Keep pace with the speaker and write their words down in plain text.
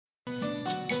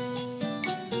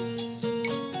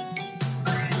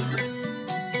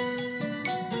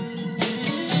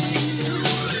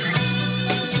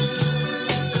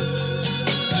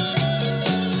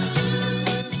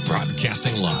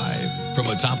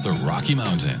From atop the Rocky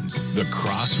Mountains, the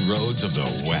crossroads of the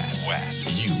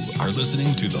West, you are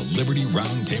listening to the Liberty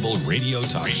Roundtable Radio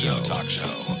Talk Show.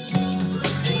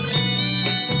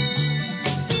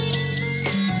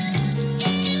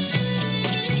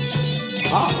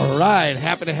 All right,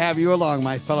 happy to have you along,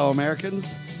 my fellow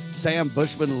Americans. Sam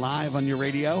Bushman live on your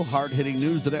radio. Hard-hitting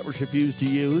news the networks refuse to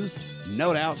use.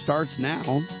 No Doubt starts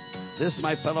now. This,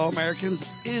 my fellow Americans,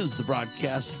 is the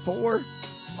broadcast for...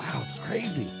 Wow, it's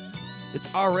crazy.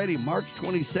 It's already March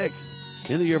 26th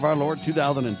in the year of our Lord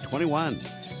 2021.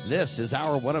 This is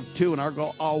our one of two, and our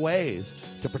goal always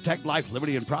to protect life,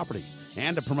 liberty, and property,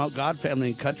 and to promote God, family,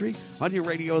 and country on your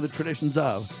radio, the traditions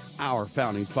of our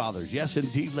founding fathers. Yes,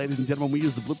 indeed, ladies and gentlemen, we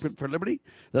use the blueprint for liberty,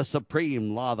 the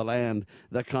supreme law of the land,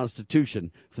 the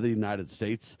Constitution for the United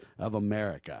States of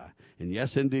America. And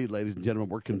yes, indeed, ladies and gentlemen,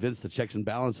 we're convinced the checks and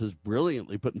balances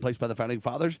brilliantly put in place by the founding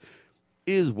fathers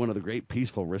is one of the great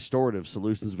peaceful restorative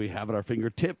solutions we have at our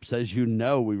fingertips. As you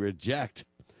know, we reject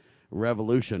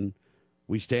revolution.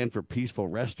 We stand for peaceful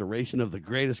restoration of the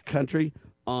greatest country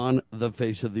on the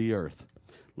face of the earth.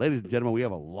 Ladies and gentlemen, we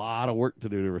have a lot of work to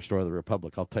do to restore the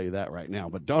republic. I'll tell you that right now.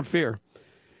 But don't fear.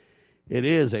 It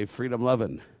is a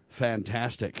freedom-loving,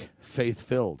 fantastic,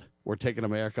 faith-filled. We're taking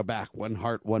America back, one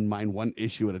heart, one mind, one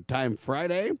issue at a time.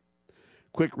 Friday.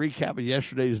 Quick recap of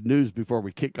yesterday's news before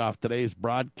we kick off today's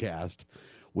broadcast.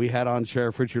 We had on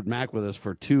Sheriff Richard Mack with us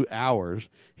for 2 hours.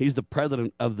 He's the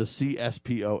president of the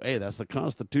CSPOA. That's the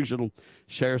Constitutional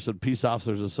Sheriffs and Peace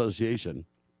Officers Association.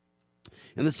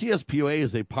 And the CSPOA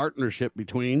is a partnership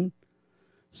between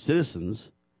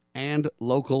citizens and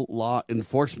local law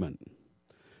enforcement,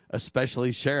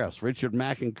 especially sheriffs. Richard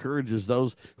Mack encourages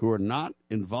those who are not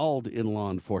involved in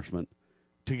law enforcement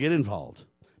to get involved,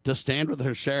 to stand with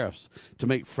their sheriffs, to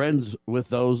make friends with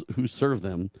those who serve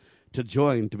them, to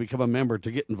join, to become a member, to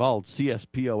get involved.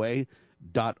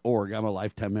 CSPOA.org. I'm a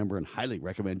lifetime member and highly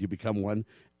recommend you become one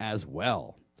as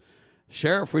well.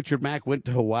 Sheriff Richard Mack went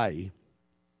to Hawaii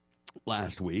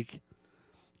last week,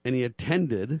 and he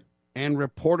attended and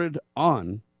reported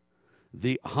on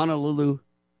the Honolulu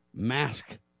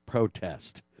mask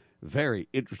protest. Very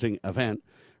interesting event.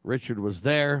 Richard was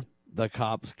there. The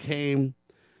cops came.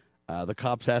 The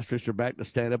cops asked Richard Mack to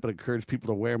stand up and encourage people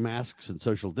to wear masks and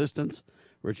social distance.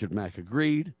 Richard Mack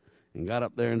agreed and got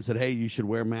up there and said, hey, you should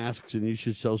wear masks and you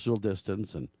should social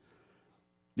distance and,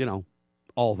 you know,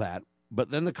 all that.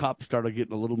 But then the cops started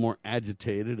getting a little more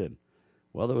agitated, and,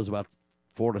 well, there was about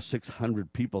 400 to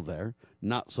 600 people there,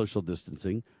 not social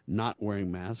distancing, not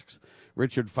wearing masks.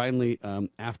 Richard finally,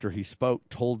 after he spoke,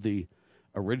 told the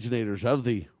originators of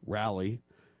the rally,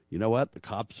 you know what, the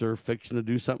cops are fixing to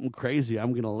do something crazy.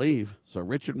 I'm going to leave. So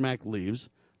Richard Mack leaves.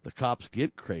 The cops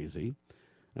get crazy.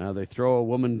 They throw a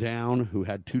woman down who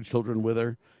had 2 children with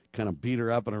her, kind of beat her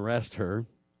up and arrest her.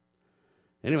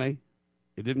 Anyway,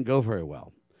 it didn't go very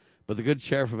well. But the good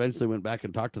sheriff eventually went back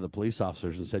and talked to the police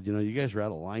officers and said, you know, you guys are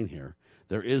out of line here.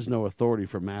 There is no authority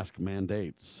for mask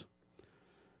mandates.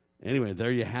 Anyway,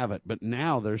 there you have it. But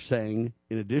now they're saying,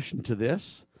 in addition to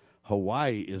this,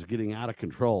 Hawaii is getting out of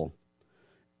control.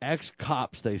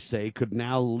 Ex-cops, they say, could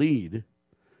now lead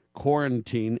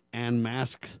quarantine and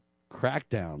mask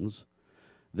crackdowns.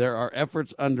 There are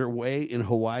efforts underway in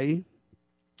Hawaii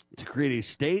to create a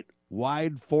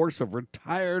statewide force of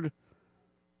retired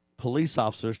police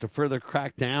officers to further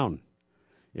crack down.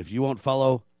 If you won't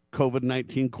follow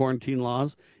COVID-19 quarantine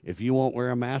laws, if you won't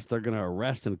wear a mask, they're going to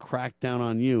arrest and crack down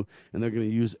on you, and they're going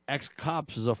to use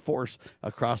ex-cops as a force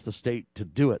across the state to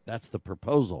do it. That's the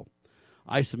proposal.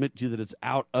 I submit to you that it's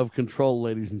out of control,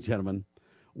 ladies and gentlemen.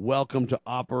 Welcome to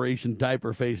Operation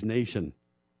Diaper Face Nation.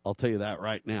 I'll tell you that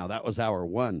right now. That was hour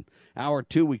 1. Hour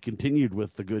 2, we continued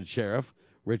with the good sheriff,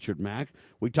 Richard Mack.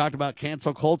 We talked about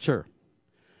cancel culture.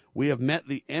 We have met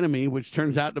the enemy, which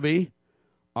turns out to be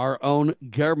our own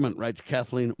government, writes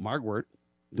Kathleen Margwert,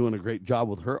 doing a great job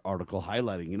with her article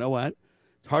highlighting. You know what?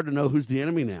 It's hard to know who's the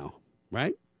enemy now,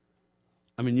 right?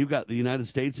 I mean, you got the United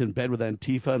States in bed with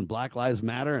Antifa and Black Lives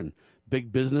Matter and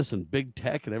big business and big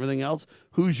tech and everything else.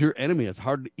 Who's your enemy? It's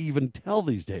hard to even tell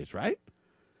these days, right?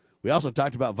 We also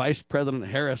talked about Vice President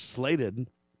Harris slated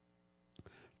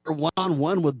for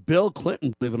one-on-one with Bill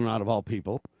Clinton, believe it or not, of all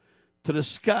people, to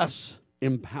discuss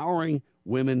empowering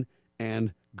women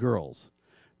and girls.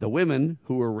 The women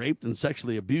who were raped and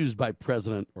sexually abused by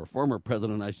President, or former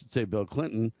President, I should say, Bill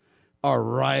Clinton, are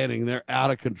rioting. They're out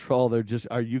of control. They're just,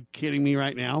 are you kidding me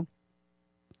right now?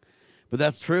 But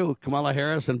that's true. Kamala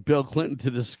Harris and Bill Clinton to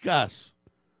discuss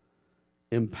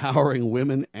empowering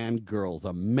women and girls.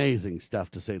 Amazing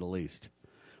stuff, to say the least.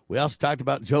 We also talked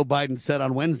about Joe Biden said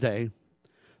on Wednesday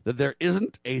that there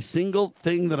isn't a single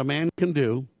thing that a man can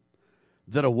do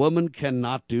that a woman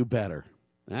cannot do better.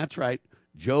 That's right.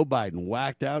 Joe Biden,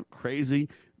 whacked out, crazy,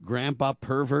 grandpa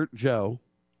pervert Joe.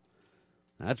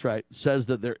 That's right. Says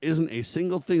that there isn't a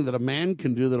single thing that a man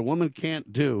can do that a woman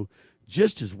can't do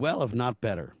just as well, if not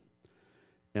better.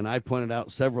 And I pointed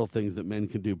out several things that men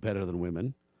can do better than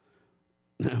women.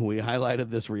 We highlighted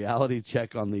this reality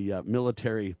check on the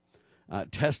military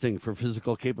testing for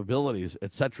physical capabilities,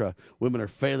 etc. Women are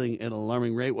failing at an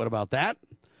alarming rate. What about that?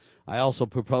 I also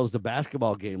proposed a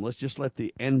basketball game. Let's just let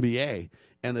the NBA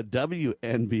and the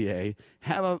WNBA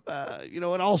have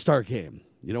an all-star game.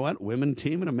 You know what? Women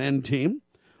team and a men team,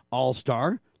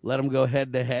 all-star. Let them go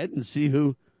head-to-head and see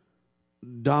who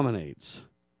dominates.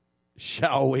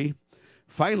 Shall we?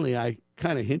 Finally, I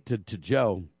kind of hinted to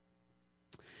Joe,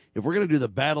 if we're going to do the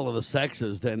battle of the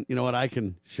sexes, then you know what? I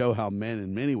can show how men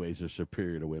in many ways are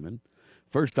superior to women.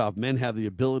 First off, men have the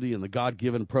ability in the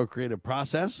God-given procreative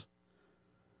process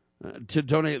to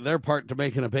donate their part to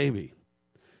making a baby.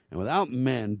 And without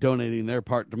men donating their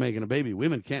part to making a baby,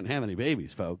 women can't have any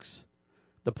babies, folks.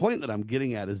 The point that I'm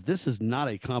getting at is this is not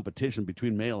a competition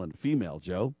between male and female,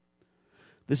 Joe.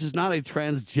 This is not a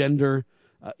transgender,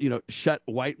 shut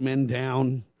white men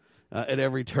down at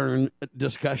every turn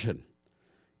discussion.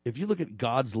 If you look at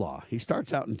God's law, he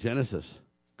starts out in Genesis,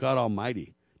 God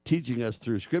Almighty, teaching us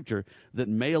through Scripture that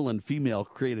male and female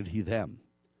created he them.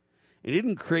 He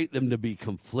didn't create them to be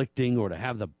conflicting or to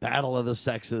have the battle of the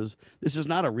sexes. This is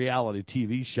not a reality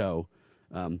TV show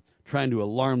trying to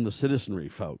alarm the citizenry,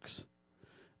 folks.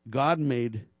 God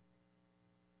made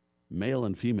male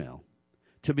and female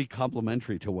to be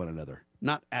complementary to one another,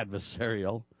 not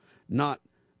adversarial, not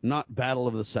battle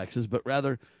of the sexes, but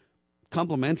rather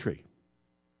complementary.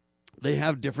 They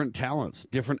have different talents,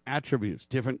 different attributes,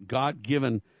 different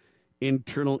God-given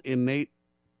internal innate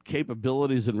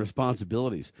capabilities and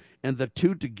responsibilities. And the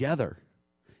two together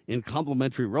in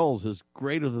complementary roles is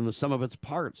greater than the sum of its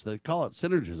parts. They call it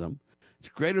synergism. It's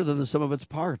greater than the sum of its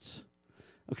parts.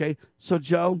 Okay, so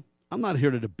Joe, I'm not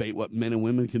here to debate what men and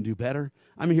women can do better.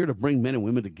 I'm here to bring men and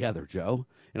women together, Joe.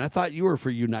 And I thought you were for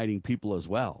uniting people as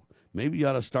well. Maybe you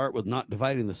ought to start with not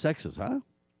dividing the sexes, huh?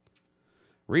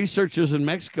 Researchers in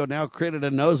Mexico now created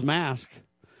a nose mask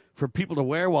for people to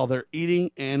wear while they're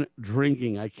eating and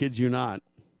drinking. I kid you not.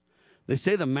 They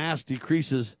say the mask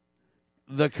decreases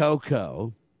the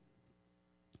cocoa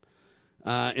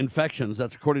infections.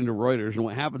 That's according to Reuters. And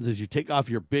what happens is you take off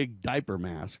your big diaper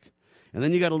mask, and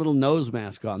then you got a little nose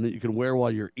mask on that you can wear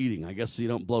while you're eating. I guess so you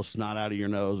don't blow snot out of your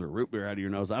nose or root beer out of your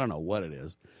nose. I don't know what it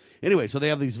is. Anyway, so they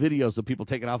have these videos of people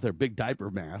taking off their big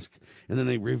diaper mask, and then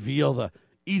they reveal the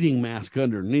eating mask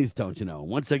underneath, don't you know?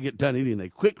 Once they get done eating, they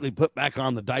quickly put back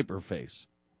on the diaper face.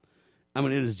 I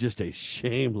mean, it is just a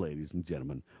shame, ladies and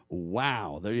gentlemen.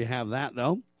 Wow. There you have that,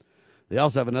 though. They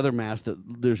also have another mask that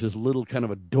there's this little kind of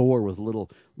a door with a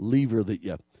little lever that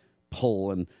you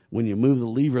pull, and when you move the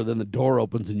lever, then the door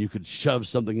opens and you could shove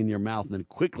something in your mouth and then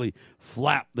quickly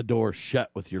flap the door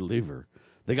shut with your lever.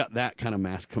 They got that kind of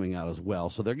mask coming out as well.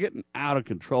 So they're getting out of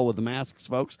control with the masks,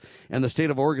 folks. And the state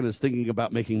of Oregon is thinking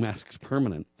about making masks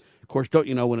permanent. Of course, don't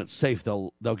you know, when it's safe,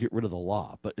 they'll get rid of the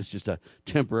law. But it's just a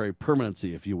temporary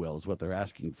permanency, if you will, is what they're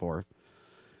asking for.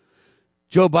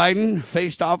 Joe Biden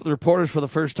faced off with reporters for the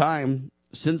first time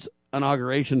since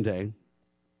Inauguration Day.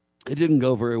 It didn't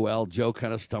go very well. Joe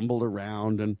kind of stumbled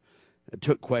around and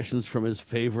took questions from his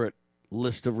favorite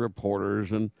list of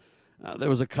reporters, and there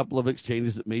was a couple of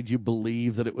exchanges that made you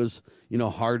believe that it was,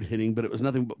 hard-hitting, but it was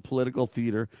nothing but political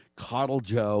theater. Coddle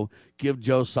Joe, give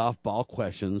Joe softball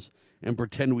questions, and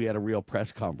pretend we had a real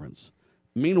press conference.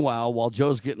 Meanwhile, while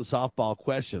Joe's getting softball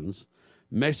questions,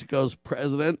 Mexico's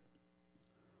president,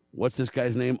 what's this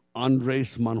guy's name?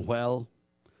 Andres Manuel,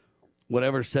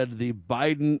 whatever, said the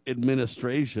Biden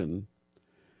administration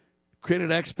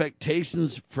created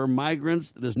expectations for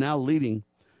migrants that is now leading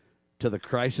to the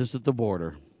crisis at the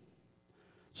border.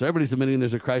 So everybody's admitting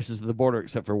there's a crisis at the border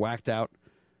except for whacked out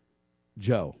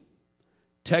Joe.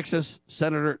 Texas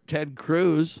Senator Ted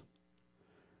Cruz,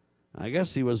 I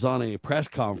guess he was on a press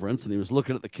conference and he was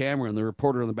looking at the camera, and the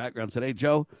reporter in the background said, "Hey,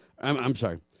 Joe, I'm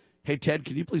sorry. Hey, Ted,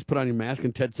 can you please put on your mask?"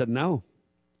 And Ted said, "No,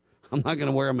 I'm not going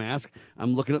to wear a mask.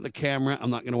 I'm looking at the camera. I'm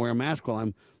not going to wear a mask while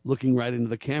I'm looking right into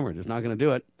the camera. Just not going to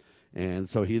do it." And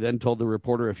so he then told the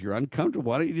reporter, "If you're uncomfortable,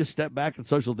 why don't you just step back and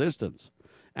social distance?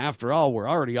 After all, we're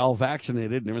already all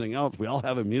vaccinated and everything else. We all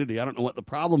have immunity. I don't know what the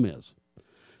problem is."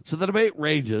 So the debate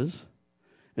rages.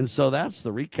 And so that's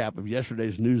the recap of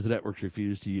yesterday's news the networks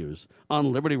refused to use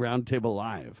on Liberty Roundtable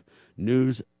Live.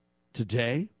 News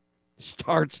today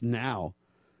starts now.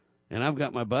 And I've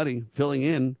got my buddy filling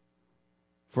in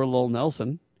for Lowell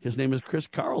Nelson. His name is Chris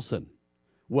Carlson.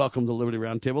 Welcome to Liberty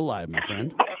Roundtable Live, my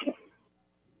friend.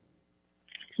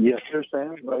 Yes, sir,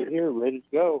 Sam. Right here, ready to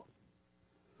go.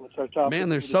 What's our topic? Man,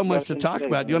 there's so much to talk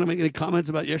about. Do you want to make any comments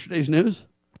about yesterday's news?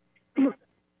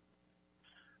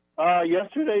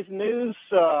 Yesterday's news,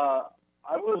 I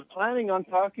was planning on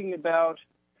talking about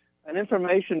an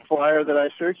information flyer that I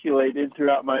circulated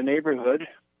throughout my neighborhood.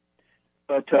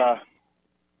 But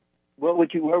where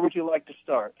would you like to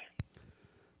start?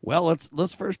 Well,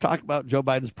 let's first talk about Joe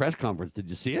Biden's press conference. Did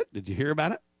you see it? Did you hear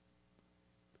about it?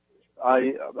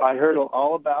 I heard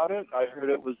all about it. I heard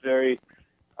it was very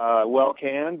well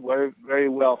canned, very, very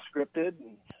well scripted.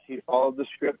 He followed the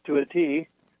script to a T.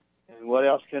 And what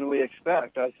else can we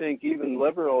expect? I think even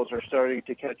liberals are starting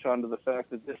to catch on to the fact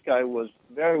that this guy was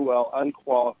very well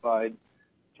unqualified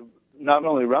to not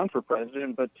only run for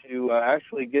president, but to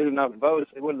actually get enough votes.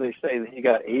 What do they say? That he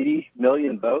got 80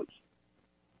 million votes,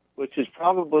 which is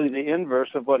probably the inverse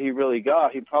of what he really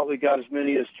got. He probably got as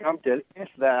many as Trump did, if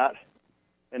that.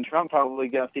 And Trump probably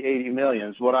got the 80 million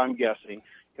is what I'm guessing.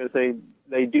 Because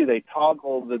they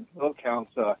toggle the vote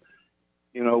counts,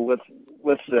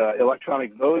 with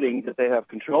electronic voting that they have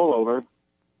control over.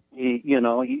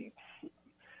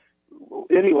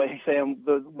 Anyway, Sam,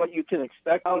 what you can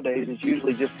expect nowadays is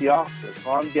usually just the opposite.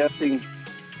 So I'm guessing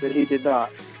that he did not.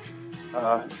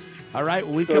 All right,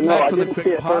 when we come back from the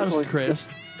quick pause, Chris,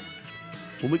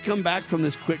 when we come back from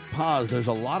this quick pause, there's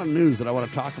a lot of news that I want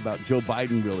to talk about Joe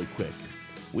Biden really quick.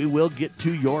 We will get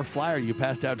to your flyer you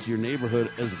passed out to your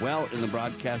neighborhood as well in the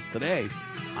broadcast today.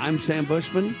 I'm Sam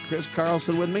Bushman, Chris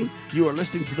Carlson with me. You are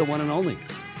listening to the one and only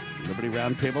Liberty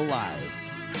Roundtable Live.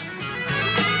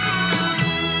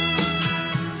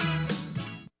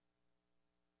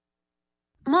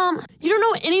 Mom, you don't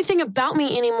know anything about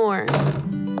me anymore.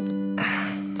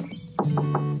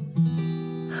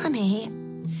 Honey,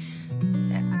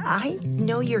 I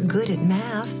know you're good at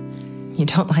math. You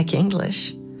don't like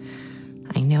English.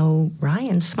 I know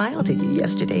Ryan smiled at you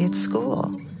yesterday at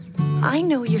school. I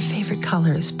know your favorite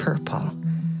color is purple.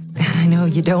 And I know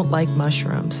you don't like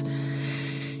mushrooms.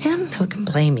 And who can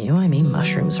blame you? I mean,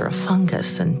 mushrooms are a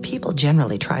fungus, and people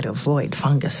generally try to avoid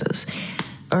funguses.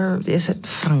 Or is it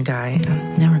fungi?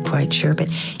 I'm never quite sure.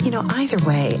 But, either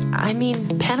way, I mean,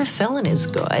 penicillin is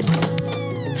good.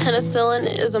 Penicillin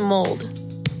is a mold.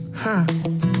 Huh.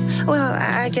 Well,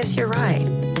 I guess you're right.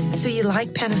 So you like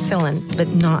penicillin, but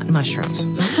not mushrooms.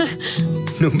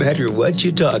 No matter what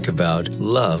you talk about,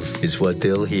 love is what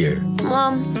they'll hear.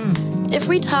 Mom, if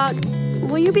we talk,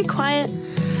 will you be quiet?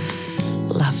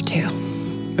 Love to.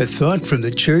 A thought from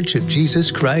the Church of Jesus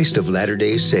Christ of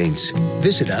Latter-day Saints.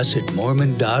 Visit us at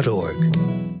Mormon.org.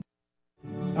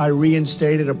 I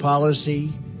reinstated a policy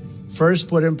first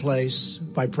put in place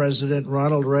by President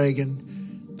Ronald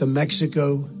Reagan, the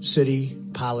Mexico City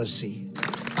policy.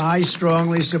 I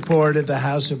strongly supported the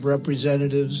House of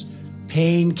Representatives'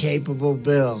 pain-capable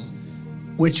bill,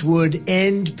 which would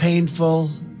end painful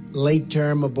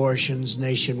late-term abortions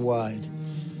nationwide.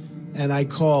 And I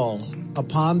call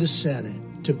upon the Senate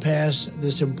to pass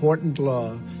this important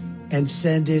law and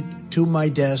send it to my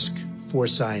desk for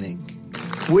signing.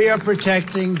 We are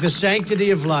protecting the sanctity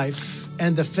of life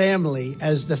and the family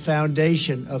as the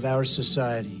foundation of our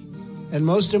society. And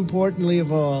most importantly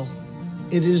of all,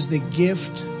 it is the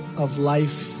gift of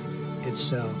life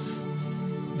itself.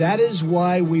 That is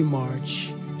why we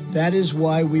march, that is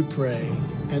why we pray,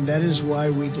 and that is why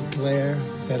we declare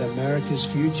that America's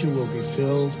future will be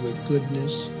filled with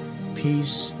goodness,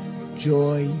 peace,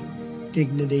 joy,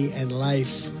 dignity, and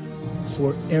life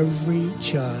for every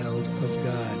child of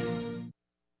God.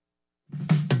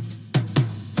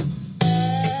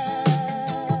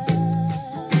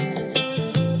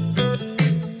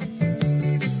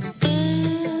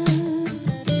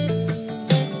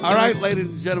 All right, ladies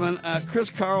and gentlemen, Chris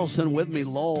Carlson with me,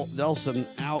 Lowell Nelson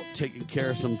out taking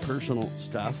care of some personal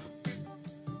stuff.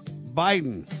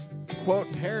 Biden, quote,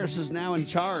 Harris is now in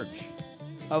charge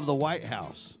of the White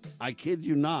House. I kid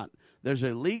you not. There's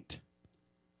a leaked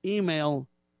email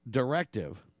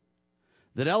directive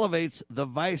that elevates the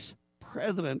vice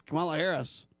president, Kamala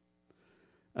Harris,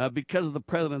 because of the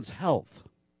president's health.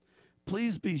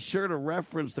 Please be sure to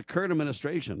reference the current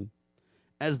administration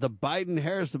as the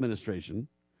Biden-Harris administration.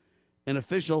 An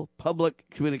official public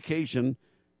communication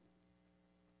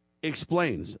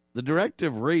explains. The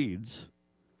directive reads,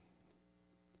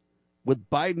 with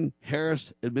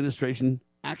Biden-Harris administration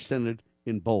accented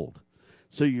in bold.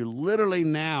 So you literally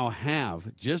now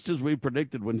have, just as we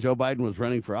predicted when Joe Biden was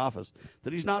running for office,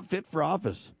 that he's not fit for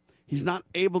office. He's not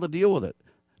able to deal with it.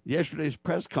 Yesterday's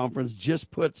press conference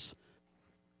just puts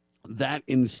that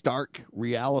in stark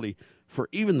reality for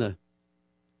even the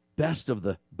best of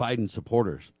the Biden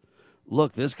supporters.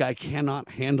 Look, this guy cannot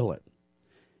handle it.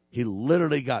 He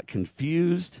literally got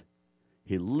confused.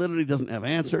 He literally doesn't have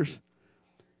answers.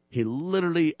 He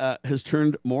literally has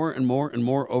turned more and more and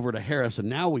more over to Harris, and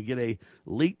now we get a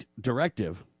leaked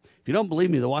directive. If you don't believe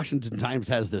me, the Washington Times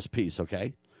has this piece,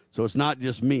 okay? So it's not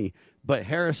just me, but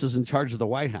Harris is in charge of the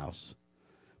White House.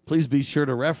 Please be sure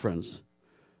to reference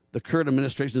the current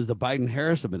administration is the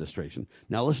Biden-Harris administration.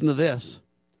 Now listen to this.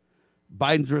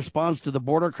 Biden's response to the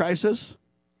border crisis?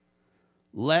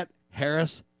 Let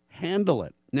Harris handle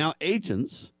it. Now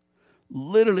agents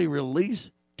literally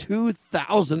release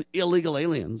 2,000 illegal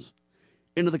aliens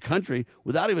into the country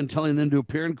without even telling them to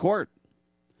appear in court.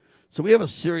 So we have a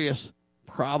serious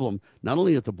problem, not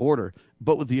only at the border,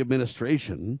 but with the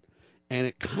administration. And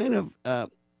it kind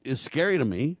of is scary to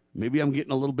me. Maybe I'm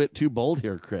getting a little bit too bold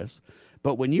here, Chris.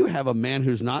 But when you have a man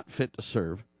who's not fit to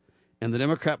serve, and the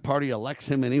Democrat Party elects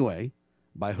him anyway,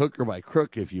 by hook or by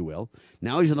crook, if you will,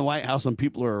 now he's in the White House and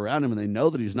people are around him and they know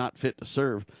that he's not fit to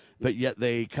serve, but yet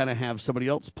they kind of have somebody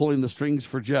else pulling the strings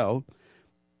for Joe.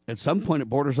 At some point, it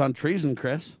borders on treason,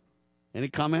 Chris. Any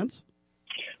comments?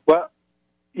 Well,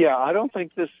 yeah, I don't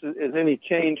think this is any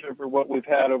change over what we've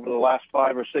had over the last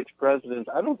 5 or 6 presidents.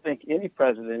 I don't think any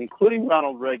president, including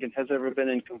Ronald Reagan, has ever been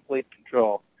in complete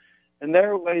control. And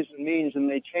there are ways and means, and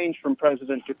they change from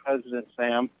president to president,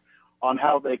 Sam, on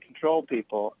how they control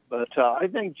people. But I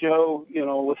think Joe,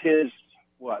 with his,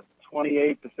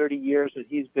 28 to 30 years that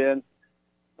he's been,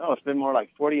 no, it's been more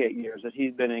like 48 years that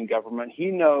he's been in government,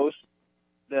 he knows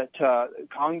that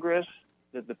Congress,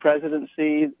 that the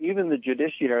presidency, even the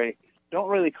judiciary, don't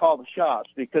really call the shots,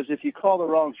 because if you call the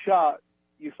wrong shot,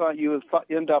 you would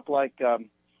end up like John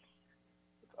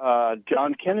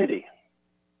Kennedy.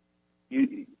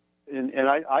 And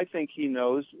I think he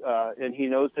knows, and he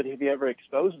knows that if he ever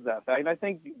exposes that fact, and I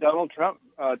think Donald Trump,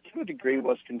 to a degree,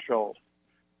 was controlled.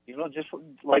 Just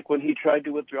like when he tried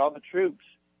to withdraw the troops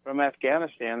from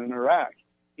Afghanistan and Iraq,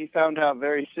 he found out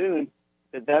very soon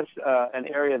that that's an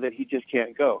area that he just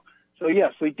can't go. So,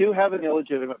 yes, we do have an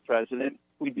illegitimate president.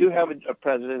 We do have a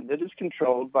president that is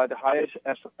controlled by the highest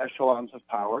echelons of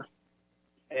power.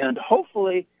 And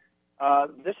hopefully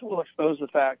this will expose the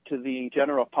fact to the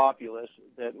general populace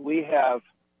that we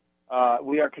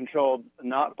are controlled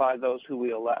not by those who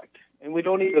we elect. And we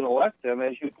don't even elect them,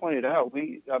 as you pointed out.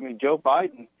 Joe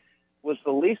Biden was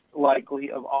the least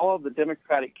likely of all of the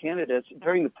Democratic candidates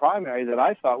during the primary that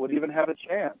I thought would even have a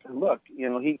chance. And look,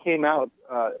 he came out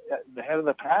at the head of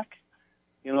the pack.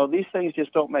 These things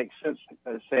just don't make sense,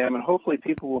 Sam, and hopefully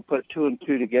people will put 2 and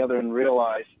 2 together and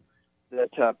realize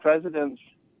that presidents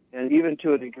and even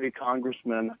to a degree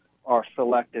congressmen are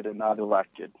selected and not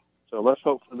elected. So let's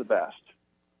hope for the best.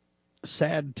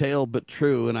 Sad tale, but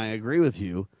true, and I agree with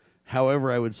you.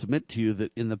 However, I would submit to you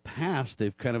that in the past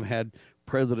they've kind of had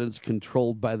presidents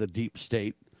controlled by the deep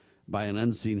state, by an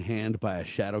unseen hand, by a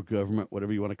shadow government,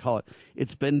 whatever you want to call it.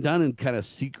 It's been done in kind of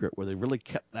secret where they've really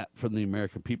kept that from the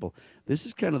American people. This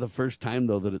is kind of the first time,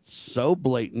 though, that it's so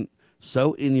blatant,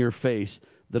 so in your face,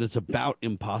 that it's about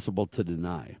impossible to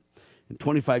deny. In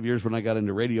 25 years when I got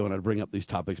into radio and I'd bring up these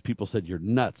topics, people said, "You're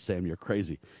nuts, Sam, you're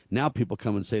crazy." Now people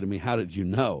come and say to me, "How did you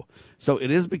know?" So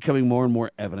it is becoming more and more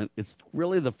evident. It's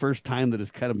really the first time that it's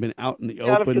kind of been out in the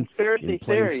open, in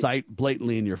plain sight,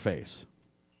 blatantly in your face.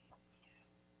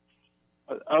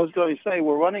 I was going to say,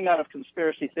 we're running out of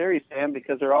conspiracy theories, Sam,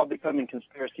 because they're all becoming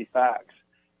conspiracy facts.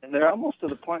 And they're almost to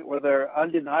the point where they're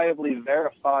undeniably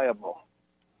verifiable.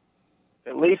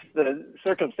 At least the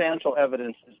circumstantial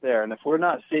evidence is there. And if we're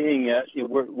not seeing it,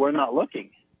 we're not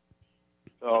looking.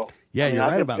 So yeah, you're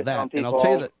right about that. And I'll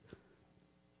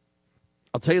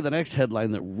tell you the next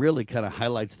headline that really kind of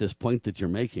highlights this point that you're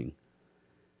making.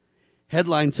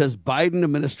 Headline says, Biden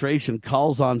administration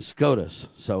calls on SCOTUS.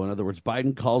 So, in other words,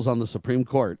 Biden calls on the Supreme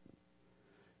Court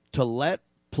to let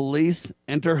police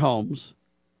enter homes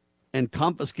and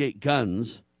confiscate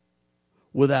guns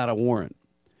without a warrant.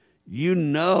 You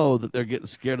know that they're getting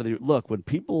scared of the... Look, when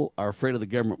people are afraid of the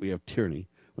government, we have tyranny.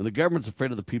 When the government's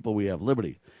afraid of the people, we have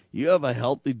liberty. You have a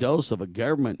healthy dose of a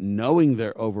government knowing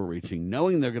they're overreaching,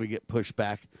 knowing they're going to get pushed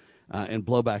back and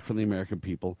blowback from the American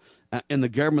people. And the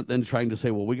government then trying to say,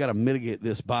 well, we got to mitigate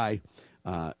this by,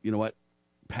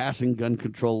 passing gun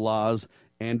control laws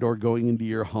and or going into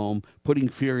your home, putting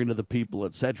fear into the people,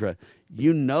 etc.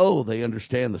 You know they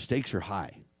understand the stakes are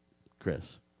high,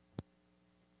 Chris.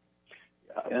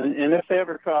 And if they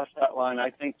ever cross that line, I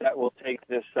think that will take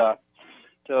this to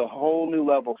a whole new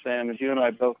level, Sam, as you and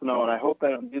I both know. And I hope they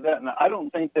don't do that. And I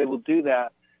don't think they will do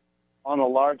that on a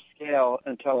large scale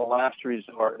until a last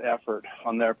resort effort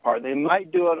on their part. They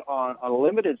might do it on a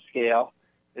limited scale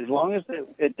as long as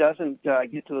it doesn't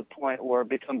get to the point where it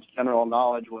becomes general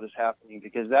knowledge what is happening,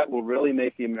 because that will really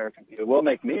make the American people, it will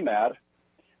make me mad.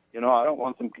 I don't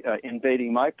want them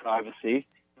invading my privacy,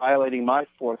 violating my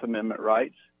Fourth Amendment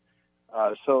rights.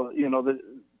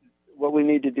 What we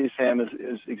need to do, Sam,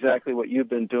 is exactly what you've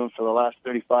been doing for the last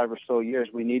 35 or so years.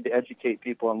 We need to educate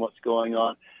people on what's going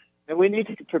on. And we need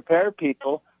to prepare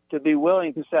people to be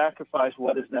willing to sacrifice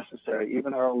what is necessary,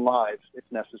 even our own lives, if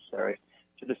necessary,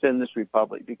 to defend this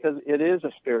republic, because it is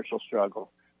a spiritual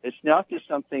struggle. It's not just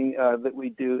something that we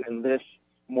do in this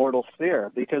mortal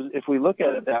sphere, because if we look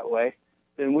at it that way,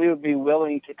 then we would be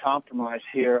willing to compromise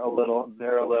here a little,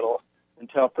 there a little,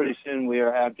 until pretty soon we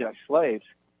are abject slaves.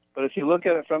 But if you look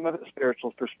at it from a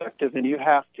spiritual perspective, then you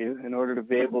have to, in order to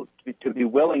be able to be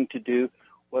willing to do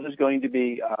what is going to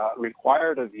be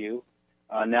required of you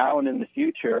now and in the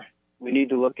future, we need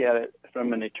to look at it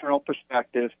from an eternal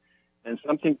perspective and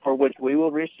something for which we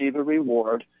will receive a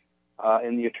reward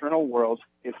in the eternal world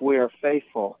if we are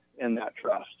faithful in that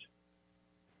trust.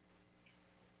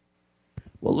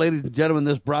 Well, ladies and gentlemen,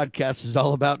 this broadcast is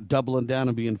all about doubling down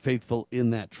and being faithful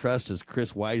in that trust, as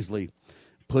Chris wisely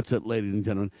puts it, ladies and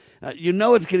gentlemen.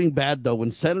 It's getting bad, though,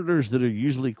 when senators that are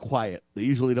usually quiet, they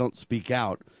usually don't speak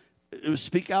out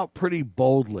pretty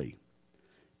boldly.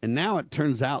 And now it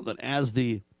turns out that as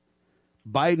the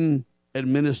Biden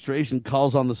administration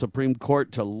calls on the Supreme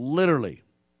Court to literally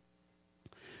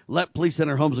let police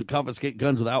enter homes and confiscate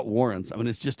guns without warrants,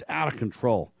 it's just out of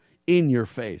control, in your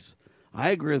face.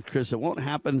 I agree with Chris. It won't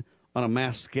happen on a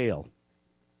mass scale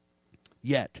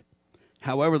yet.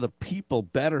 However, the people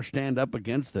better stand up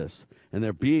against this, and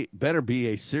there better be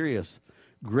a serious,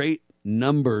 great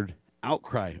numbered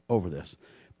outcry over this.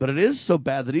 But it is so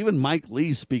bad that even Mike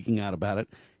Lee's speaking out about it.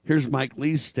 Here's Mike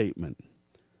Lee's statement.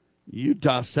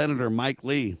 Utah Senator Mike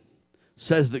Lee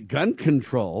says that gun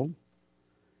control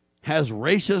has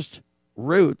racist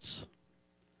roots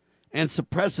and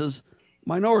suppresses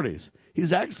minorities.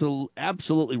 He's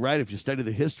absolutely right. If you study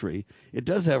the history, it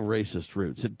does have racist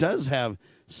roots. It does have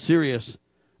serious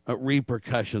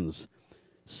repercussions,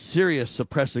 serious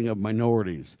suppressing of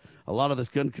minorities. A lot of this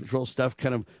gun control stuff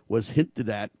kind of was hinted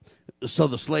at so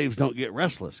the slaves don't get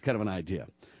restless, kind of an idea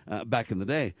back in the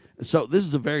day. So this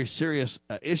is a very serious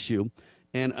issue,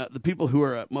 and the people who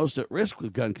are most at risk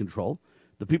with gun control,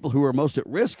 the people who are most at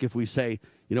risk if we say,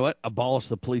 abolish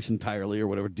the police entirely or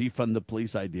whatever, defund the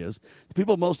police ideas, the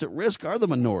people most at risk are the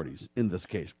minorities in this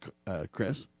case,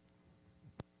 Chris.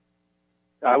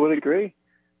 I would agree.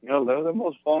 They're the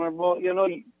most vulnerable.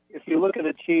 If you look at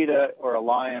a cheetah or a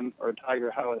lion or a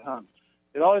tiger, how it hunts,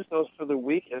 it always goes for the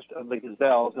weakest of the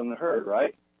gazelles in the herd,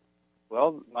 right?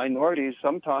 Well, minorities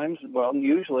sometimes,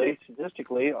 usually,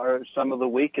 statistically, are some of the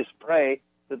weakest prey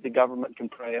that the government can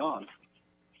prey on.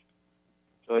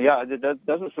 So, yeah, that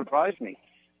doesn't surprise me.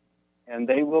 And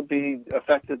they will be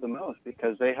affected the most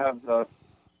because they have,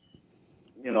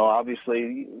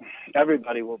 obviously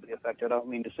everybody will be affected. I don't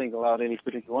mean to single out any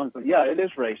particular ones, but, yeah, it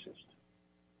is racist.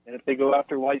 And if they go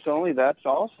after whites only, that's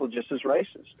also just as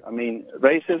racist.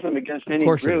 Racism against any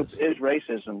group is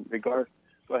racism. Go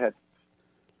ahead.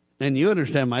 And you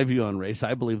understand my view on race.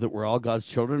 I believe that we're all God's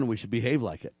children and we should behave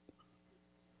like it.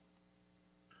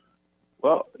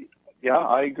 Well, yeah,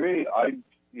 I agree.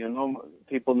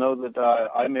 People know that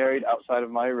I married outside of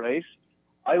my race.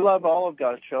 I love all of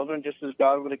God's children just as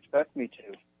God would expect me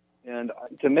to. And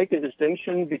to make a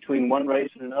distinction between one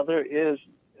race and another is,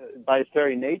 by its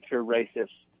very nature, racist.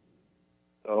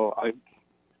 So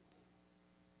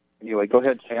anyway, go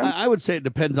ahead, Sam. I would say it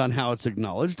depends on how it's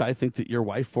acknowledged. I think that your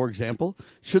wife, for example,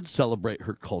 should celebrate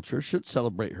her culture, should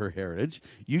celebrate her heritage.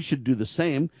 You should do the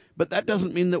same, but that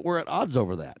doesn't mean that we're at odds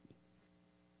over that.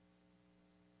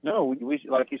 No, we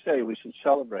like you say, we should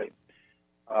celebrate.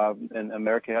 And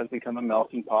America has become a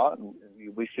melting pot, and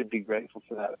we should be grateful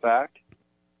for that fact.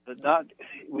 But as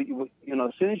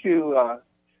soon as you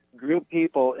group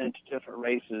people into different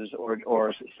races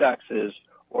or sexes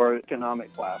or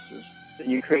economic classes, then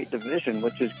you create division,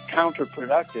 which is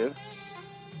counterproductive.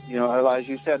 As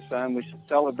you said, Sam, we should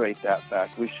celebrate that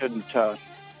fact. We shouldn't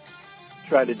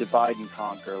try to divide and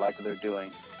conquer like they're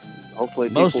doing. Hopefully,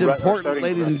 most important,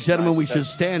 ladies and gentlemen, we should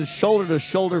stand shoulder to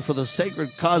shoulder for the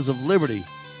sacred cause of liberty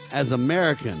as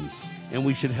Americans, and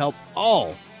we should help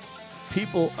all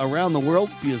people around the world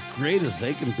be as great as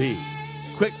they can be.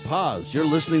 Quick pause. You're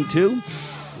listening to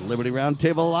Liberty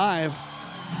Roundtable Live.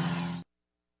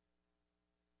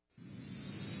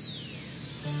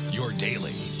 Your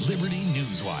daily Liberty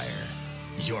Newswire.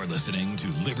 You're listening to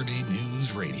Liberty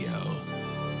News Radio.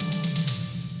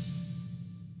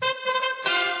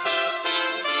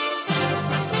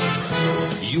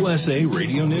 USA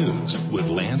Radio News with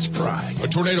Lance Pry. A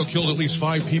tornado killed at least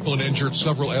 5 people and injured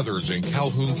several others in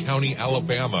Calhoun County,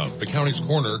 Alabama. The county's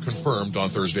coroner confirmed on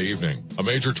Thursday evening. A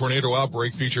major tornado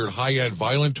outbreak featured high-end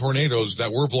violent tornadoes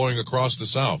that were blowing across the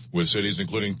South, with cities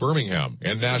including Birmingham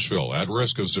and Nashville at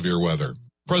risk of severe weather.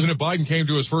 President Biden came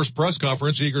to his first press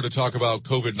conference eager to talk about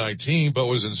COVID-19, but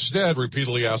was instead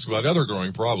repeatedly asked about other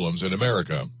growing problems in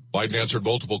America. Biden answered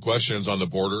multiple questions on the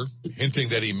border, hinting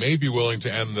that he may be willing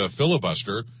to end the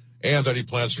filibuster and that he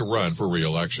plans to run for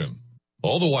re-election.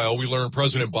 All the while, we learn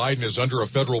President Biden is under a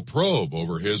federal probe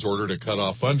over his order to cut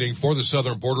off funding for the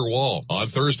southern border wall. On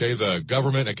Thursday, the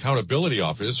Government Accountability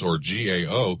Office, or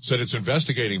GAO, said it's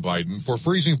investigating Biden for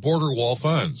freezing border wall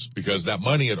funds because that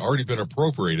money had already been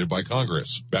appropriated by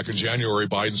Congress. Back in January,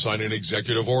 Biden signed an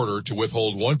executive order to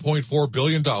withhold $1.4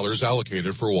 billion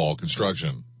allocated for wall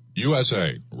construction.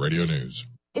 USA Radio News.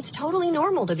 It's totally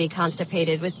normal to be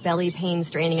constipated with belly pain,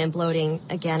 straining, and bloating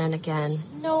again and again.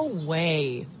 No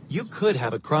way. You could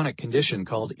have a chronic condition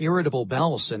called irritable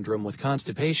bowel syndrome with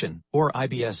constipation, or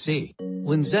IBS-C.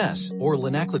 Linzess, or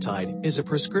linaclotide, is a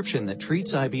prescription that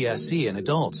treats IBS-C in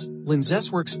adults. Linzess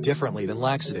works differently than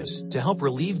laxatives to help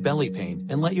relieve belly pain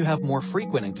and let you have more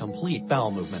frequent and complete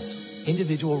bowel movements.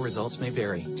 Individual results may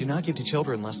vary. Do not give to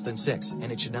children less than 6,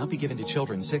 and it should not be given to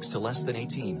children 6 to less than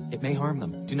 18. It may harm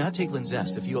them. Do not take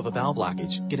Linzess if you have a bowel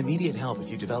blockage. Get immediate help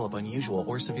if you develop unusual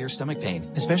or severe stomach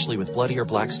pain, especially with bloody or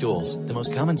black stools. The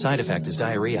most common side effect is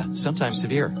diarrhea, sometimes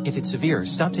severe. If it's severe,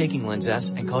 stop taking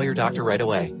Linzess and call your doctor right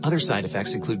away. Other side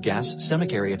effects include gas,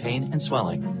 stomach area pain, and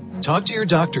swelling. Talk to your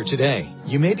doctor today.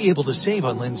 You may be able to save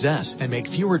on Linzess and make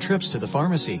fewer trips to the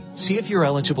pharmacy. See if you're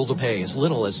eligible to pay as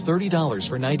little as $30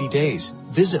 for 90 days.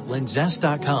 Visit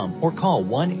linzess.com or call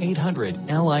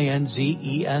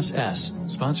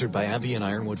 1-800-LINZESS. Sponsored by AbbVie and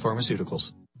Ironwood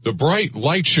Pharmaceuticals. The Bright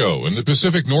Light Show in the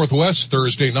Pacific Northwest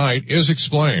Thursday night is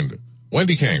explained.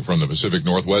 Wendy King from the Pacific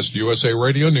Northwest USA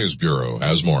Radio News Bureau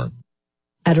has more.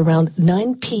 At around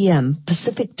 9 p.m.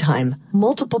 Pacific time,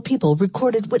 multiple people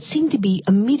recorded what seemed to be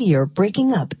a meteor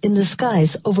breaking up in the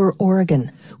skies over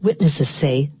Oregon. Witnesses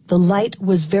say the light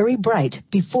was very bright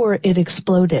before it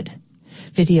exploded.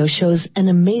 Video shows an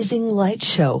amazing light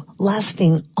show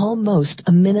lasting almost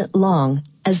a minute long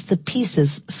as the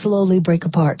pieces slowly break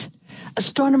apart.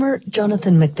 Astronomer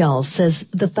Jonathan McDowell says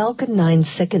the Falcon 9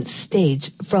 second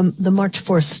stage from the March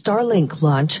 4th Starlink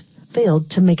launch failed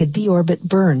to make a deorbit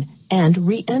burn and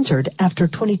re-entered after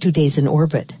 22 days in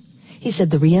orbit. He said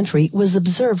the re-entry was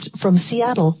observed from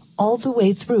Seattle all the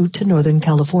way through to Northern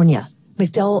California.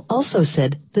 McDowell also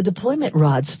said the deployment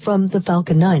rods from the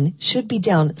Falcon 9 should be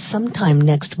down sometime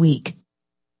next week.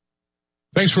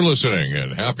 Thanks for listening,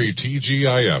 and happy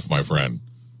TGIF, my friend.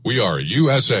 We are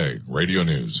USA Radio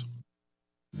News.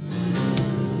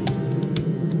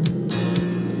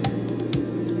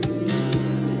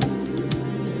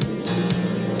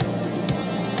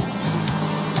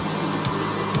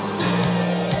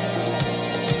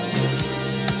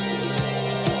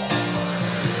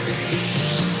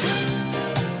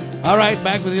 All right,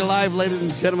 back with you live, ladies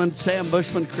and gentlemen. Sam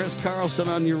Bushman, Chris Carlson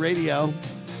on your radio.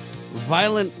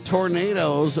 Violent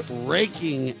tornadoes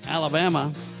raking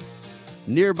Alabama.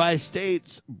 Nearby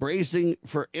states bracing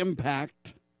for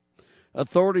impact.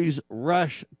 Authorities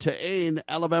rush to aid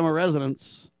Alabama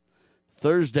residents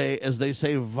Thursday as they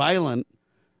say violent,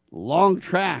 long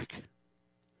track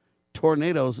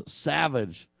tornadoes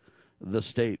savage the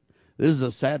state. This is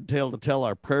a sad tale to tell.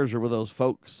 Our prayers are with those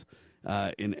folks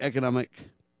in economic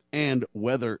and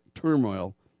weather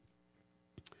turmoil.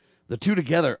 The two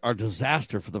together are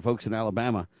disaster for the folks in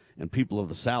Alabama and people of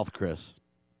the South, Chris.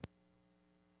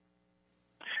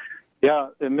 Yeah,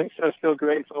 it makes us feel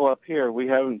grateful up here. We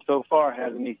haven't so far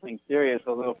had anything serious,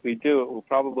 although if we do, it will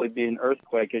probably be an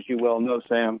earthquake, as you well know,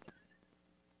 Sam.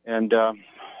 And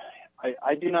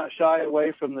I do not shy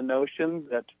away from the notion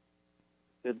that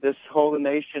this whole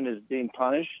nation is being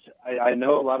punished. I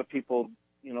know a lot of people,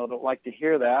 don't like to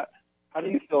hear that. How do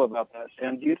you feel about that,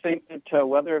 Sam? Do you think that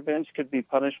weather events could be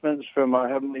punishments from our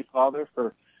Heavenly Father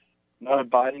for not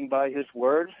abiding by His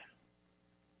word?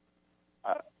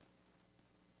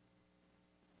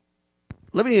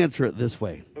 Let me answer it this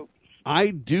way. I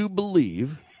do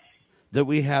believe that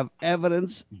we have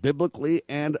evidence, biblically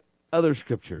and other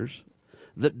scriptures,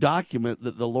 that document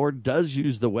that the Lord does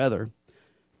use the weather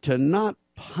to not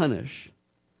punish,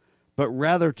 but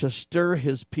rather to stir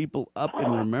His people up in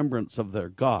remembrance of their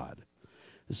God.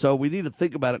 So we need to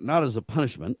think about it not as a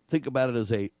punishment. Think about it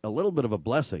as a little bit of a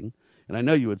blessing. And I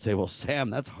know you would say, well, Sam,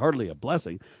 that's hardly a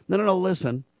blessing. No,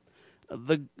 listen.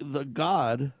 The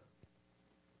God,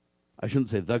 I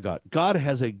shouldn't say the God. God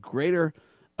has a greater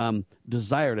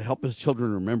desire to help his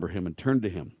children remember him and turn to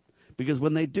him. Because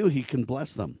when they do, he can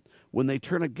bless them. When they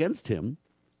turn against him,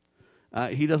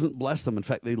 he doesn't bless them. In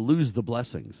fact, they lose the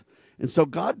blessings. And so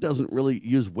God doesn't really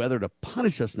use weather to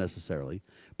punish us necessarily,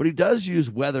 but he does use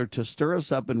weather to stir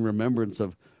us up in remembrance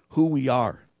of who we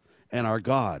are and our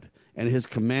God and his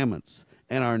commandments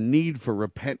and our need for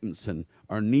repentance and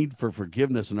our need for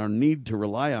forgiveness and our need to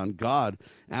rely on God.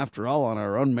 After all, on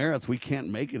our own merits, we can't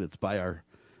make it. It's by our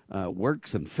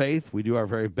works and faith. We do our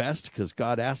very best because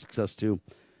God asks us to.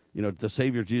 You know, the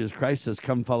Savior Jesus Christ says,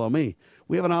 come follow me.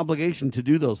 We have an obligation to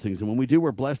do those things. And when we do,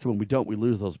 we're blessed. And when we don't, we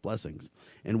lose those blessings.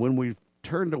 And when we've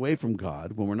turned away from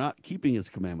God, when we're not keeping his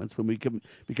commandments, when we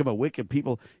become a wicked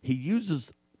people, he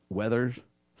uses weathers,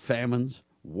 famines,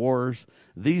 wars,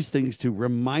 these things to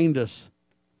remind us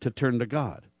to turn to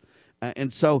God.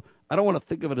 And so I don't want to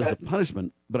think of it as a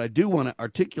punishment, but I do want to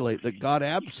articulate that God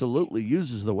absolutely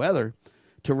uses the weather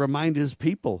to remind his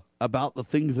people about the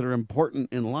things that are important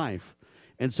in life.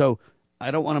 And so I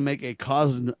don't want to make a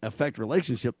cause and effect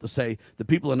relationship to say the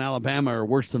people in Alabama are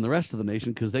worse than the rest of the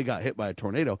nation because they got hit by a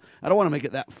tornado. I don't want to make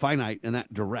it that finite and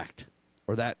that direct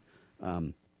or that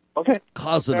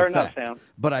cause and effect. Enough,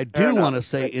 but I do want to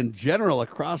say in general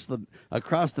across the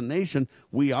nation,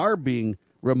 we are being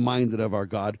reminded of our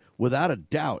God without a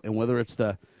doubt. And whether it's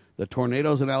the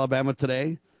tornadoes in Alabama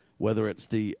today, whether it's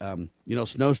the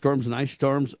snowstorms and ice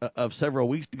storms of several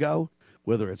weeks ago,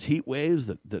 whether it's heat waves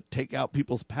that take out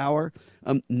people's power,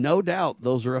 no doubt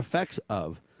those are effects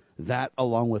of that,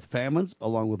 along with famines,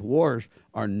 along with wars,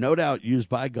 are no doubt used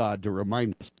by God to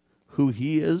remind us who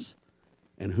he is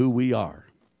and who we are.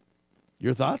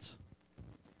 Your thoughts?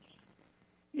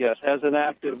 Yes, as an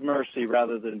act of mercy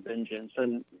rather than vengeance.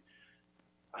 And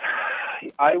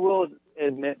I will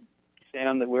admit,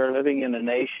 Sam, that we're living in a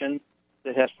nation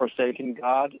that has forsaken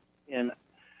God, and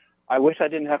I wish I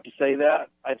didn't have to say that.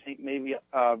 I think maybe,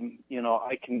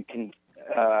 I can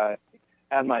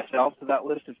add myself to that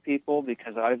list of people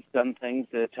because I've done things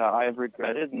that I have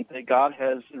regretted and that God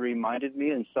has reminded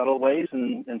me in subtle ways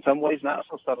and in some ways not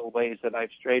so subtle ways that I've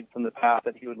strayed from the path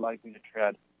that he would like me to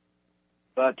tread.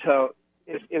 But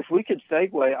if we could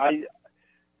segue,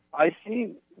 I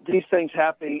see these things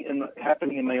happening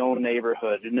in my own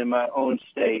neighborhood and in my own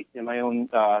state, in my own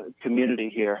community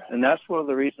here. And that's one of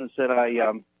the reasons that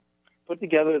I put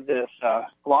together this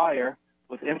flyer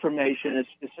with information that's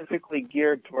specifically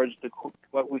geared towards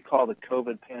what we call the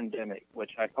COVID pandemic,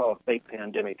 which I call a fake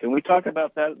pandemic. Can we talk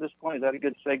about that at this point? Is that a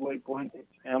good segue point,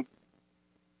 Sam?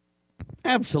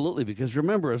 Absolutely, because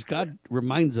remember, as God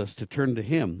reminds us to turn to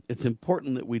him, it's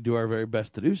important that we do our very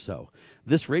best to do so.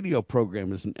 This radio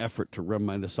program is an effort to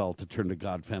remind us all to turn to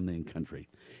God, family, and country.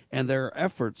 And there are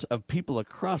efforts of people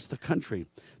across the country.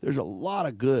 There's a lot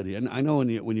of good. And I know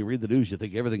when you read the news, you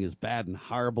think everything is bad and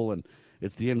horrible and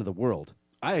it's the end of the world.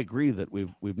 I agree that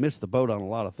we've missed the boat on a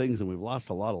lot of things and we've lost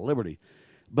a lot of liberty.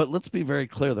 But let's be very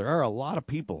clear. There are a lot of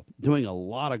people doing a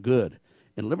lot of good.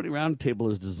 And Liberty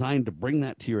Roundtable is designed to bring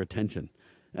that to your attention.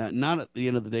 Not at the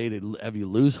end of the day to have you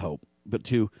lose hope, but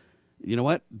to,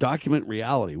 document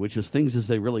reality, which is things as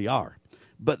they really are.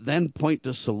 But then point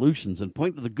to solutions and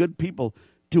point to the good people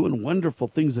doing wonderful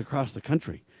things across the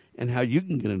country and how you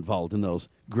can get involved in those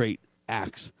great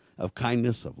acts of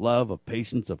kindness, of love, of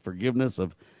patience, of forgiveness,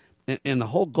 and the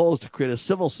whole goal is to create a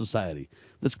civil society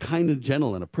that's kind and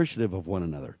gentle and appreciative of one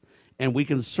another. And we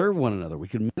can serve one another. We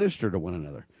can minister to one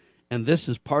another. And this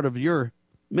is part of your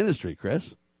ministry, Chris.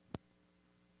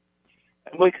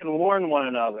 And we can warn one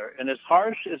another. And as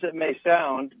harsh as it may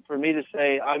sound for me to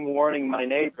say I'm warning my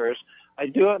neighbors, I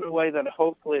do it in a way that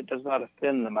hopefully it does not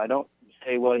offend them. I don't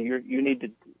say, well, you need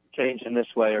to change in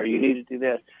this way or you need to do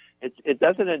this. It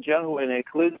does it in a gentle way, and it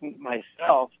includes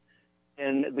myself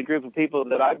in the group of people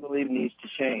that I believe needs to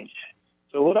change.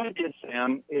 So what I did,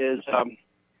 Sam, is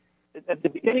at the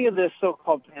beginning of this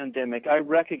so-called pandemic, I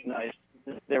recognized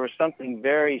that there was something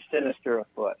very sinister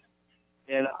afoot.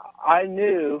 And I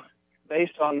knew,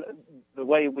 based on the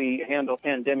way we handle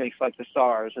pandemics like the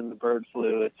SARS and the bird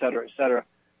flu, et cetera,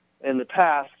 in the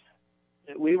past,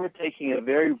 that we were taking a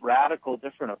very radical,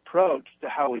 different approach to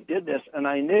how we did this. And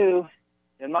I knew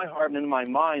in my heart and in my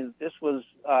mind this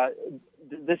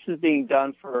is being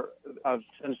done for a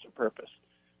sinister purpose.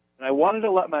 And I wanted to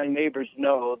let my neighbors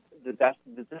know that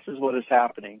this is what is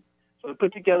happening. So I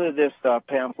put together this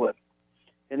pamphlet.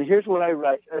 And here's what I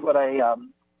write,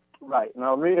 and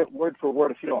I'll read it word for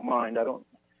word if you don't mind. I don't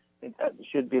think that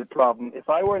should be the problem. If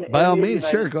I were an by all means,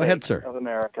 sure, go ahead, sir. Of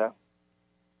America.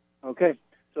 Okay,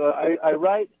 so I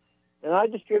write, and I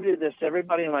distributed this to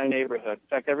everybody in my neighborhood. In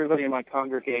fact, everybody in my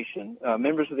congregation,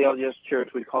 members of the LDS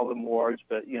Church, we call them wards,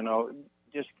 but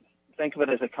just think of it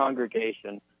as a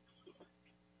congregation.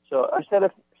 So I said,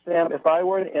 Sam, if I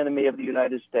were an enemy of the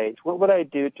United States, what would I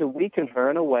do to weaken her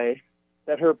in a way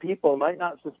that her people might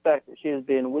not suspect that she is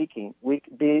being weakened?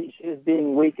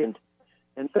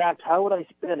 In fact, how would I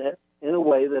spin it in a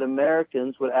way that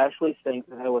Americans would actually think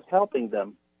that I was helping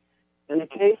them? In the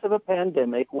case of a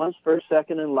pandemic, one's first,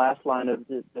 second, and last line of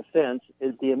defense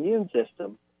is the immune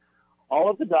system. All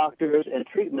of the doctors and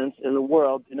treatments in the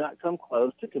world do not come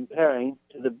close to comparing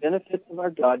to the benefits of our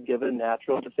God-given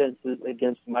natural defenses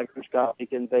against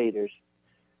microscopic invaders.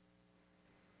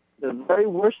 The very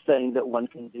worst thing that one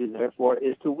can do, therefore,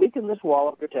 is to weaken this wall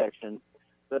of protection.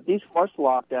 But these forced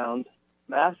lockdowns,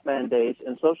 mask mandates,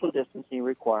 and social distancing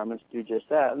requirements do just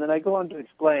that. And then I go on to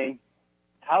explain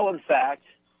how, in fact,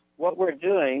 what we're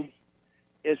doing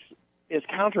is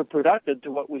counterproductive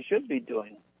to what we should be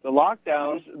doing. The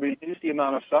lockdowns reduce the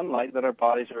amount of sunlight that our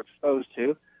bodies are exposed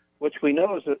to, which we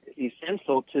know is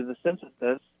essential to the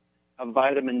synthesis of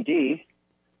vitamin D.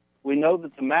 We know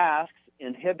that the masks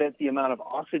inhibit the amount of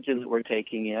oxygen that we're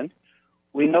taking in.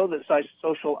 We know that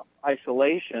social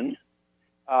isolation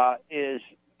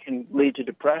can lead to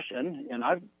depression, and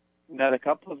I've met a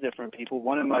couple of different people,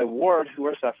 one in my ward, who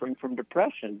are suffering from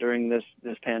depression during this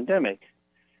pandemic.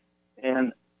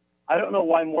 And I don't know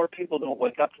why more people don't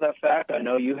wake up to that fact. I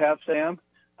know you have, Sam.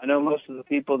 I know most of the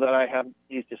people that I have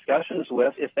these discussions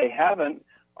with, if they haven't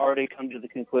already come to the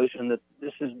conclusion that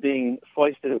this is being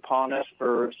foisted upon us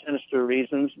for sinister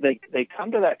reasons, they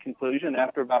come to that conclusion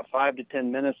after about 5 to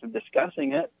 10 minutes of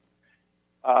discussing it.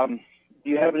 Do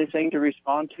you have anything to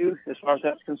respond to as far as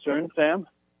that's concerned, Sam?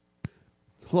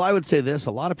 Well, I would say this.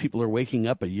 A lot of people are waking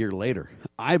up a year later.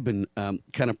 I've been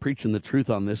kind of preaching the truth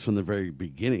on this from the very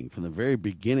beginning. From the very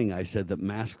beginning, I said that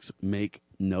masks make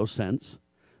no sense.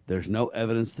 There's no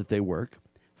evidence that they work.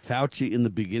 Fauci in the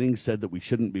beginning said that we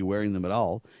shouldn't be wearing them at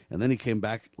all. And then he came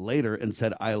back later and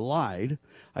said, I lied.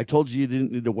 I told you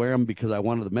didn't need to wear them because I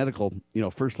wanted the medical,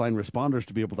 first-line responders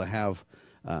to be able to have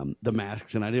the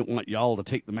masks, and I didn't want y'all to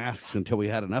take the masks until we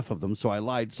had enough of them, so I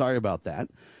lied. Sorry about that.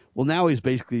 Well, now he's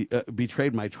basically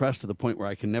betrayed my trust to the point where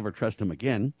I can never trust him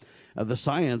again. The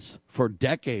science for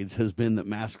decades has been that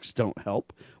masks don't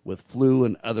help with flu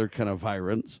and other kind of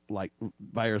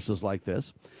viruses like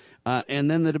this. And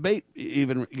then the debate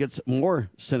even gets more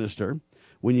sinister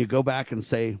when you go back and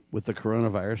say with the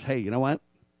coronavirus, hey, you know what?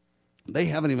 They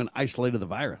haven't even isolated the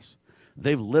virus.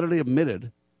 They've literally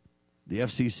admitted, the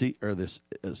FCC, or the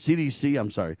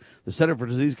CDC, the Center for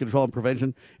Disease Control and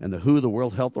Prevention, and the WHO, the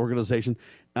World Health Organization,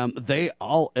 they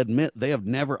all admit they have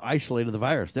never isolated the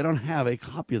virus. They don't have a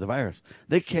copy of the virus.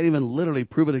 They can't even literally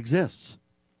prove it exists.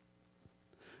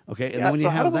 Okay, and then when you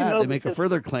have that, they make a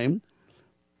further claim.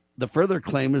 The further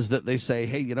claim is that they say,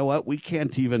 hey, you know what? We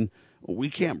can't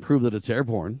prove that it's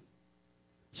airborne.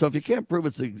 So if you can't prove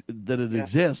that it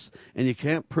exists and you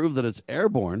can't prove that it's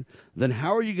airborne, then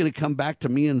how are you going to come back to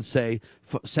me and say,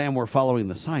 Sam, we're following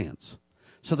the science?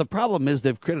 So the problem is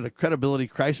they've created a credibility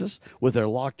crisis with their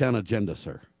lockdown agenda,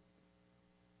 sir.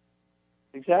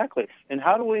 Exactly. And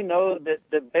how do we know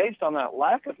that based on that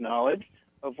lack of knowledge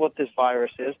of what this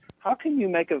virus is, how can you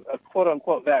make a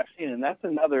quote-unquote vaccine? And that's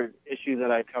another issue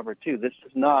that I cover, too. This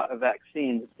is not a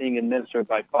vaccine that's being administered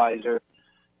by Pfizer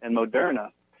and Moderna.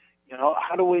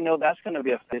 How do we know that's going to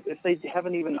be effective if they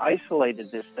haven't even isolated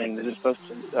this thing that is supposed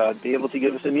to be able to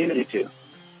give us immunity to?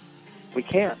 We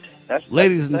can't.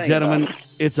 Ladies and gentlemen,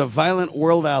 it's a violent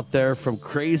world out there, from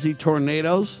crazy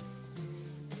tornadoes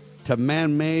to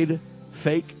man-made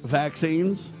fake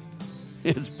vaccines.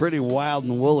 It's pretty wild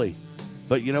and woolly.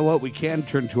 But you know what? We can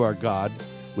turn to our God.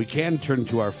 We can turn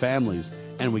to our families,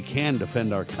 and we can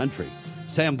defend our country.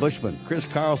 Sam Bushman, Chris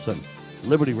Carlson,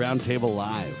 Liberty Roundtable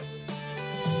Live.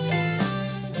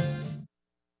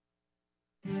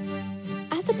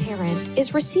 As a parent,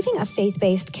 is receiving a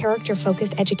faith-based,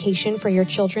 character-focused education for your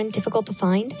children difficult to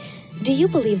find? Do you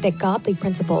believe that godly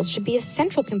principles should be a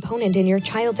central component in your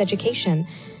child's education?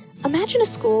 Imagine a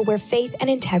school where faith and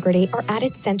integrity are at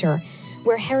its center,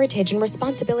 where heritage and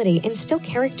responsibility instill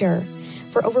character.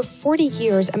 For over 40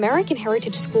 years, American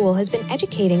Heritage School has been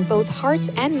educating both hearts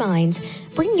and minds,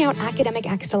 bringing out academic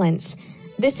excellence.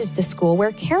 This is the school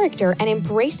where character and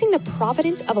embracing the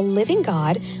providence of a living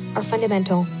God are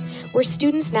fundamental, where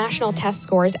students' national test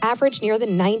scores average near the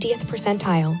 90th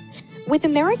percentile. With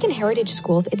American Heritage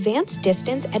School's Advanced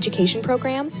Distance Education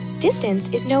program, distance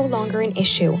is no longer an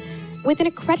issue. With an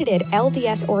accredited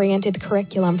LDS-oriented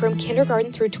curriculum from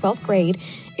kindergarten through 12th grade,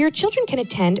 your children can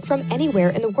attend from anywhere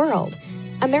in the world.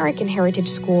 American Heritage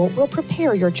School will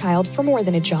prepare your child for more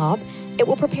than a job. It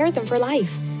will prepare them for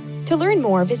life. To learn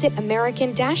more, visit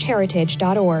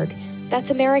American-Heritage.org. That's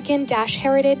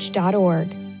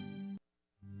American-Heritage.org.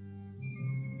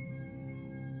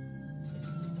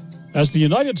 As the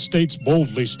United States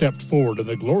boldly stepped forward in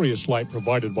the glorious light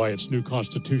provided by its new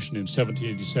Constitution in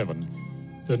 1787,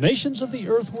 the nations of the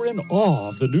earth were in awe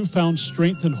of the newfound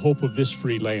strength and hope of this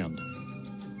free land.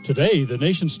 Today, the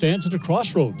nation stands at a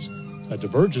crossroads. A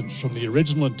divergence from the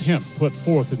original intent put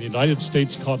forth in the United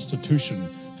States Constitution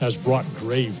has brought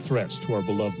grave threats to our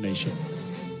beloved nation.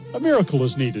 A miracle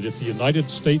is needed if the United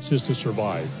States is to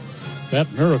survive. That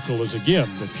miracle is again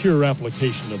the pure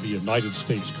application of the United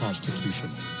States Constitution.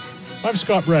 I'm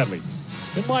Scott Bradley.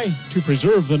 In my To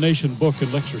Preserve the Nation book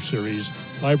and lecture series,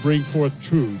 I bring forth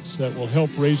truths that will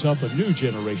help raise up a new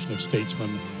generation of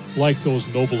statesmen like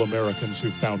those noble Americans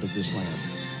who founded this land.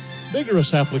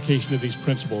 Vigorous application of these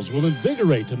principles will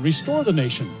invigorate and restore the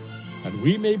nation, and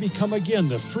we may become again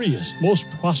the freest, most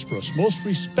prosperous, most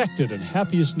respected, and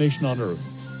happiest nation on earth.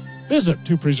 Visit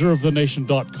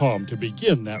topreservethenation.com to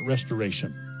begin that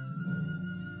restoration.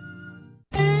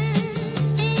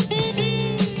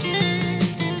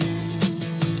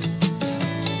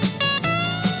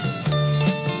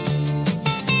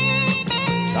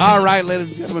 All right, ladies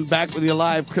and gentlemen, back with you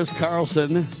live. Chris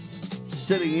Carlson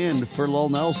sitting in for Lowell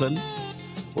Nelson.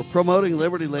 We're promoting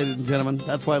liberty, ladies and gentlemen.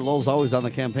 That's why Lowell's always on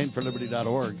the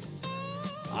campaignforliberty.org.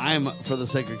 I'm for the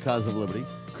sacred cause of liberty.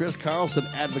 Chris Carlson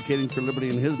advocating for liberty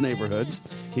in his neighborhood.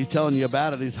 He's telling you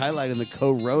about it. He's highlighting the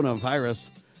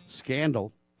coronavirus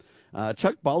scandal.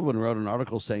 Chuck Baldwin wrote an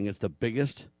article saying it's the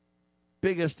biggest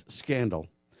scandal,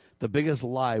 the biggest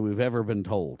lie we've ever been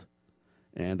told.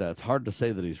 And it's hard to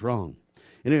say that he's wrong.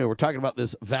 Anyway, we're talking about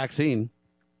this vaccine.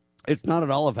 It's not at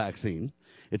all a vaccine.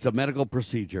 It's a medical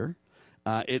procedure.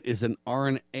 It is an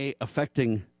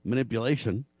RNA-affecting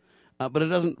manipulation, but it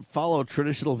doesn't follow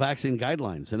traditional vaccine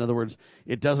guidelines. In other words,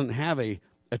 it doesn't have a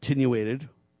attenuated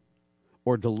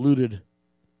or diluted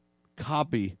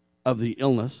copy of the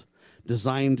illness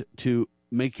designed to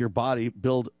make your body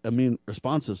build immune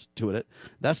responses to it.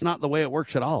 That's not the way it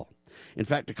works at all. In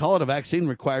fact, to call it a vaccine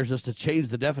requires us to change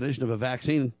the definition of a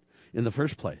vaccine in the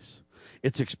first place.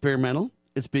 It's experimental.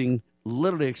 It's being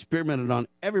literally experimented on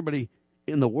everybody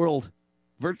in the world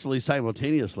virtually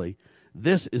simultaneously.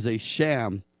 This is a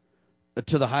sham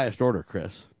to the highest order,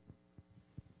 Chris.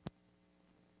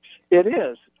 It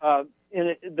is.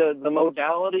 The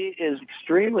modality is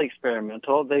extremely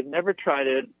experimental. They've never tried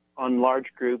it on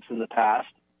large groups in the past.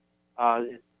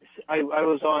 I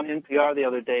was on NPR the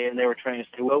other day, and they were trying to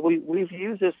say, well, we've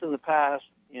used this in the past,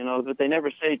 but they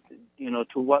never say,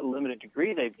 to what limited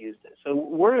degree they've used it. So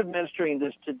we're administering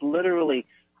this to literally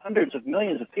hundreds of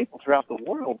millions of people throughout the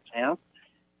world, Sam.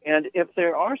 And if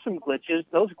there are some glitches,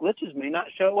 those glitches may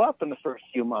not show up in the first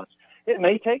few months. It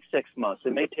may take 6 months.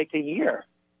 It may take a year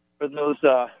for those,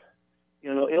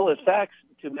 ill effects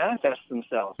to manifest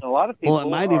themselves. And a lot of people. Well, it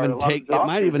might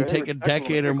even take a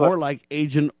decade or more, like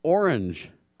Agent Orange,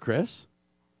 Chris.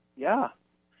 Yeah,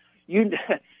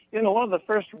 one of the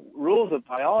first rules of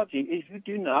biology is you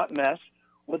do not mess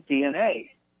with DNA,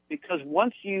 because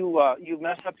once you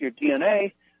mess up your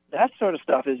DNA, that sort of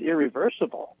stuff is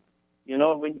irreversible.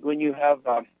 When you have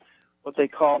what they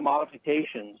call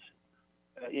modifications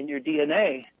in your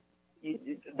DNA,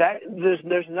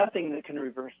 there's nothing that can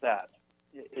reverse that.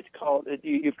 It's called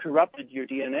you've corrupted your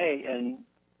DNA, and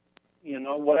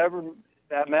however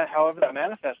that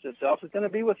manifests itself is going to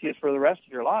be with you for the rest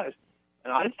of your lives.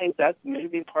 And I think that may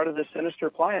be part of the sinister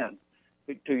plan.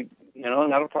 And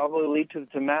that'll probably lead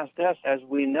to mass deaths. As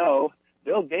we know,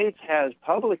 Bill Gates has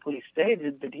publicly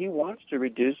stated that he wants to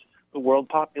reduce the world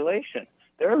population.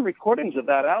 There are recordings of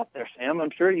that out there, Sam. I'm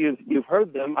sure you've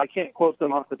heard them. I can't quote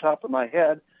them off the top of my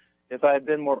head. If I had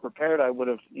been more prepared, I would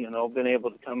have, been able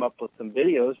to come up with some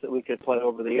videos that we could play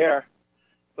over the air.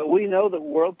 But we know that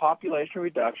world population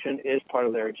reduction is part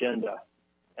of their agenda.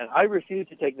 And I refuse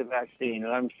to take the vaccine,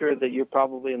 and I'm sure that you're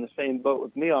probably in the same boat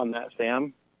with me on that,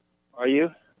 Sam. Are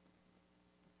you?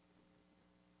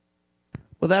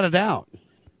 Without a doubt.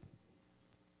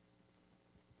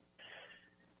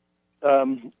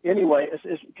 Anyway,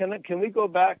 can we go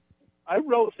back? I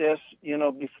wrote this,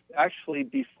 actually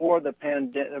before the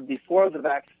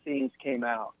vaccines came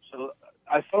out. So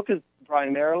I focused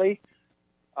primarily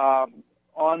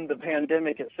on the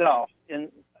pandemic itself.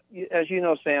 And as you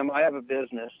know, Sam, I have a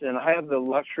business, and I have the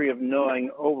luxury of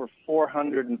knowing over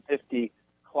 450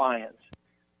 clients.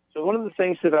 So one of the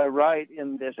things that I write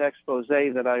in this expose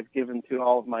that I've given to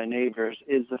all of my neighbors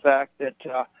is the fact that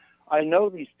I know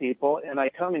these people, and I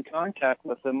come in contact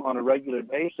with them on a regular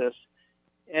basis.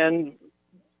 And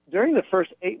during the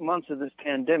first 8 months of this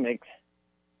pandemic,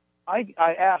 I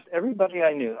asked everybody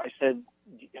I knew, I said,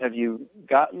 have you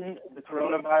gotten the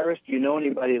coronavirus? Do you know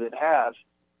anybody that has?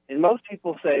 And most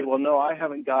people say, well, no, I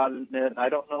haven't gotten it. I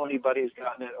don't know anybody who's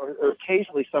gotten it. Or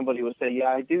occasionally somebody will say, yeah,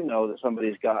 I do know that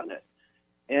somebody's gotten it.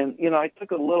 And, I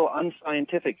took a little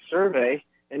unscientific survey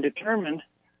and determined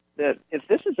that if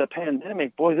this is a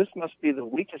pandemic, boy, this must be the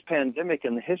weakest pandemic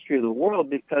in the history of the world,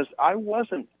 because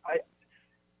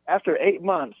after 8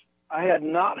 months, I had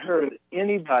not heard of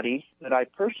anybody that I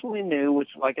personally knew, which,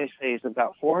 like I say, is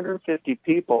about 450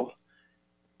 people,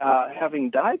 having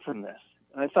died from this.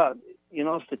 And I thought,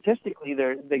 statistically,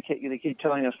 they keep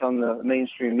telling us on the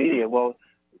mainstream media, well,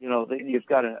 you've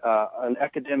got an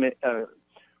epidemic,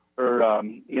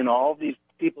 all these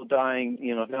people dying,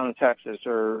 down in Texas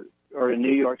or in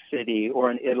New York City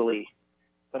or in Italy.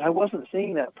 But I wasn't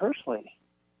seeing that personally.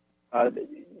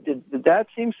 Did that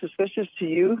seem suspicious to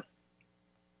you?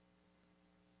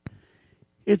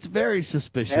 It's very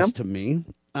suspicious to me.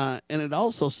 And it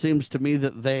also seems to me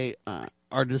that they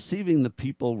are deceiving the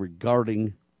people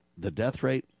regarding the death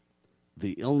rate,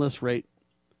 the illness rate,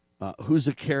 who's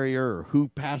a carrier or who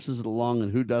passes it along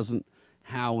and who doesn't,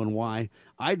 how and why.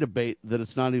 I debate that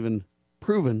it's not even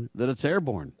proven that it's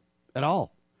airborne at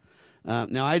all.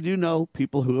 Now, I do know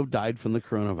people who have died from the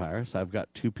coronavirus. I've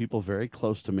got 2 people very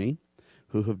close to me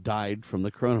who have died from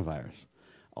the coronavirus.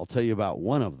 I'll tell you about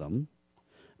one of them.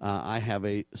 I have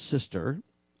a sister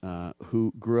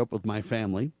who grew up with my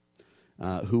family,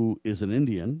 who is an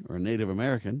Indian or a Native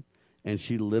American, and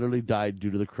she literally died due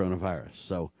to the coronavirus.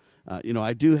 So,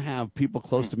 I do have people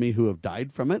close to me who have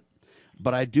died from it,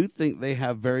 but I do think they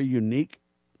have very unique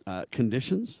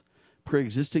conditions,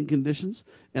 pre-existing conditions,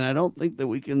 and I don't think that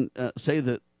we can say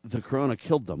that the corona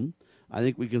killed them. I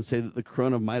think we can say that the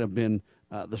corona might have been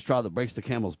the straw that breaks the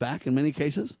camel's back in many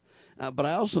cases. But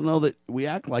I also know that we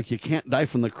act like you can't die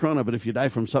from the corona, but if you die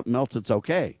from something else, it's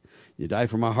okay. You die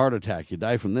from a heart attack, you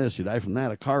die from this, you die from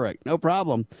that, a car wreck, no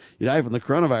problem. You die from the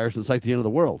coronavirus, it's like the end of the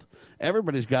world.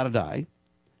 Everybody's got to die,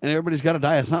 and everybody's got to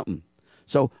die of something.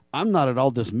 So I'm not at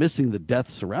all dismissing the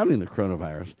deaths surrounding the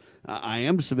coronavirus. I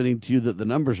am submitting to you that the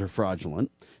numbers are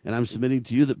fraudulent, and I'm submitting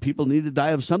to you that people need to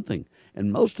die of something.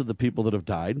 And most of the people that have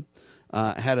died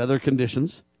had other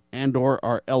conditions and or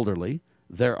are elderly.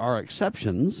 There are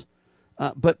exceptions,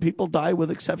 but people die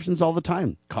with exceptions all the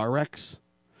time. Car wrecks,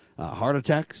 heart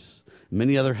attacks,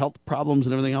 many other health problems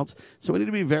and everything else. So we need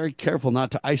to be very careful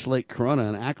not to isolate corona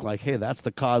and act like, hey, that's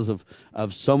the cause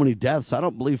of so many deaths. I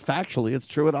don't believe factually it's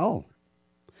true at all.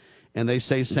 And they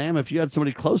say, Sam, if you had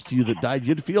somebody close to you that died,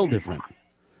 you'd feel different.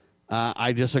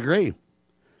 I disagree.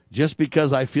 Just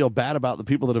because I feel bad about the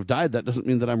people that have died, that doesn't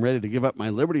mean that I'm ready to give up my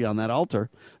liberty on that altar.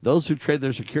 Those who trade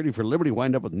their security for liberty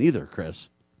wind up with neither, Chris.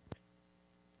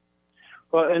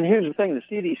 Well, and here's the thing. The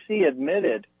CDC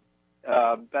admitted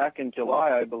back in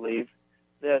July, I believe,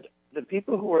 that the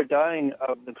people who were dying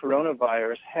of the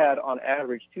coronavirus had, on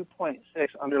average, 2.6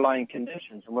 underlying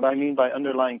conditions. And what I mean by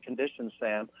underlying conditions,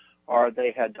 Sam, are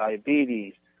they had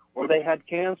diabetes, or they had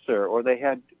cancer, or they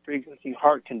had pre-existing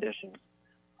heart conditions,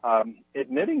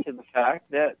 admitting to the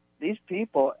fact that these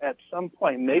people at some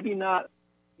point, maybe not,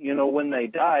 when they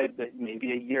died, but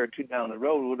maybe a year or two down the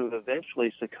road, would have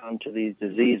eventually succumbed to these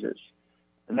diseases.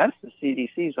 And that's the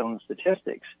CDC's own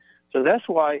statistics. So that's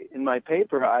why in my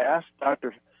paper I asked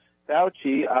Dr.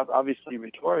 Fauci, obviously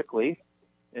rhetorically,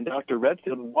 and Dr.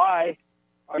 Redfield, why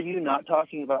are you not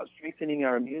talking about strengthening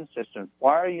our immune system?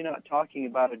 Why are you not talking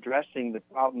about addressing the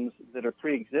problems that are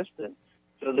pre-existent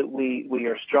so that we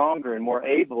are stronger and more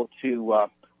able to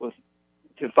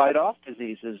fight off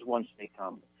diseases once they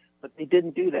come? But they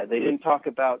didn't do that. They didn't talk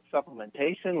about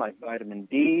supplementation like vitamin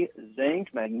D,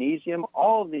 zinc, magnesium.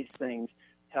 All of these things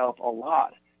help a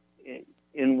lot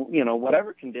in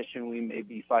whatever condition we may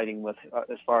be fighting with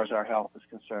as far as our health is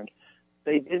concerned.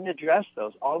 They didn't address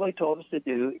those. All they told us to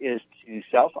do is to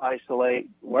self-isolate,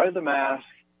 wear the mask,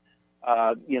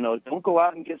 don't go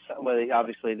out and get sun. Well,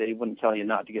 obviously they wouldn't tell you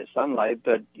not to get sunlight,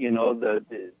 but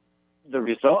the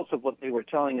results of what they were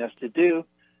telling us to do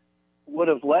would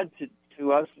have led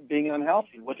to us being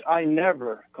unhealthy, which I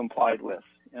never complied with.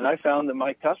 And I found that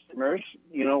my customers,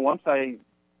 once I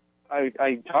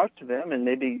talked to them and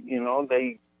maybe,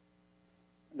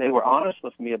 they were honest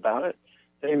with me about it,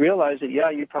 they realized that, yeah,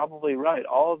 you're probably right.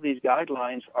 All of these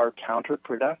guidelines are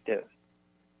counterproductive.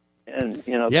 And,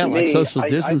 yeah, like me, social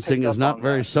distancing is not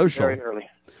very social. Very early.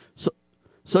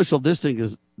 Social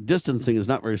distancing is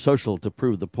not very social, to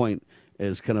prove the point,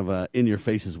 as kind of in your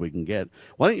face as we can get.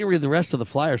 Why don't you read the rest of the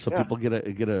flyer so people get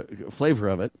a flavor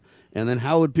of it? And then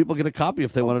how would people get a copy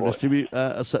if they want to distribute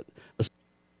a set?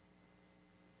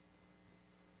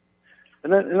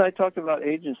 And I talked about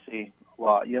agency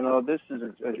law. This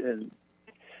is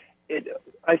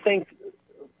I think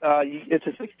It's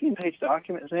a 16-page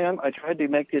document, Sam. I tried to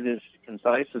make it as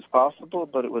concise as possible,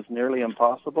 but it was nearly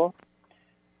impossible.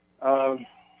 Let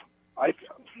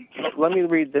me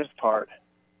read this part.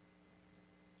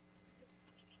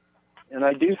 And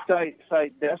I do cite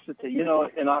death statistics. You know,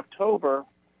 in October,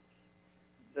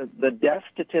 the death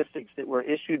statistics that were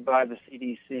issued by the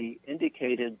CDC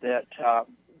indicated that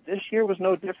this year was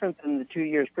no different than the 2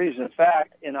 years previous. In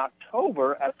fact, in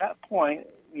October, at that point,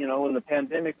 you know, when the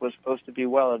pandemic was supposed to be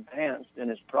well advanced in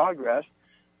its progress,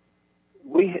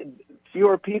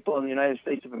 fewer people in the United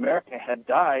States of America had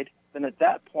died than at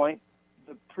that point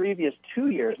the previous 2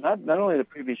 years, not only the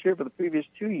previous year, but the previous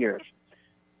 2 years,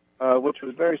 which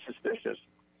was very suspicious.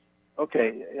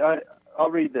 Okay,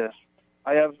 I'll read this.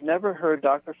 I have never heard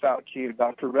Dr. Fauci or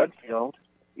Dr. Redfield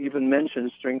even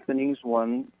mention strengthening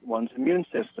one's immune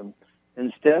system.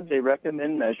 Instead, they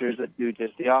recommend measures that do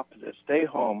just the opposite. Stay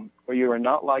home, where you are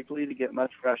not likely to get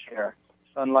much fresh air,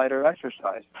 sunlight, or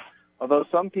exercise. Although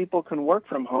some people can work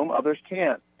from home, others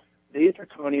can't. These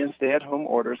draconian stay-at-home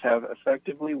orders have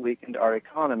effectively weakened our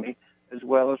economy, as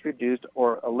well as reduced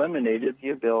or eliminated the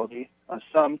ability of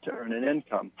some to earn an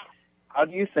income. How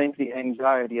do you think the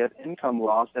anxiety of income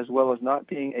loss, as well as not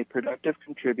being a productive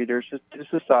contributor to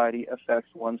society,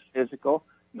 affects one's physical,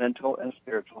 mental, and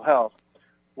spiritual health?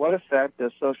 What effect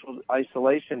does social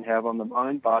isolation have on the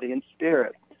mind, body, and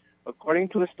spirit? According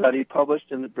to a study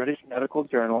published in the British medical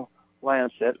journal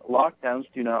Lancet, lockdowns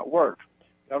do not work.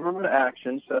 Government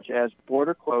actions such as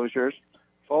border closures,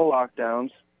 full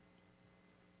lockdowns,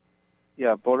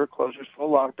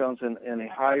 and a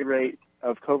high rate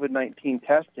of COVID-19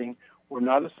 testing were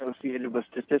not associated with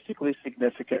statistically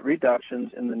significant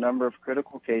reductions in the number of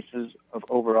critical cases of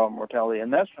overall mortality.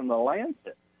 And that's from the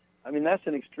Lancet. I mean, that's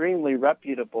an extremely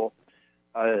reputable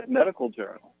medical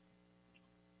journal.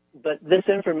 But this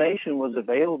information was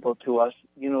available to us,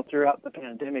 you know, throughout the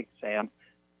pandemic, Sam.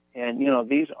 And, you know,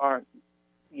 these aren't,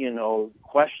 you know,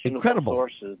 questionable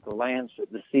sources. The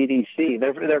Lancet, the CDC,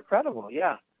 they're credible,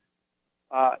 yeah.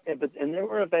 And they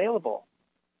were available,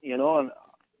 you know, and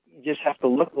you just have to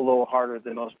look a little harder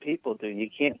than most people do. You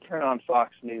can't turn on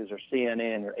Fox News or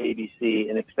CNN or ABC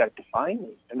and expect to find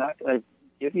these. They're not going to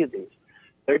give you these.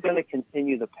 They're going to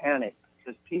continue to panic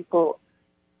because people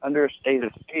under a state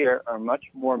of fear are much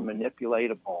more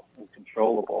manipulatable and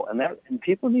controllable. And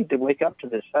people need to wake up to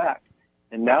this fact.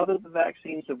 And now that the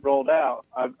vaccines have rolled out,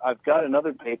 I've got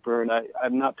another paper, and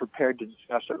I'm not prepared to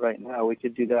discuss it right now. We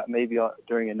could do that maybe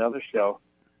during another show,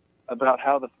 about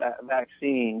how the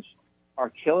vaccines are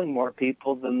killing more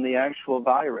people than the actual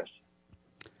virus.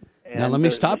 And now, let me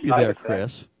stop you there,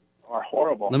 Chris. Are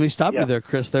horrible. Let me stop you there,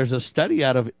 Chris. There's a study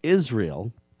out of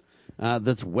Israel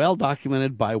that's well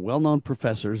documented by well-known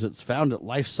professors. It's found at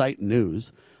LifeSite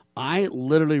News. I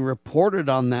literally reported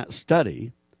on that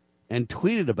study and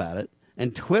tweeted about it,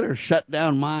 and Twitter shut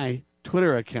down my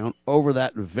Twitter account over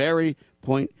that very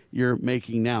point you're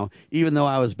making now. Even though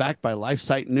I was backed by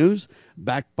LifeSite News,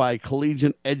 backed by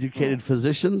collegiate educated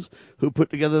physicians who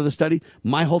put together the study,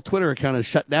 my whole Twitter account is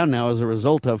shut down now as a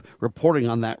result of reporting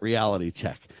on that reality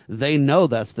check. They know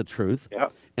that's the truth,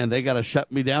 and they got to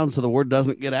shut me down so the word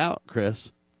doesn't get out,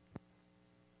 Chris.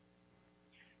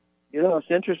 You know, it's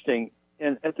interesting.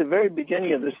 And at the very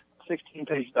beginning of this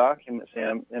 16-page document,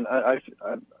 Sam, and I'm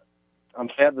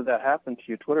sad that happened to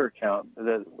your Twitter account.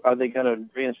 Are they going to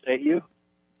reinstate you?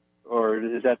 Or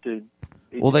is that to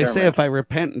be Well, they say if I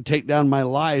repent and take down my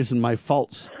lies and my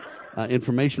false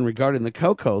information regarding the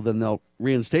cocoa, then they'll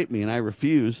reinstate me, and I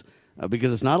refuse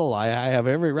because it's not a lie. I have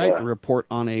every right to report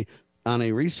on a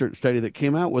research study that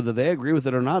came out. Whether they agree with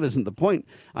it or not isn't the point.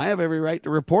 I have every right to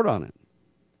report on it.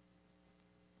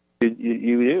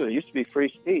 You do. It used to be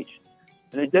free speech.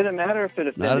 And it didn't matter if it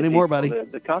offended Not anymore, people.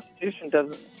 buddy. The Constitution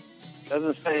doesn't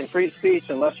say free speech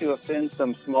unless you offend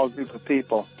some small group of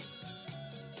people.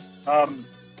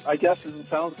 I guess it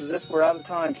sounds as if we're out of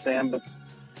time, Sam, but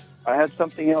I had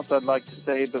something else I'd like to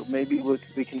say, but maybe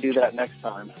we can do that next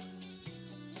time.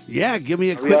 Yeah, give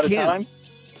me a Are we out quick of hint. time?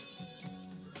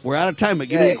 We're out of time, but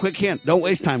give me a quick hint. Don't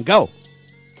waste time. Go.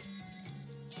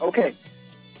 Okay.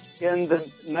 In the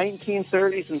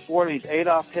 1930s and 40s,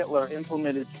 Adolf Hitler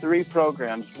implemented 3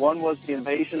 programs. One was the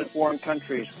invasion of foreign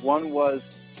countries. One was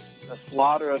the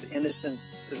slaughter of innocent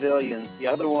civilians. The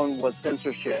other one was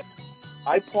censorship.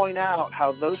 I point out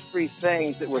how those 3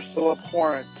 things that were so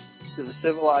abhorrent to the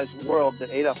civilized world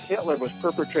that Adolf Hitler was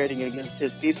perpetrating against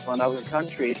his people in other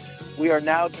countries, we are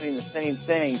now doing the same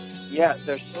thing, yet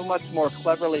they're so much more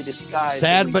cleverly disguised.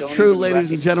 Sad but true, ladies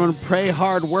and gentlemen. Pray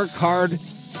hard, work hard.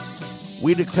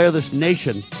 We declare this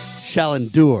nation shall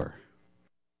endure.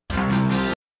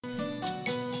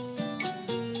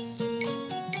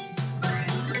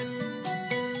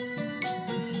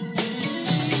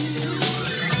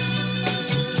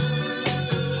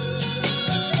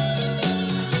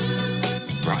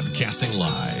 Broadcasting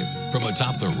live from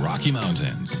atop the Rocky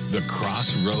Mountains, the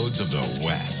crossroads of the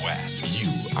West. You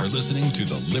are listening to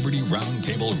the Liberty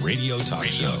Roundtable Radio Talk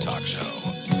Show.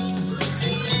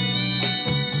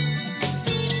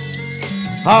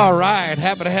 All right,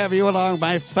 happy to have you along,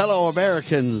 my fellow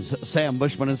Americans. Sam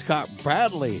Bushman and Scott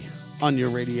Bradley on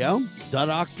your radio. The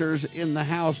doctor's in the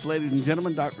house, ladies and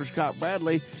gentlemen. Dr. Scott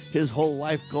Bradley, his whole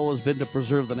life goal has been to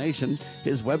preserve the nation.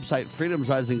 His website,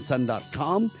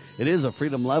 freedomsrisingsun.com. It is a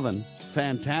freedom-loving,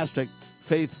 fantastic,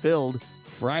 faith-filled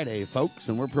Friday, folks,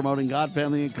 and we're promoting God,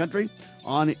 family, and country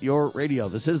on your radio.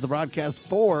 This is the broadcast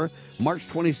for March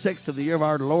 26th of the year of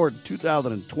our Lord,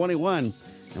 2021,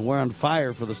 and we're on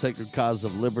fire for the sacred cause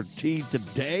of liberty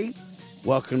today.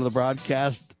 Welcome to the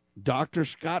broadcast, Dr.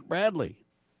 Scott Bradley.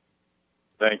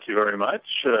 Thank you very much,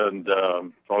 and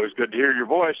it's always good to hear your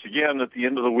voice. Again, at the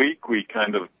end of the week, we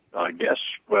kind of, I guess,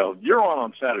 well, you're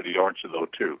on Saturday, aren't you, though,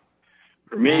 too?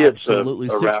 For me, absolutely.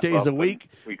 It's a 6 days a week.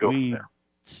 We go from there.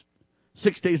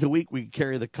 6 days a week, we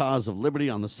carry the cause of liberty.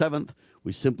 On the 7th,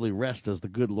 we simply rest as the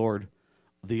good Lord,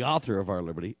 the author of our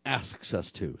liberty, asks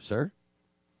us to, sir.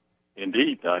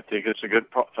 Indeed. I think it's a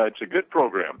good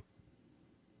program.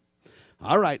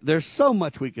 All right. There's so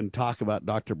much we can talk about,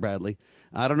 Dr. Bradley.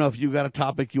 I don't know if you've got a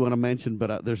topic you want to mention,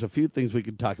 but there's a few things we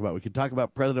can talk about. We could talk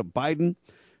about President Biden,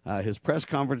 his press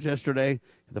conference yesterday,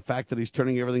 the fact that he's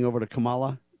turning everything over to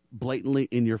Kamala, blatantly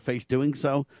in your face doing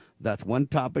so. That's one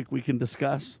topic we can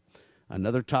discuss.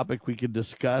 Another topic we could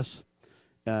discuss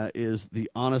is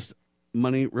the Honest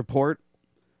Money Report.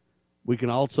 We can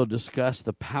also discuss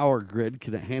the power grid.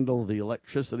 Can it handle the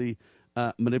electricity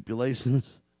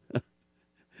manipulations,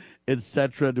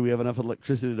 etc.? Do we have enough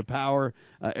electricity to power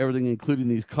everything, including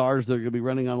these cars that are going to be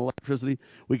running on electricity?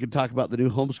 We can talk about the new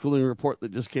homeschooling report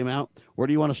that just came out. Where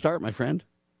do you want to start, my friend?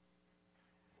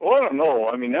 Well, I don't know.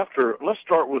 I mean, let's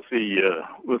start with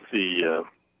the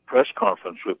press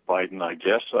conference with Biden, I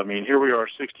guess. I mean, here we are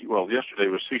yesterday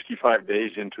was 65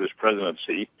 days into his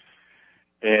presidency.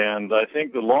 And I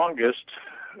think the longest,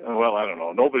 well, I don't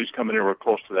know, nobody's come anywhere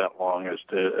close to that long as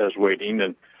waiting.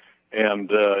 And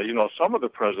some of the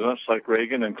presidents like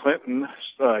Reagan and Clinton,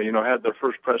 had their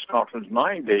first press conference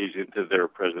 9 days into their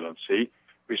presidency.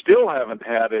 We still haven't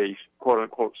had a quote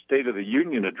unquote State of the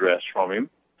Union address from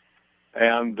him.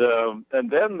 And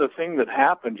then the thing that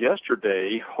happened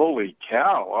yesterday, holy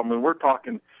cow. I mean,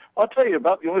 I'll tell you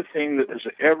about the only thing that has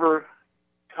ever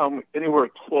come anywhere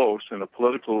close in a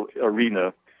political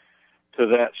arena to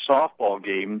that softball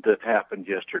game that happened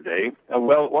yesterday.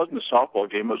 Well, it wasn't a softball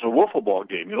game, it was a wiffle ball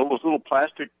game. You know, those little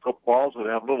plastic balls that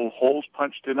have little holes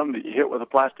punched in them that you hit with a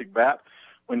plastic bat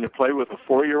when you play with a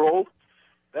 4-year-old?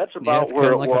 That's about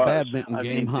where it was. A badminton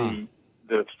game,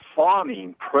 the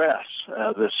fawning press,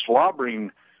 the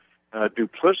slobbering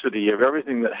duplicity of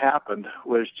everything that happened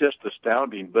was just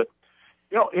astounding. But,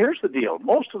 here's the deal.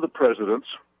 Most of the presidents,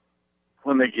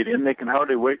 when they get in, they can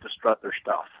hardly wait to strut their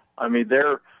stuff. I mean,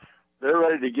 they're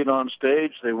ready to get on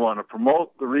stage. They want to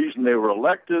promote the reason they were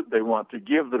elected. They want to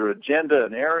give their agenda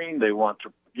an airing. They want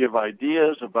to give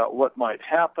ideas about what might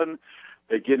happen.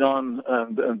 They get on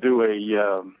and do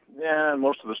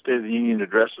most of the State of the Union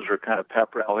addresses are kind of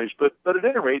pep rallies. But at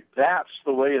any rate, that's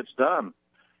the way it's done.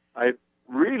 I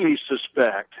really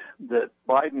suspect that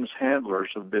Biden's handlers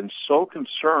have been so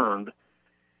concerned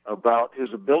about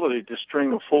his ability to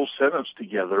string a full sentence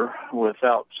together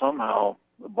without somehow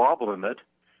bobbling it.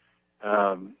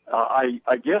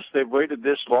 I guess they've waited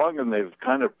this long and they've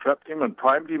kind of prepped him and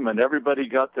primed him, and everybody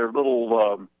got their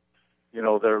little,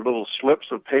 their little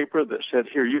slips of paper that said,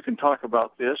 here, you can talk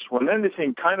about this. When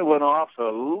anything kind of went off a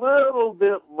little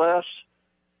bit less,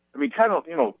 I mean,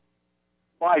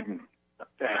 Biden,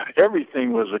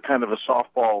 everything was a kind of a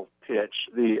softball pitch.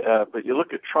 But you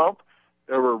look at Trump,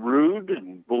 there were rude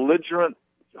and belligerent,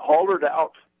 hollered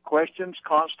out questions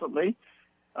constantly.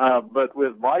 But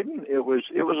with Biden, it was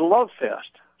a love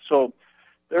fest. So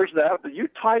there's that. But you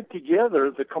tied together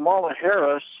the Kamala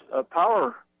Harris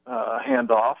power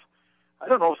handoff. I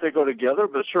don't know if they go together,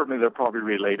 but certainly they're probably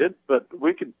related. But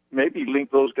we could maybe link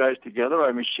those guys together.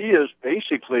 I mean, she is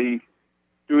basically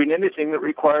doing anything that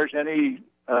requires any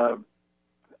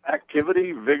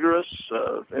activity, vigorous,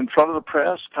 in front of the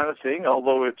press kind of thing,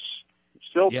 although it's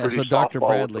still pretty so Dr.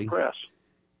 Bradley, with the press.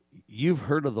 You've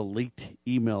heard of the leaked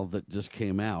email that just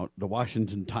came out. The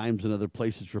Washington Times and other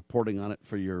places reporting on it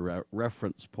for your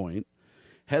reference point.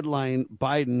 Headline,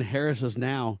 Biden, Harris is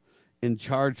now in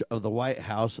charge of the White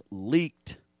House.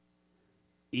 Leaked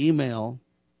email.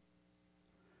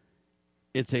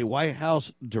 It's a White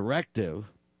House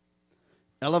directive.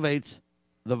 Elevates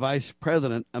the vice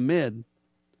president amid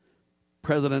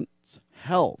president's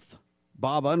health.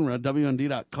 Bob Unruh,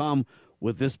 WND.com,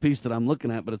 with this piece that I'm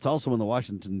looking at, but it's also in the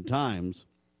Washington Times.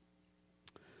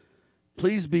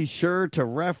 Please be sure to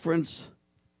reference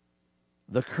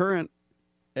the current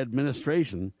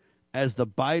administration as the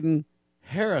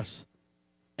Biden-Harris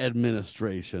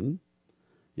administration.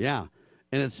 Yeah,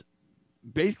 and it's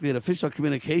basically an official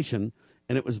communication,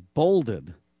 and it was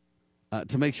bolded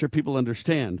to make sure people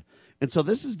understand. And so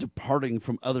this is departing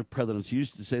from other presidents. You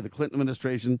used to say the Clinton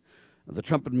administration, the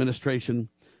Trump administration,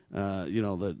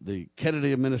 the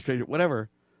Kennedy administration, whatever,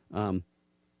 the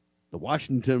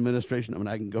Washington administration. I mean,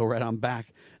 I can go right on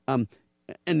back. And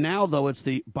now, though, it's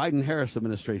the Biden-Harris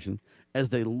administration, as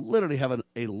they literally have an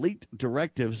elite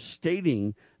directive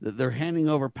stating that they're handing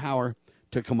over power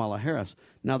to Kamala Harris.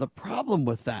 Now, the problem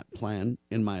with that plan,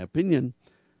 in my opinion,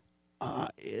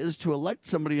 is to elect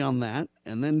somebody on that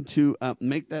and then to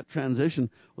make that transition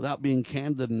without being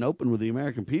candid and open with the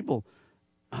American people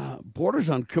borders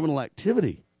on criminal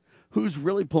activity. Who's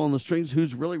really pulling the strings?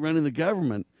 Who's really running the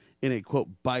government in a, quote,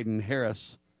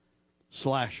 Biden-Harris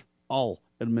 /all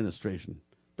administration?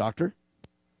 Doctor?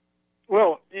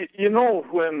 Well,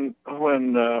 when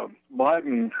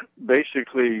Biden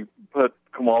basically put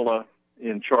Kamala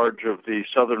in charge of the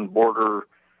southern border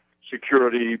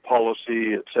security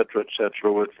policy, et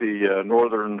cetera, with the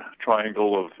Northern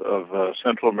Triangle of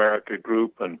Central America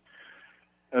group and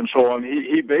so on,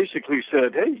 he basically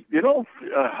said, hey,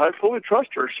 I fully trust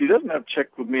her. She doesn't have to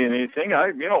check with me on anything.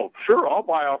 Sure, I'll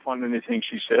buy off on anything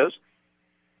she says.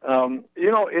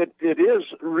 It is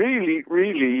really,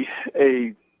 really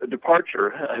a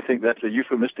departure. I think that's a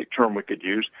euphemistic term we could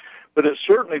use, but it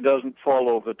certainly doesn't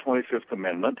follow the 25th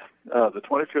Amendment. The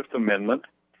 25th Amendment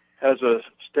has a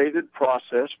stated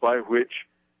process by which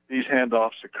these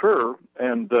handoffs occur,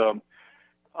 and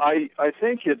I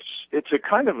think it's a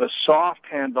kind of a soft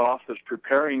handoff that's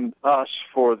preparing us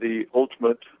for the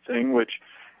ultimate thing, which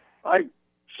I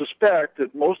suspect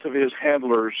that most of his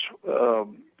handlers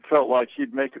felt like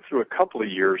he'd make it through a couple of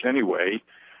years anyway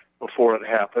before it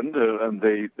happened, and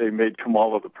they made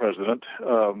Kamala the president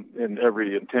in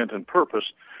every intent and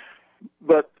purpose.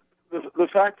 But the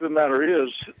fact of the matter is,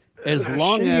 as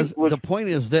long as the point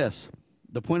is this,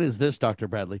 Dr.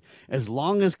 Bradley, as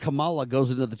long as Kamala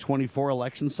goes into the 24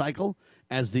 election cycle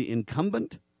as the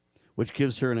incumbent, which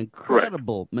gives her an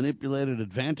incredible manipulated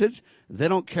advantage, they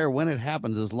don't care when it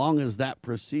happens as long as that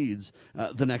precedes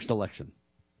the next election.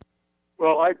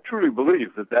 Well, I truly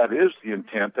believe that is the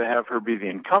intent, to have her be the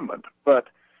incumbent. But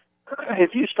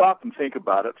if you stop and think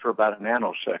about it for about a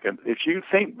nanosecond, if you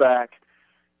think back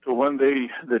to when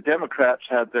the Democrats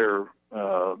had their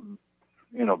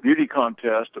beauty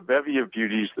contest, a bevy of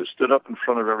beauties that stood up in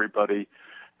front of everybody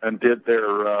and did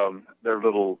their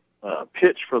little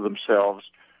pitch for themselves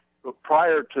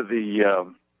prior to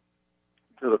the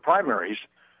primaries,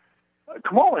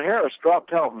 Kamala Harris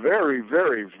dropped out very,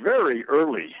 very, very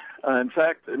early. In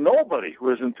fact, nobody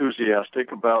was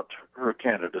enthusiastic about her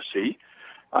candidacy.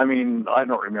 I mean, I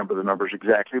don't remember the numbers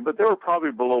exactly, but they were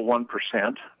probably below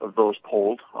 1% of those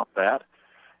polled on that.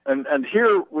 And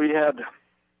here we had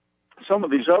some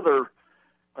of these other,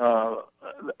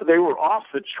 they were off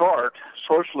the chart,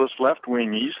 socialist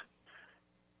left-wingies.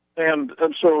 And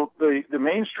so the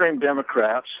mainstream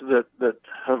Democrats that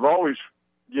have always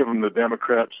given the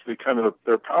Democrats the kind of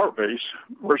their power base,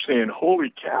 we're saying,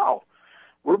 holy cow,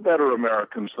 we're better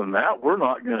Americans than that. We're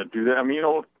not going to do that. I mean,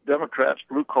 Democrats,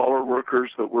 blue-collar workers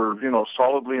that were,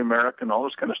 solidly American, all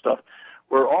this kind of stuff,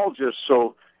 were all just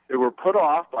so, they were put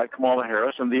off by Kamala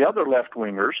Harris and the other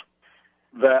left-wingers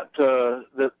that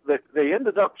they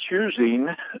ended up choosing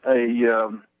a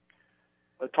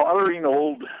tottering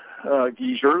old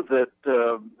geezer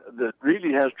that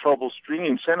really has trouble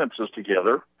stringing sentences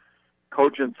together,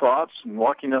 cogent thoughts and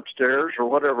walking upstairs or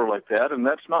whatever like that. And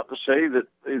that's not to say that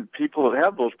the people that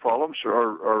have those problems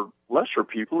are lesser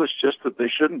people. It's just that they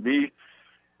shouldn't be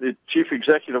the chief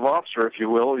executive officer, if you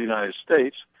will, of the United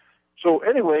States. So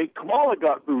anyway, Kamala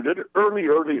got booted early.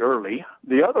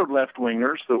 The other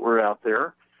left-wingers that were out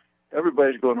there,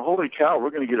 everybody's going, holy cow, we're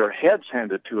going to get our heads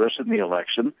handed to us in the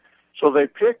election. So they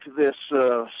picked this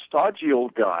stodgy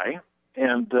old guy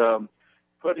and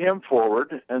put him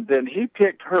forward, and then he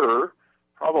picked her.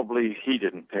 Probably he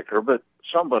didn't pick her, but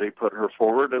somebody put her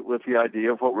forward with the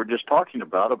idea of what we're just talking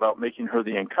about making her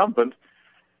the incumbent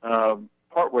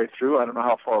partway through. I don't know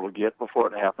how far we'll get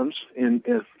before it happens,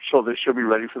 so that she'll be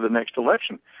ready for the next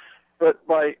election. But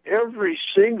by every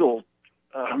single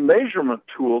measurement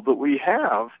tool that we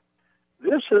have,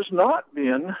 this has not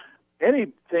been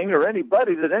anything or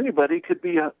anybody that anybody could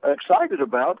be excited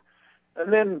about.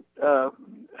 And then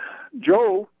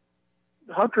Joe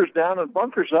hunkers down and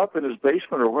bunkers up in his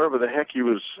basement or wherever the heck he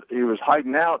was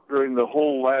hiding out during the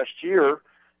whole last year,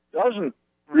 doesn't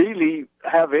really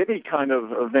have any kind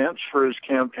of events for his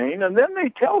campaign, and then they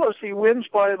tell us he wins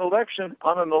by an election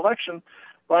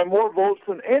by more votes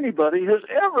than anybody has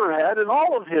ever had in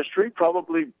all of history,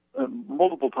 probably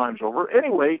multiple times over.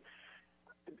 Anyway,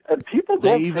 and people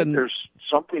don't think there's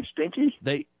something stinky.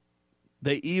 They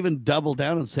even double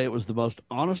down and say it was the most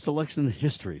honest election in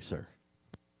history, sir.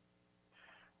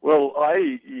 Well,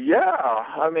 I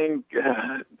mean,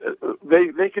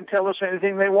 they can tell us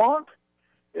anything they want.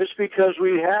 It's because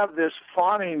we have this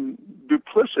fawning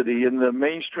duplicity in the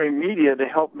mainstream media to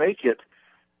help make it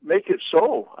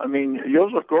so. I mean,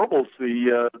 Joseph Goebbels,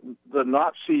 the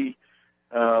Nazi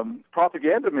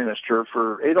propaganda minister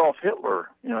for Adolf Hitler,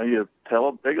 you tell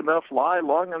a big enough lie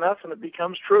long enough and it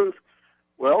becomes truth.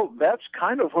 Well, that's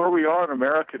kind of where we are in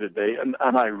America today, and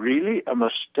I really am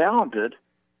astounded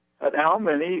at how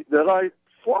many that I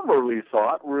formerly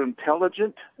thought were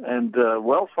intelligent and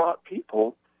well-thought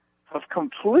people have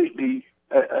completely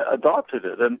adopted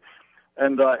it.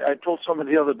 And I told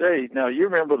somebody the other day, now you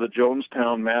remember the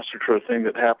Jonestown massacre thing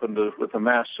that happened with the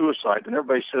mass suicide, and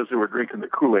everybody says they were drinking the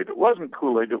Kool-Aid. It wasn't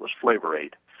Kool-Aid, it was Flavor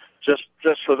Aid. Just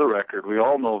for the record, we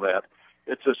all know that.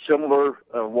 It's a similar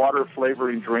water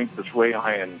flavoring drink that's way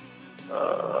high in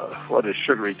what is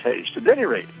sugary taste. At any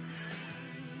rate,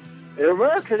 in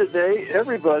America today,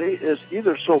 everybody is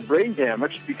either so brain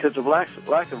damaged because of lack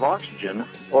of oxygen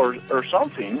or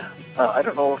something. I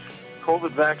don't know if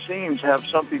COVID vaccines have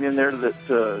something in there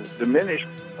that diminish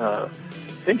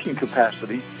thinking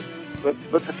capacity. But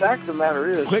the fact of the matter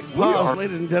is... Quick pause,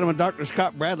 ladies and gentlemen. Dr.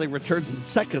 Scott Bradley returns in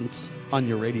seconds on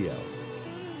your radio.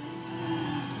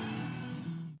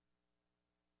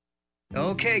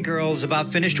 Okay, girls,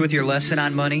 about finished with your lesson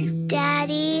on money?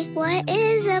 Daddy, what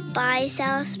is a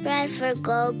buy-sell spread for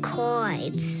gold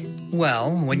coins?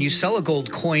 Well, when you sell a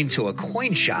gold coin to a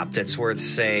coin shop that's worth,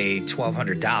 say,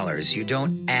 $1,200, you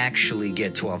don't actually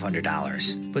get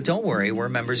 $1,200. But don't worry, we're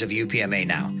members of UPMA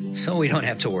now, so we don't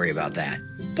have to worry about that.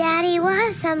 Daddy, what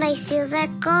if somebody steals our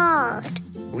gold?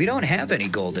 We don't have any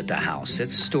gold at the house.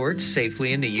 It's stored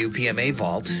safely in the UPMA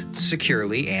vault,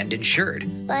 securely and insured.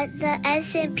 But the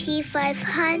S&P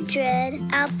 500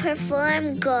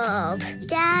 outperformed gold.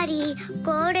 Daddy,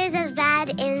 gold is a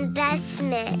bad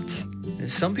investment.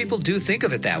 Some people do think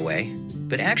of it that way,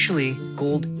 but actually,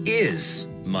 gold is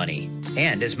money.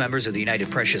 And as members of the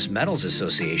United Precious Metals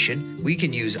Association, we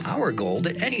can use our gold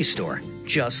at any store,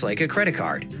 just like a credit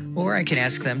card. Or I can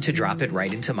ask them to drop it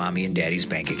right into Mommy and Daddy's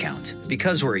bank account,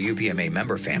 because we're a UPMA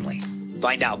member family.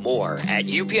 Find out more at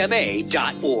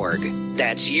upma.org.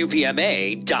 That's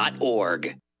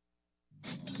upma.org.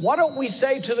 Why don't we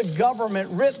say to the government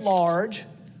writ large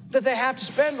that they have to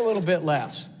spend a little bit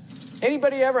less?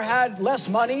 Anybody ever had less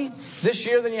money this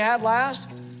year than you had last?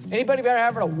 Anybody ever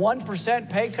having a 1%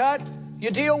 pay cut? You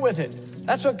deal with it.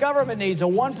 That's what government needs, a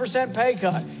 1% pay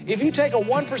cut. If you take a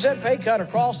 1% pay cut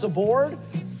across the board,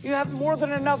 you have more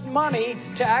than enough money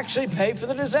to actually pay for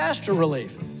the disaster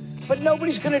relief. But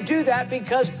nobody's going to do that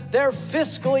because they're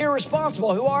fiscally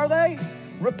irresponsible. Who are they?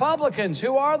 Republicans.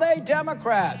 Who are they?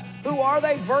 Democrats. Who are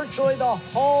they? Virtually the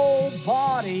whole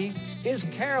body is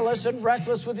careless and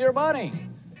reckless with your money.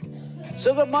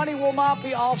 So the money will not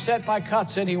be offset by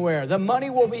cuts anywhere. The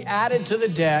money will be added to the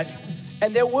debt,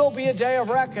 and there will be a day of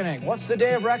reckoning. What's the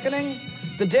day of reckoning?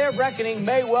 The day of reckoning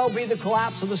may well be the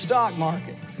collapse of the stock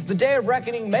market. The day of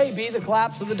reckoning may be the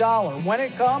collapse of the dollar. When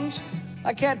it comes,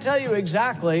 I can't tell you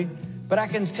exactly, but I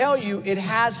can tell you it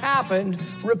has happened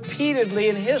repeatedly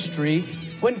in history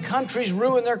when countries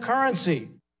ruin their currency.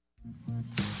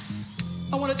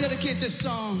 I want to dedicate this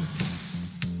song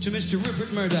to Mr.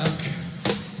 Rupert Murdoch.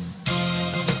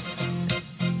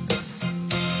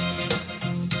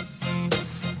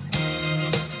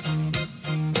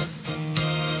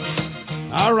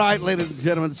 All right, ladies and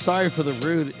gentlemen, sorry for the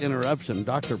rude interruption.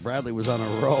 Dr. Bradley was on a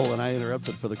roll, and I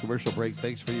interrupted for the commercial break.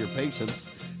 Thanks for your patience.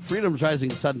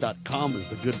 FreedomsRisingSun.com is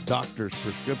the good doctor's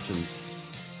prescriptions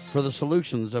for the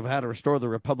solutions of how to restore the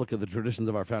Republic of the traditions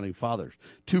of our founding fathers.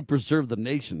 To Preserve the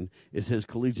Nation is his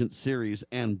collegiate series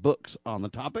and books on the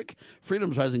topic.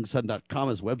 FreedomsRisingSun.com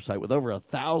is a website with over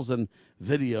 1,000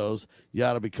 videos. You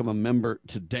ought to become a member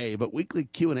today. But weekly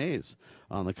Q&As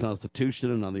on the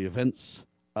Constitution and on the events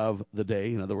of the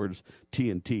day, in other words,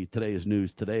 TNT, today's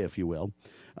news today, if you will,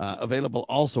 available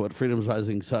also at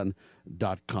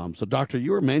freedomsrisingsun.com. So, Doctor,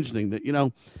 you were mentioning that,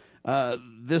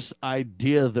 this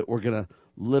idea that we're going to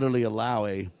literally allow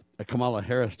a Kamala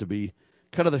Harris to be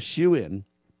kind of the shoe-in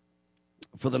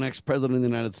for the next president of the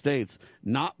United States,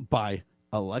 not by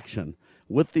election,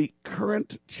 with the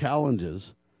current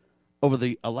challenges over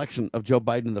the election of Joe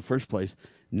Biden in the first place.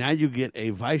 Now you get a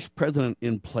vice president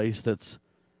in place that's,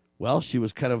 well, she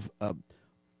was kind of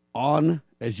on,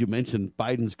 as you mentioned,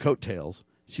 Biden's coattails.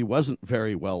 She wasn't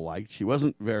very well liked. She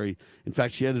wasn't very, in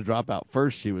fact, she had to drop out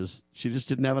first. She just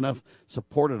didn't have enough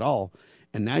support at all.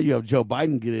 And now you have Joe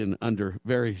Biden get in under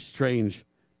very strange,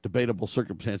 debatable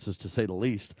circumstances, to say the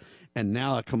least. And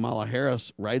now Kamala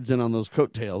Harris rides in on those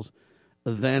coattails.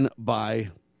 Then by,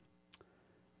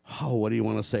 what do you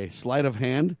want to say, sleight of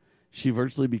hand, she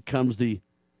virtually becomes the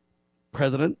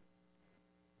president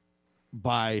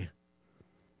by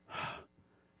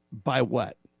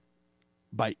what?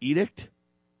 By edict?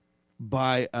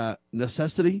 By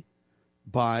necessity?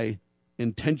 By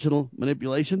intentional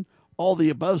manipulation? All the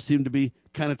above seem to be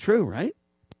kind of true, right?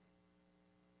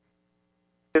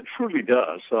 It truly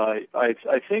does. I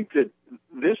think that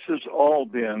this has all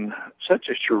been such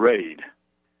a charade,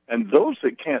 and those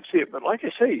that can't see it, but like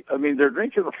I say, I mean, they're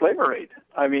drinking the Flavorade.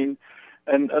 I mean,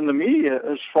 and the media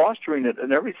is fostering it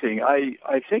and everything.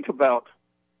 I think about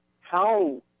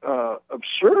how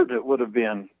absurd it would have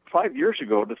been 5 years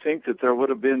ago to think that there would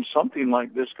have been something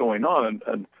like this going on,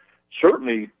 and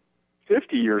certainly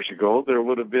 50 years ago there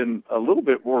would have been a little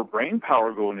bit more brain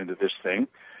power going into this thing.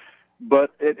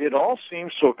 But it all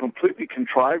seems so completely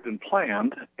contrived and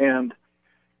planned,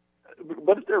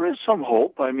 but there is some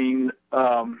hope. I mean,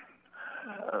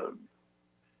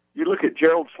 you look at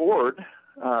Gerald Ford.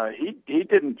 He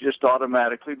didn't just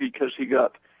automatically, because he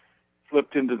got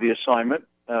flipped into the assignment,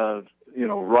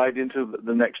 right into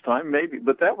the next time, maybe.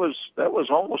 But that was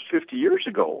almost 50 years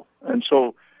ago, and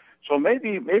so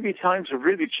maybe times have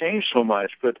really changed so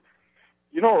much, but.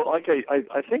 Like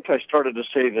I think I started to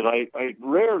say that I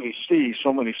rarely see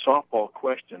so many softball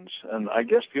questions, and I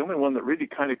guess the only one that really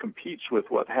kind of competes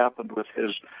with what happened with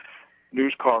his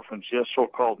news conference, yes,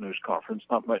 so-called news conference,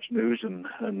 not much news and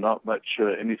not much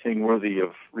anything worthy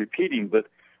of repeating, but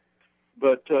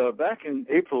back in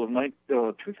April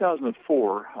of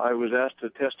 2004, I was asked to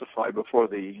testify before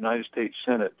the United States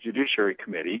Senate Judiciary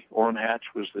Committee. Orrin Hatch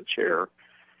was the chair,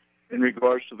 in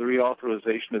regards to the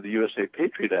reauthorization of the USA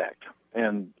Patriot Act.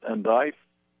 And I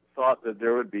thought that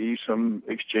there would be some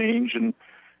exchange and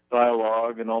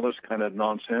dialogue and all this kind of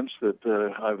nonsense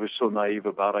that I was so naive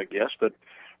about, I guess. But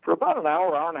for about an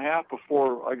hour and a half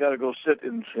before I got to go sit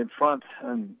in front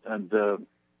and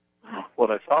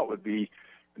what I thought would be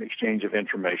an exchange of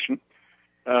information,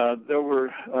 there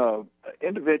were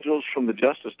individuals from the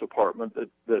Justice Department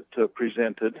that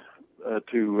presented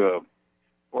to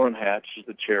Orrin Hatch as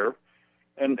the chair,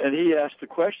 and he asked the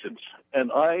questions.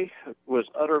 And I was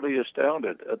utterly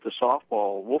astounded at the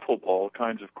softball, wiffle ball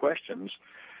kinds of questions.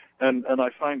 And I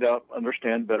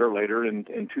understand better later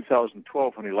in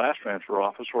 2012 when he last ran for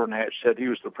office, Orrin Hatch said he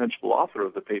was the principal author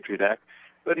of the Patriot Act,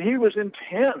 but he was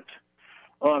intent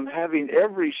on having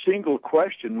every single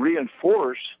question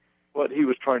reinforce what he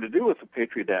was trying to do with the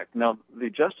Patriot Act. Now, the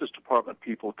Justice Department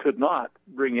people could not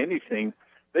bring anything.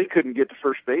 They couldn't get to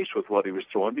first base with what he was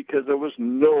throwing because there was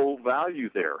no value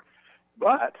there.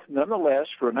 But nonetheless,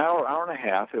 for an hour, hour and a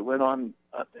half, it went on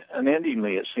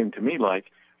unendingly, it seemed to me like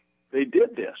they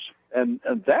did this. And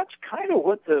that's kind of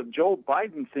what the Joe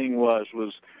Biden thing was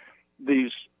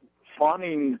these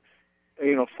fawning,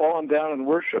 falling down in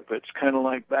worship. It's kind of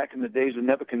like back in the days of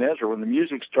Nebuchadnezzar. When the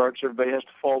music starts, everybody has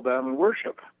to fall down and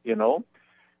worship,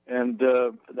 And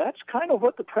that's kind of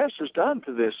what the press has done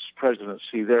to this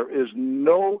presidency. There is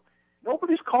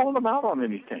nobody's calling them out on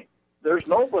anything. There's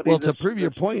nobody. Well, to prove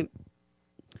your point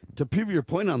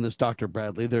on this, Dr.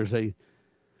 Bradley, there's a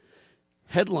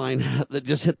headline that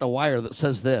just hit the wire that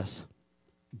says this: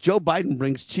 Joe Biden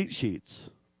brings cheat sheets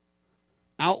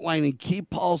outlining key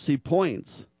policy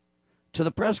points to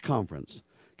the press conference.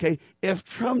 Okay, if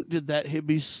Trump did that, he'd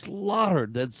be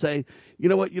slaughtered. They'd say, you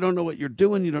know what, you don't know what you're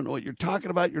doing, you don't know what you're talking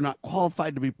about, you're not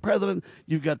qualified to be president,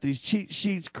 you've got these cheat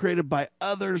sheets created by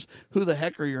others, who the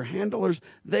heck are your handlers?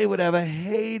 They would have a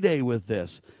heyday with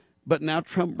this. But now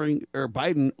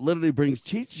Biden literally brings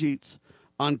cheat sheets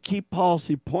on key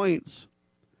policy points,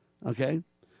 okay,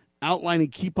 outlining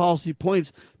key policy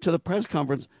points to the press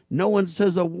conference. No one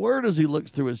says a word as he looks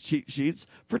through his cheat sheets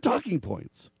for talking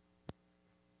points.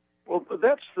 Well,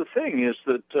 that's the thing, is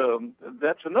that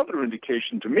that's another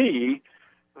indication to me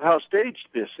of how staged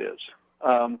this is.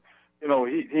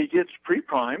 He gets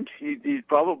pre-primed. He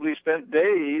probably spent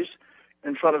days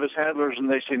in front of his handlers,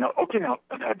 and they say, now,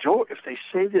 Joe, if they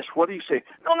say this, what do you say?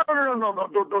 No,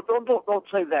 don't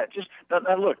say that. Just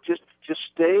now, look, just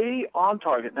stay on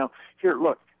target. Now, here,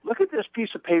 look, look at this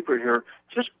piece of paper here.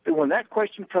 Just when that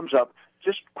question comes up,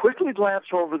 just quickly glance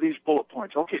over these bullet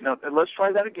points. Okay, now let's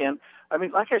try that again. I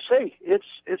mean, like I say,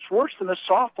 it's worse than a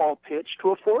softball pitch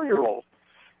to a 4-year-old.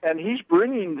 And he's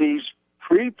bringing these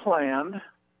pre-planned,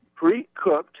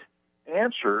 pre-cooked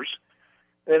answers,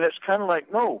 and it's kind of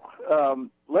like, no,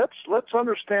 let's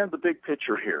understand the big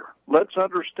picture here. Let's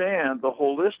understand the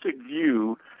holistic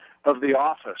view of the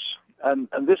office. And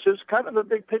this is kind of a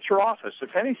big picture office.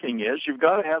 If anything is, you've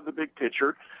got to have the big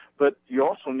picture, but you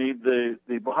also need the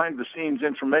behind-the-scenes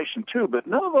information too. But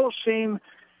none of those seem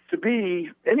to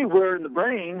be anywhere in the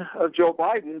brain of Joe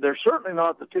Biden. They're certainly not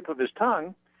at the tip of his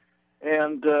tongue.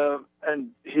 And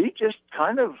he just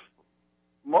kind of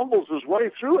mumbles his way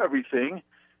through everything,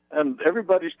 and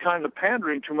everybody's kind of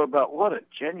pandering to him about what a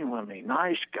genuinely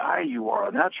nice guy you are,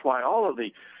 and that's why all of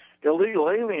the illegal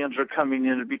aliens are coming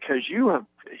in, because you have,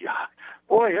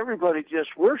 boy, everybody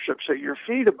just worships at your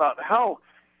feet about how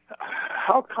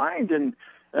kind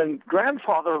and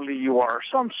grandfatherly you are,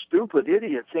 some stupid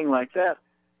idiot thing like that,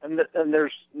 and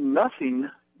there's nothing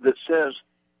that says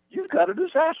you've got a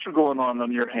disaster going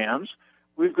on your hands.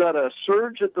 We've got a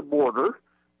surge at the border.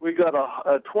 We've got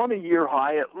a 20-year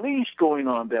high at least going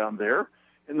on down there.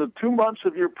 In the 2 months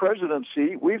of your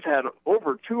presidency, we've had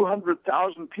over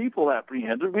 200,000 people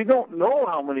apprehended. We don't know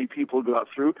how many people got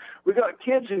through. We got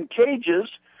kids in cages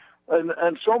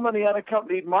and so many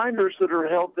unaccompanied minors that are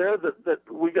held there that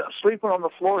we got sleeping on the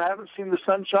floor, haven't seen the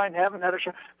sunshine, haven't had a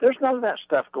shower. There's none of that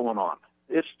stuff going on.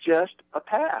 It's just a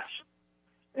pass.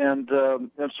 And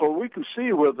so we can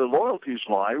see where the loyalties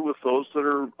lie with those that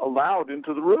are allowed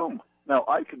into the room. Now,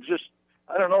 I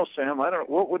don't know, Sam.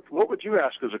 What would you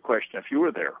ask as a question if you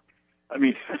were there? I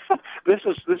mean, this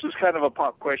is kind of a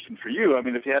pop question for you. I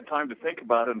mean, if you had time to think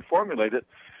about it and formulate it,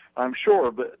 I'm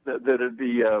sure, but that it'd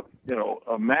be a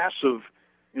massive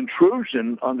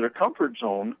intrusion on their comfort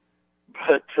zone.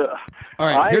 But all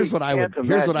right, here's what I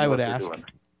would ask.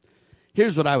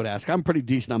 Here's what I would ask. I'm pretty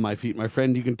decent on my feet, my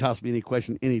friend. You can toss me any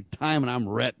question any time, and I'm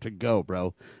ready to go,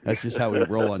 bro. That's just how we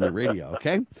roll on the radio,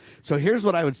 okay? So here's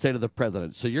what I would say to the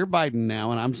president. So you're Biden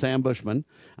now, and I'm Sam Bushman.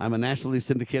 I'm a nationally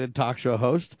syndicated talk show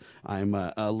host. I'm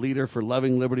a leader for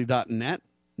LovingLiberty.net,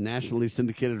 nationally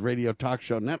syndicated radio talk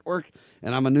show network,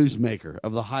 and I'm a newsmaker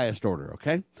of the highest order,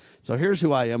 okay? So here's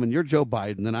who I am, and you're Joe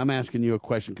Biden, and I'm asking you a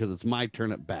question because it's my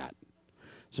turn at bat.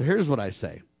 So here's what I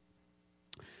say.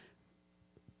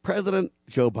 President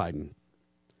Joe Biden,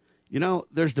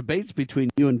 there's debates between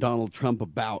you and Donald Trump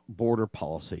about border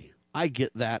policy. I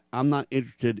get that. I'm not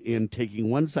interested in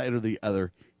taking one side or the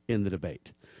other in the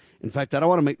debate. In fact, I don't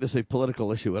want to make this a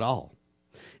political issue at all.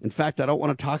 In fact, I don't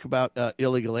want to talk about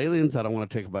illegal aliens. I don't want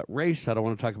to talk about race. I don't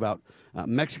want to talk about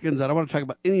Mexicans. I don't want to talk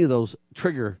about any of those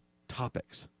trigger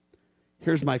topics.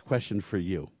 Here's my question for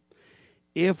you.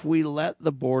 If we let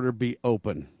the border be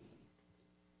open,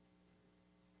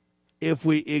 if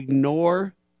we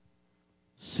ignore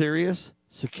serious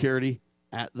security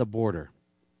at the border,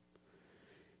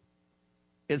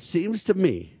 it seems to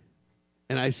me,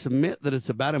 and I submit that it's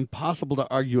about impossible to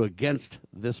argue against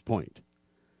this point,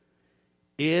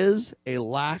 is a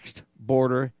laxed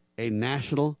border a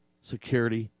national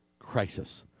security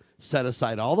crisis? Set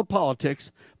aside all the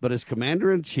politics, but as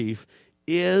commander-in-chief,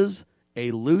 is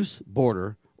a loose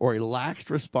border or a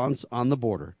laxed response on the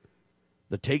border,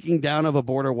 the taking down of a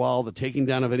border wall, the taking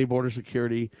down of any border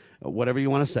security, whatever you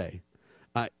want to say,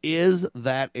 is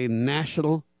that a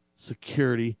national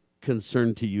security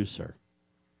concern to you, sir?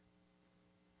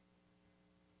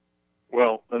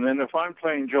 Well, and then if I'm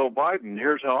playing Joe Biden,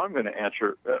 here's how I'm going to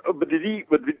answer. I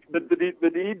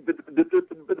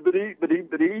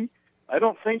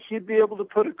don't think he'd be able to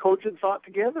put a cogent thought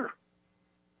together.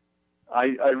 I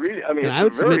mean, and I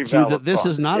would submit to you that this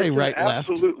is not a right-left.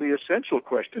 Absolutely essential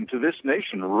question to this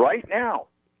nation right now.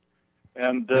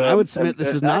 And I would submit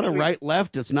this is not a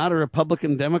right-left. It's not a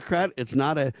Republican-Democrat. It's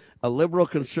not a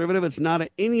liberal-conservative. It's not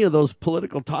any of those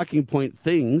political talking point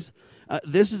things.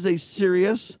 This is a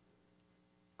serious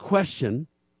question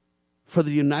for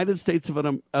the United States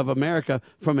of America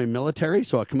from a military,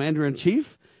 so a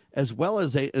commander-in-chief, as well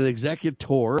as an executor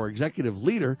or executive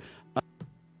leader.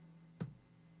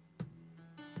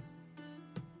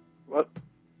 What?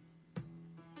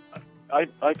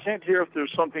 I can't hear if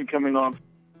there's something coming on.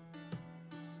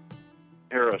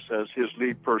 Harris as his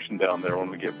lead person down there when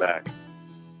we get back.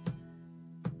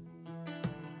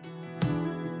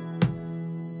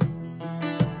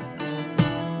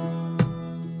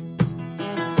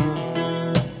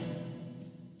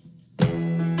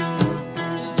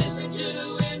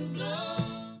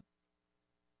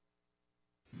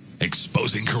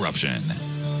 Exposing corruption,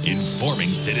 informing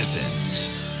citizens,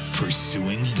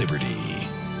 pursuing liberty.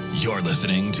 You're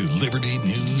listening to Liberty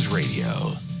News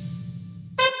Radio.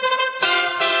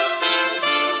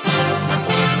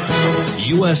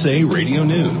 USA Radio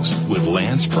News with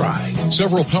Lance Pry.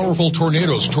 Several powerful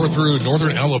tornadoes tore through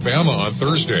northern Alabama on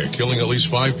Thursday, killing at least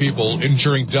 5 people,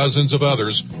 injuring dozens of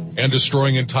others, and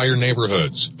destroying entire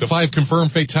neighborhoods. The 5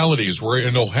 confirmed fatalities were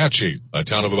in Ohatchee, a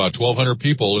town of about 1,200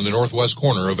 people in the northwest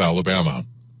corner of Alabama.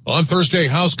 On Thursday,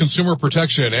 House Consumer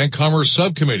Protection and Commerce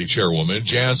Subcommittee Chairwoman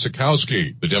Jan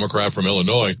Sikowski, the Democrat from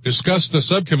Illinois, discussed the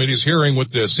subcommittee's hearing with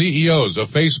the CEOs of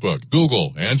Facebook,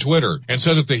 Google, and Twitter, and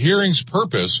said that the hearing's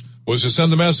purpose was to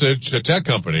send the message to tech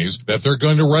companies that they're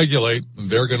going to regulate,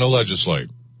 they're going to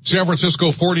legislate. San Francisco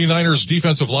 49ers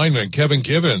defensive lineman Kevin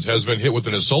Givens has been hit with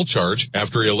an assault charge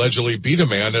after he allegedly beat a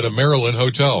man at a Maryland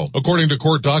hotel. According to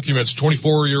court documents,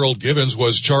 24-year-old Givens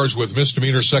was charged with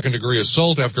misdemeanor second-degree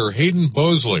assault after Hayden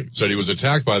Bosley said he was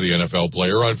attacked by the NFL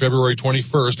player on February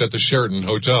 21st at the Sheraton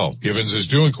Hotel. Givens is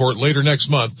due in court later next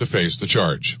month to face the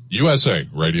charge. USA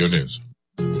Radio News.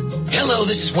 Hello,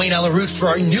 this is Wayne Alaroot for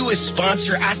our newest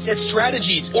sponsor, Asset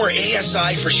Strategies, or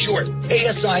ASI for short.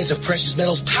 ASI is a precious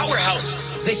metals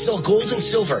powerhouse. They sell gold and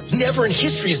silver. Never in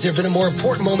history has there been a more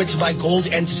important moment to buy gold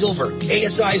and silver.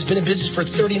 ASI has been in business for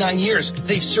 39 years.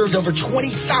 They've served over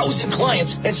 20,000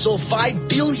 clients and sold $5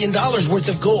 billion worth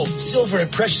of gold, silver,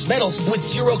 and precious metals with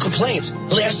zero complaints.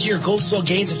 Last year, gold saw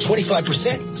gains of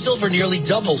 25%. Silver nearly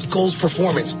doubled gold's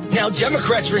performance. Now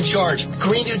Democrats are in charge.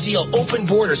 Green New Deal, open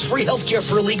borders, free healthcare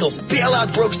for illegals,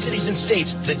 bailout broke cities and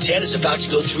states. The debt is about to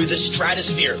go through the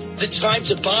stratosphere. The time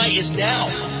to buy is now.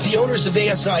 The owners of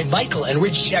ASI, Michael and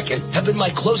Rich Checken, have been my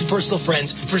close personal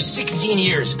friends for 16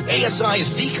 years. ASI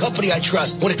is the company I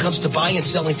trust when it comes to buying and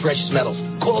selling precious metals.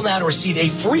 Call now to receive a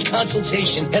free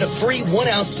consultation and a free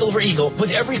 1-ounce Silver Eagle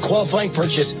with every qualifying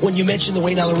purchase when you mention the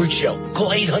Wayne Alaroot Show. Call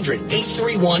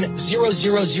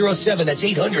 800-831-0007. That's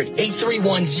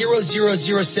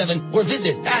 800-831-0007 or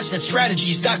visit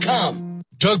AssetStrategies.com.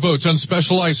 Tugboats and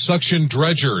specialized suction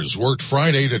dredgers worked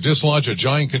Friday to dislodge a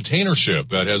giant container ship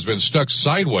that has been stuck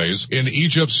sideways in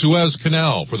Egypt's Suez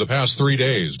Canal for the past 3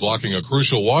 days, blocking a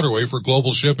crucial waterway for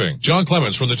global shipping. John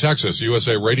Clements from the Texas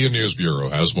USA Radio News Bureau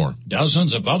has more.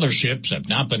 Dozens of other ships have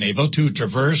not been able to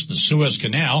traverse the Suez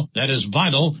Canal that is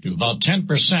vital to about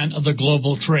 10% of the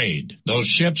global trade. Those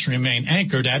ships remain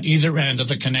anchored at either end of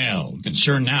the canal.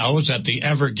 Concern now is that the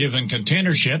Ever Given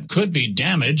container ship could be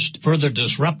damaged, further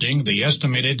disrupting the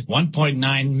estimated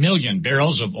 1.9 million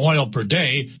barrels of oil per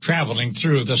day traveling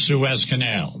through the Suez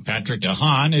Canal. Patrick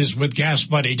DeHaan is with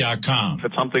GasBuddy.com. If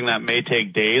it's something that may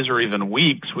take days or even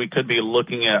weeks, we could be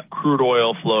looking at crude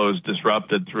oil flows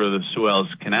disrupted through the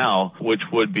Suez Canal, which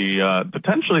would be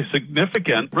potentially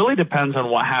significant. Really depends on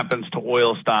what happens to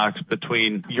oil stocks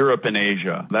between Europe and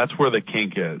Asia. That's where the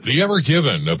kink is. The Ever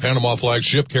Given, a Panama flag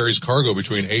ship, carries cargo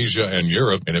between Asia and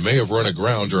Europe, and it may have run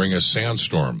aground during a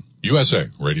sandstorm. USA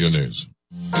Radio News.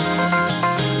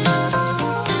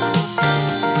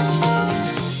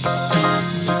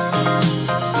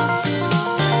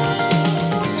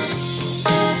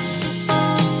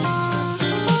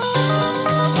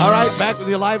 All right, back with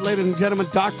you live, ladies and gentlemen.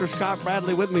 Dr. Scott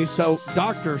Bradley with me. So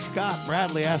Dr. Scott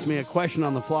Bradley asked me a question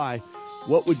on the fly.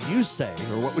 What would you say,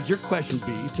 or what would your question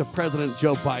be to President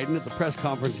Joe Biden at the press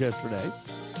conference yesterday?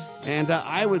 And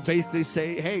I would basically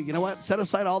say, hey, you know what? Set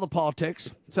aside all the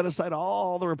politics. Set aside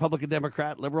all the Republican,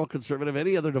 Democrat, liberal, conservative,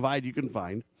 any other divide you can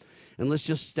find. And let's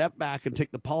just step back and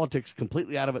take the politics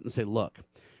completely out of it and say, look,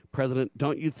 President,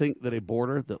 don't you think that a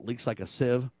border that leaks like a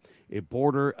sieve, a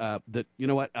border that, you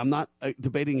know what, I'm not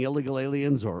debating illegal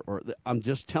aliens or I'm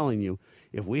just telling you,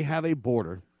 if we have a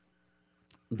border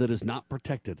that is not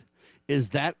protected, is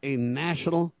that a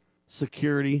national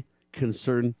security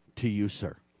concern to you,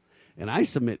 sir? And I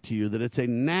submit to you that it's a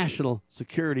national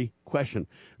security question.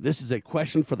 This is a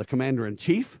question for the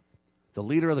commander-in-chief, the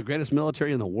leader of the greatest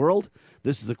military in the world.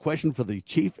 This is a question for the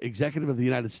chief executive of the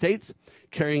United States,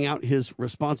 carrying out his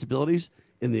responsibilities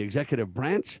in the executive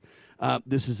branch.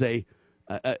 This is a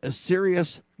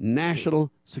serious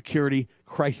national security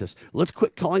crisis. Let's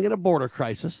quit calling it a border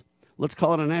crisis. Let's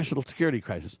call it a national security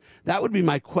crisis. That would be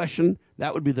my question.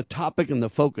 That would be the topic and the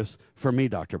focus for me,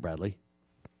 Dr. Bradley.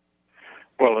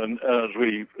 Well, and as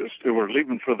we were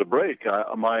leaving for the break,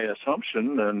 my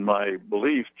assumption and my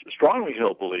belief, strongly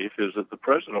held belief, is that the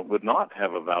president would not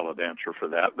have a valid answer for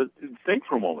that. But think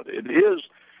for a moment. It is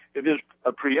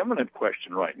a preeminent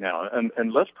question right now,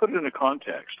 and let's put it into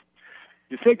context.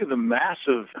 You think of the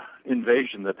massive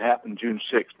invasion that happened June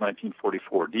 6,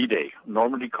 1944, D-Day,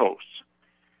 Normandy coasts,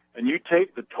 and you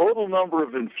take the total number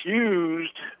of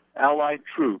infused Allied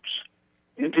troops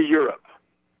into Europe,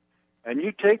 and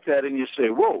you take that and you say,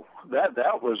 whoa,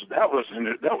 that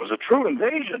was a true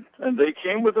invasion, and they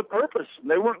came with a purpose. And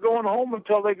they weren't going home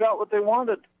until they got what they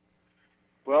wanted.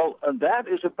 Well, and that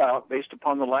is about, based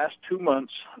upon the last 2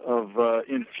 months of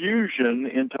infusion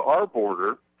into our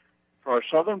border, for our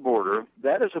southern border,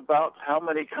 that is about how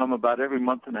many come about every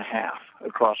month and a half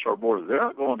across our border. They're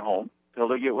not going home until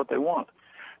they get what they want.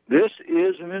 This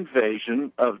is an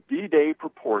invasion of D-Day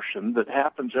proportion that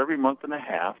happens every month and a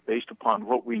half based upon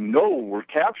what we know we're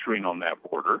capturing on that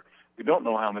border. We don't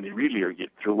know how many really are getting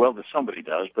through. Well, somebody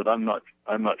does, but I'm not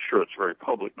sure it's very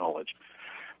public knowledge.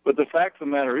 But the fact of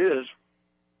the matter is,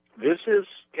 this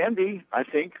can be, I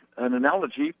think, an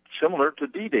analogy similar to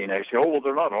D-Day. And I say, oh, well,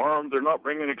 they're not armed, they're not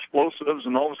bringing explosives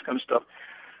and all this kind of stuff.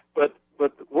 But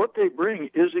what they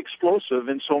bring is explosive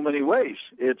in so many ways.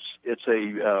 It's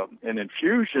an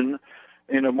infusion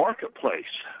in a marketplace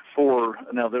for,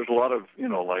 now there's a lot of,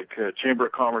 Chamber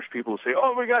of Commerce people who say,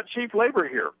 oh, we got cheap labor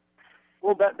here.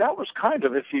 Well, that was kind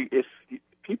of, if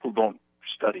people don't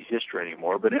study history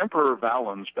anymore, but Emperor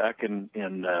Valens back in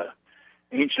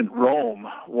ancient Rome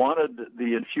wanted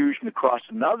the infusion across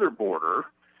another border,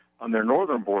 on their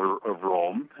northern border of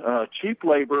Rome, cheap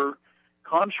labor,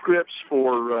 conscripts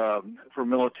for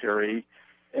military,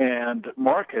 and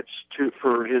markets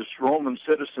for his Roman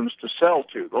citizens to sell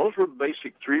to. Those were the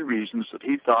basic three reasons that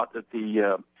he thought that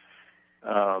the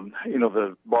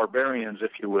barbarians,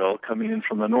 if you will, coming in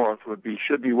from the north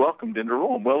should be welcomed into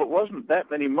Rome. Well, it wasn't that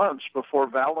many months before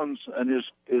Valens and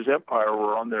his empire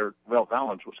were on their. Well,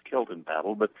 Valens was killed in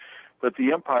battle, but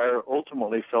the empire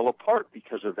ultimately fell apart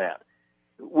because of that.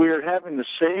 We're having the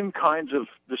same kinds of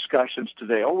discussions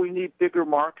today. Oh, we need bigger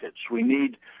markets. We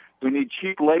need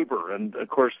cheap labor, and of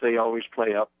course they always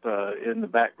play up in the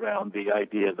background the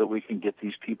idea that we can get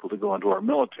these people to go into our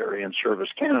military and serve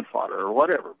as cannon fodder or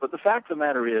whatever. But the fact of the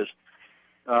matter is,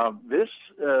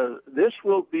 this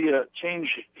will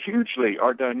change hugely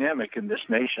our dynamic in this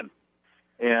nation,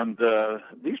 and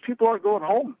these people are going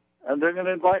home, and they're going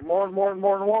to invite more and more and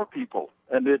more and more people,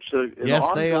 and it's yes,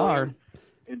 they are.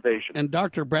 Invasion. And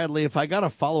Dr. Bradley, if I got a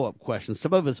follow-up question,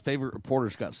 some of his favorite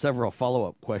reporters got several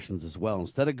follow-up questions as well.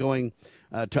 Instead of going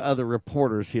to other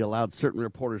reporters, he allowed certain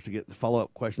reporters to get the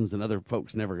follow-up questions, and other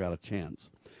folks never got a chance.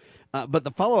 But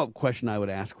the follow-up question I would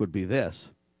ask would be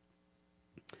this.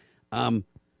 President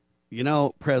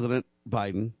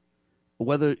Biden,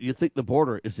 whether you think the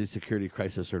border is a security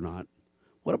crisis or not,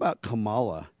 what about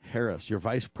Kamala Harris, your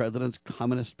vice president's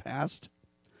communist past?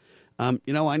 I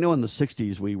know in the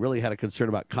 60s we really had a concern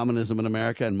about communism in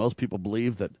America, and most people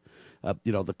believe that,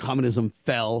 the communism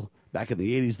fell back in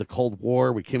the 80s, the Cold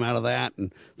War. We came out of that,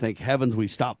 and thank heavens we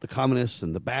stopped the communists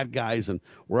and the bad guys, and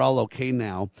we're all okay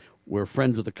now. We're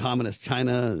friends with the communist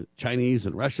China, Chinese,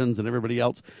 and Russians, and everybody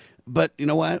else. But you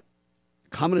know what?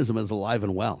 Communism is alive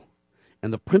and well,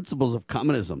 and the principles of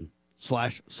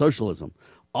communism/socialism,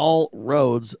 all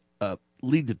roads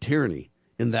lead to tyranny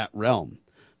in that realm.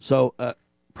 So,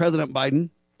 President Biden,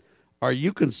 are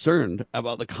you concerned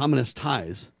about the communist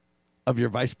ties of your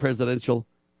vice presidential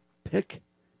pick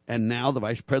and now the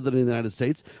vice president of the United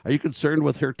States? Are you concerned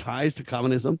with her ties to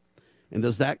communism? And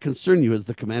does that concern you as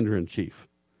the commander-in-chief?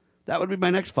 That would be my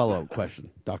next follow-up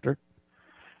question, Doctor.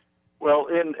 Well,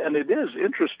 and it is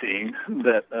interesting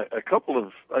that a couple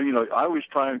of, I always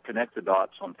try and connect the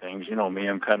dots on things. You know me,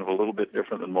 I'm kind of a little bit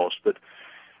different than most, but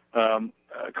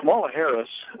Kamala Harris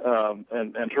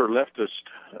and her leftist,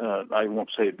 I won't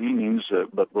say leanings,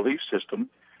 but belief system,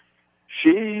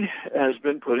 she has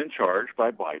been put in charge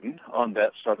by Biden on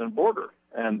that southern border.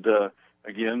 And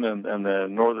again, and the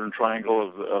northern triangle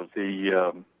of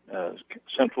the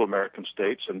Central American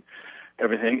states and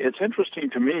everything. It's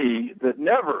interesting to me that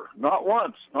never, not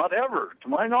once, not ever, to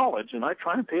my knowledge, and I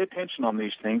try and pay attention on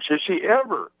these things, has she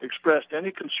ever expressed any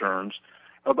concerns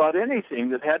about anything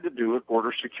that had to do with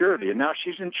border security. And now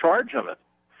she's in charge of it.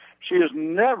 She has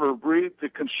never breathed the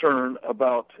concern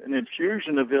about an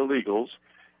infusion of illegals,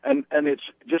 and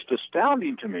it's just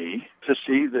astounding to me to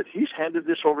see that he's handed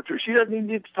this over to her. She doesn't even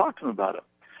need to talk to him about it.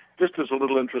 Just as a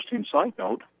little interesting side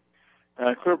note,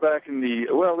 clear back in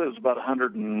it was about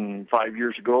 105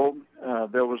 years ago,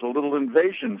 there was a little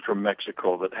invasion from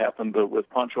Mexico that happened with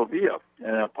Pancho Villa.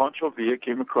 Pancho Villa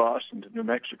came across into New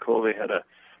Mexico. They had a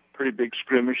pretty big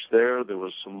skirmish there. There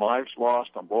was some lives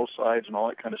lost on both sides and all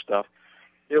that kind of stuff.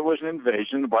 It was an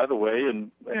invasion. By the way,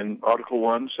 in Article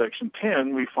 1, Section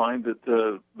 10, we find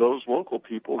that those local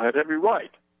people had every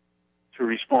right to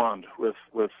respond with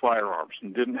firearms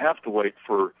and didn't have to wait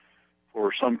for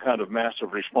some kind of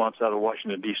massive response out of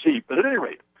Washington, D.C. But at any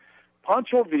rate,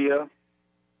 Pancho Villa,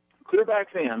 clear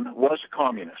back then, was a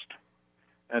communist.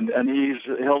 And he's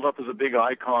held up as a big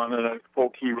icon and a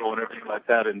folk hero and everything like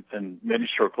that in many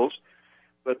circles.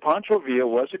 But Pancho Villa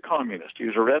was a communist. He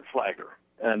was a red flagger.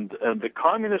 And the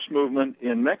communist movement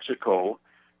in Mexico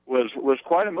was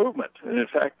quite a movement. And in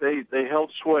fact, they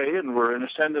held sway and were in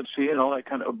ascendancy and all that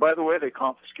kind of. By the way, they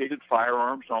confiscated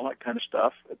firearms and all that kind of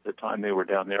stuff at the time they were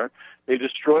down there. They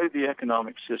destroyed the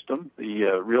economic system,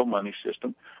 the real money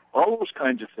system, all those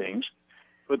kinds of things.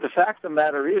 But the fact of the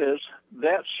matter is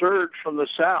that surge from the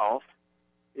South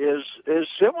is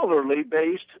similarly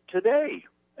based today.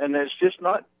 And it's just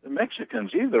not the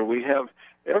Mexicans either. We have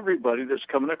everybody that's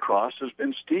coming across has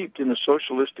been steeped in a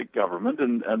socialistic government,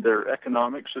 and their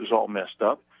economics is all messed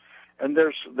up. And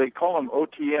they call them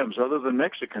OTMs, other than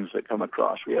Mexicans that come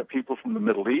across. We have people from the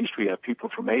Middle East. We have people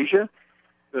from Asia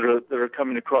that are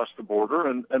coming across the border,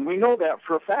 and we know that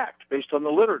for a fact based on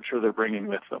the literature they're bringing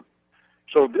with them.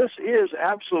 So this is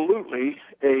absolutely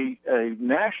a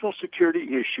national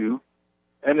security issue,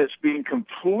 and it's being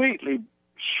completely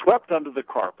swept under the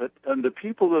carpet, and the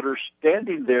people that are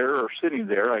standing there or sitting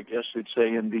there, I guess you'd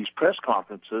say, in these press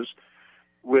conferences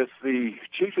with the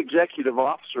chief executive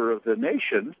officer of the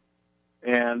nation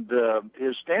and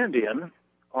his stand-in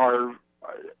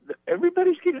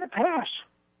everybody's getting a pass.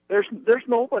 There's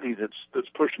nobody that's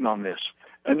pushing on this,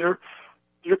 and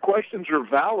your questions are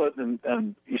valid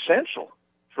and essential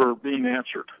for being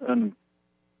answered. And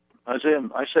as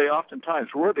I say oftentimes,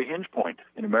 we're at a hinge point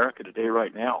in America today,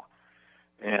 right now.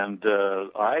 And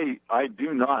I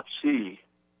do not see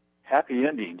happy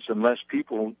endings unless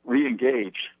people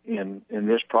re-engage in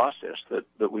this process.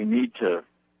 That we need to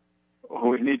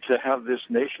have this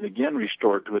nation again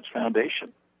restored to its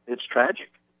foundation. It's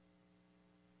tragic.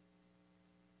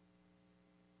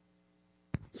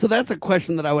 So that's a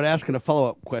question that I would ask in a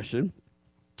follow-up question.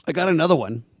 I got another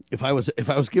one. If I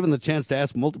was given the chance to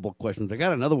ask multiple questions, I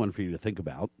got another one for you to think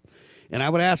about. And I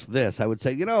would ask this. I would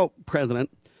say, President,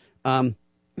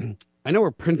 I know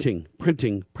we're printing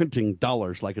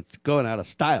dollars like it's going out of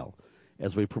style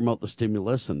as we promote the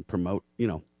stimulus and promote,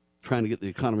 trying to get the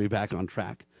economy back on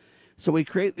track. So we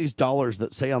create these dollars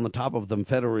that say on the top of them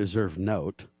Federal Reserve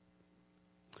note.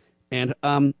 And,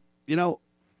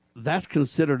 that's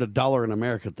considered a dollar in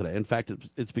America today. In fact,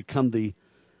 it's become the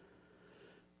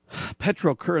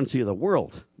petrocurrency of the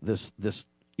world, this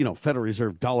Federal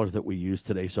Reserve dollar that we use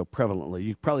today so prevalently.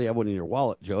 You probably have one in your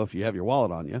wallet, Joe, if you have your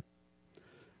wallet on you.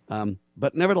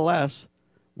 But nevertheless,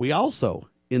 we also,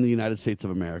 in the United States of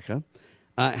America,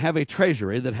 have a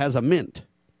treasury that has a mint.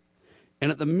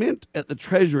 And at the mint, at the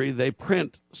treasury, they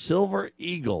print Silver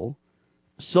Eagle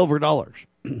silver dollars.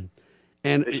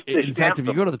 And in fact, if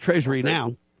you go to the treasury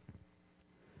now,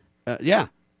 they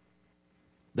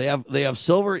have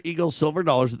Silver Eagle silver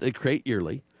dollars that they create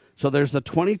yearly. So there's the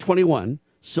 2021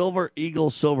 Silver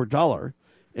Eagle silver dollar,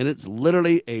 and it's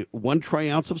literally a 1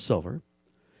 troy ounce of silver.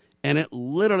 And it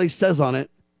literally says on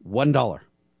it, $1.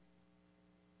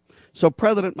 So,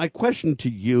 President, my question to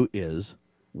you is,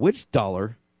 which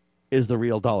dollar is the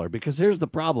real dollar? Because here's the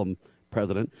problem,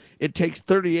 President. It takes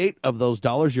 38 of those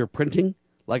dollars you're printing,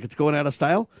 like it's going out of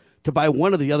style, to buy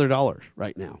one of the other dollars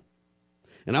right now.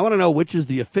 And I want to know which is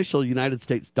the official United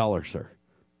States dollar, sir.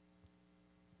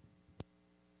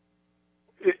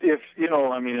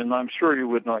 And I'm sure you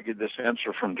would not get this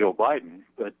answer from Joe Biden,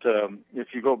 but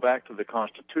if you go back to the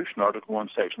Constitution, Article 1,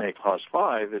 Section 8, Clause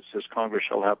 5, it says Congress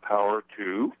shall have power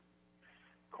to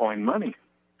coin money.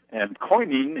 And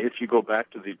coining, if you go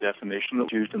back to the definition that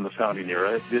was used in the founding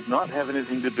era, it did not have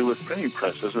anything to do with printing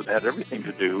presses. It had everything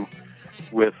to do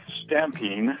with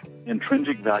stamping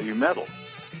intrinsic value metal.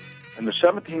 And the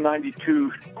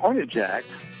 1792 Coinage Act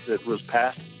that was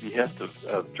passed at the behest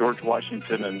of George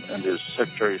Washington and his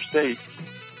Secretary of State,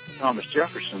 Thomas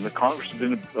Jefferson, the Congress had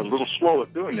been a little slow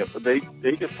at doing it, but they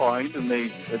defined and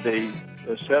they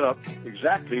set up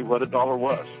exactly what a dollar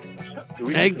was.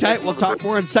 Hang tight. We'll talk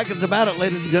more in seconds about it,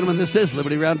 ladies and gentlemen. This is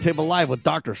Liberty Roundtable Live with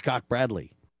Dr. Scott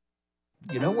Bradley.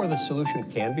 You know where the solution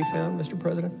can be found, Mr.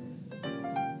 President?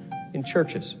 In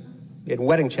churches, in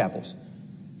wedding chapels,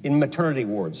 in maternity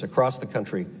wards across the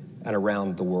country and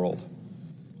around the world.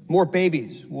 More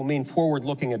babies will mean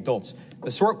forward-looking adults,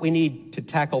 the sort we need to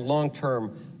tackle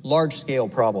long-term, large-scale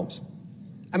problems.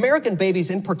 American babies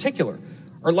in particular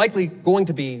are likely going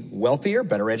to be wealthier,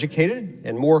 better educated,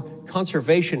 and more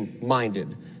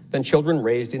conservation-minded than children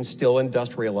raised in still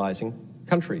industrializing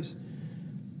countries.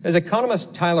 As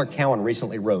economist Tyler Cowen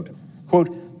recently wrote,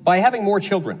 quote, "By having more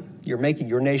children, you're making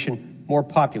your nation more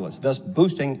populous, thus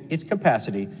boosting its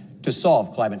capacity to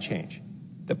solve climate change.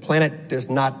 The planet does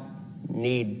not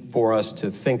need for us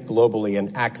to think globally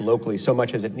and act locally so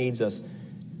much as it needs us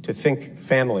to think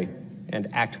family and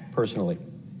act personally."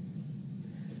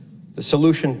 The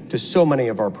solution to so many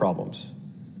of our problems,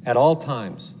 at all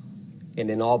times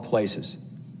and in all places,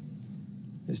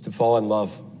 is to fall in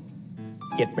love,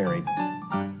 get married,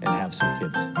 and have some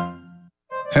kids.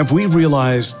 Have we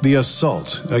realized the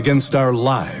assault against our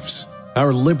lives,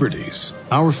 our liberties,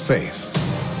 our faith?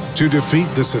 To defeat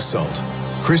this assault,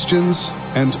 Christians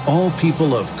and all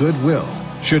people of goodwill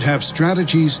should have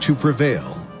strategies to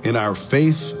prevail in our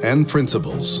faith and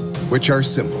principles, which are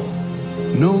simple.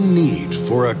 No need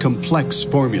for a complex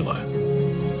formula.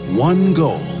 One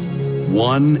goal,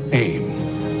 one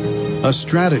aim. A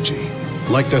strategy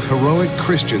like the heroic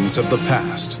Christians of the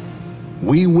past.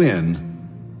 We win,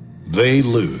 they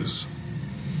lose.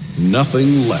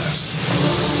 Nothing less.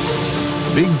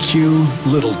 Big Q,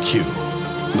 Little Q.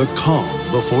 The Calm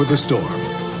Before the Storm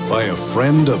by a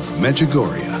friend of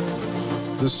Medjugorje.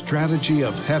 The strategy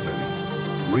of heaven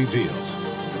revealed.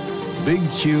 Big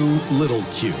Q, Little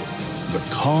Q. The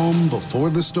Calm Before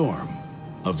the Storm.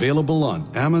 Available on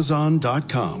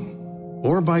Amazon.com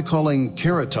or by calling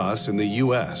Caritas in the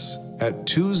U.S. at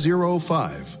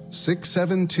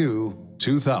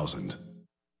 205-672-2000.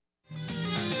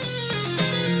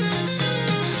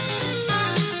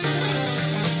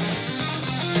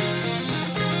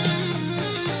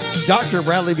 Dr.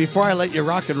 Bradley, before I let you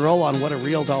rock and roll on what a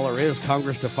real dollar is,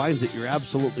 Congress defines it. You're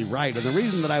absolutely right. And the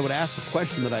reason that I would ask the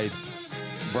question that I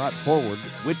brought forward,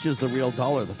 which is the real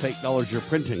dollar, the fake dollars you're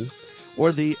printing,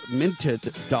 or the minted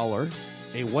dollar,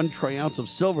 a 1 troy ounce of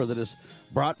silver that is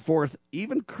brought forth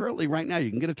even currently right now. You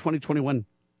can get a 2021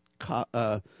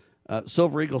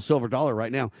 Silver Eagle silver dollar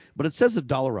right now, but it says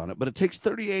 $1 on it. But it takes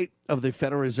 38 of the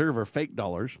Federal Reserve or fake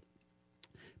dollars,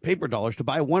 paper dollars, to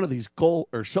buy one of these gold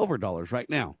or silver dollars right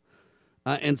now.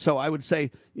 And so I would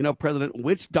say, President,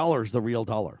 which dollar is the real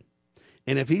dollar?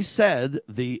 And if he said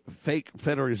the fake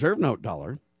Federal Reserve note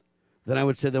dollar, then I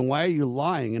would say, then why are you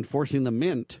lying and forcing the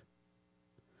mint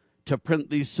to print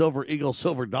these Silver Eagle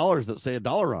silver dollars that say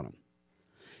 $1 on them?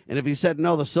 And if he said,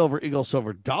 no, the Silver Eagle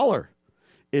silver dollar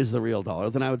is the real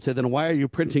dollar, then I would say, then why are you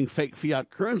printing fake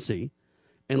fiat currency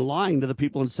and lying to the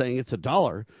people and saying it's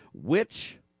 $1?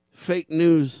 Which fake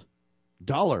news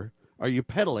dollar are you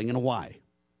peddling and why?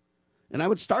 And I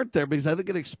would start there because I think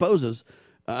it exposes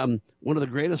one of the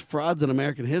greatest frauds in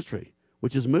American history,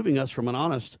 which is moving us from an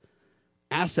honest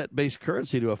asset-based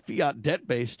currency to a fiat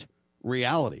debt-based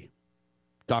reality.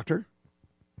 Doctor?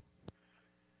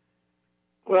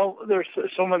 Well, there's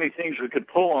so many things we could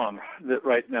pull on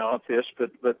right now at this,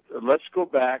 but let's go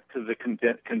back to the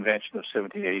convention of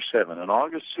 1787. On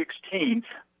August 16th,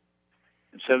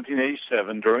 in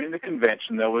 1787, during the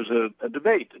convention, there was a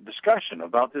debate, a discussion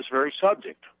about this very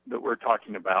subject that we're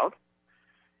talking about.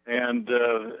 And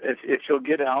if you'll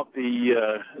get out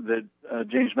the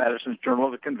James Madison's Journal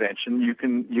of the Convention, you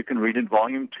can read in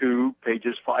Volume 2,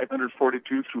 pages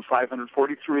 542 through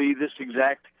 543, this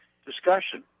exact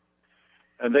discussion.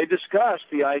 And they discussed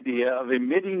the idea of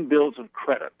emitting bills of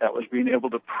credit. That was being able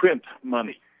to print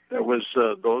money. There was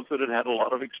those that had a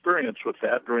lot of experience with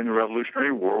that during the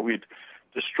Revolutionary War. We'd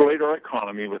destroyed our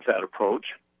economy with that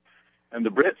approach. And the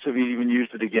Brits have even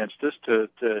used it against us to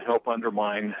help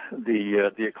undermine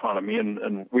the economy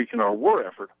and weaken our war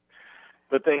effort.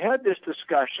 But they had this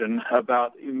discussion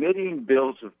about emitting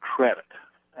bills of credit.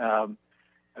 And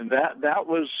that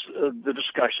was the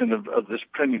discussion of this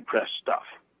printing press stuff.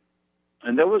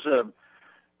 And there was a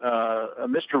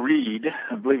Mr. Reed,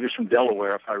 I believe he's from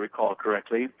Delaware, if I recall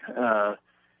correctly.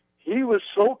 He was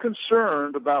so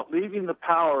concerned about leaving the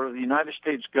power of the United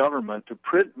States government to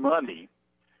print money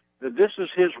that this is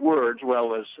his words,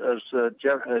 well, as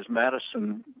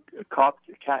Madison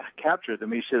captured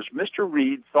them. He says, Mr.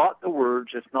 Reed thought the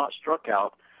words, if not struck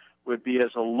out, would be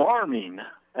as alarming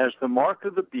as the mark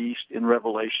of the beast in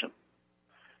Revelation.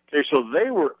 Okay, so they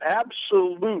were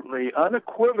absolutely,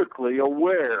 unequivocally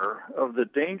aware of the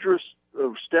dangerous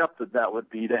step that would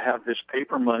be to have this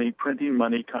paper money, printing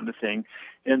money kind of thing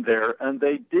in there, and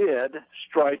they did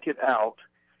strike it out.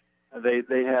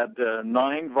 They had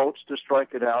 9 votes to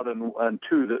strike it out and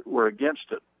 2 that were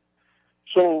against it.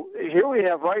 So here we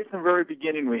have, right from the very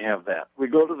beginning, we have that. We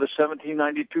go to the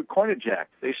 1792 Coinage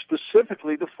Act. They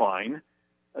specifically define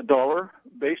 $1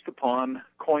 based upon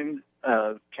coin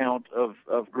count of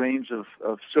grains of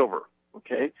silver.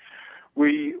 Okay,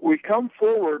 we come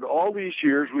forward all these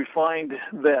years. We find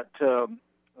that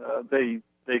they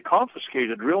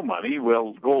confiscated real money,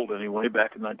 well, gold anyway,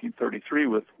 back in 1933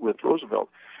 with Roosevelt.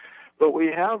 But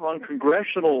we have on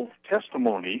congressional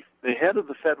testimony the head of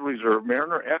the Federal Reserve,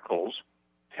 Mariner Eccles,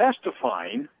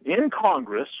 testifying in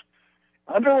Congress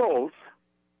under oath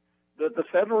that the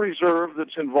Federal Reserve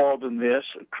that's involved in this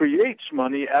creates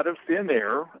money out of thin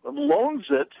air, loans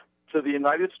it to the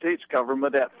United States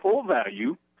government at full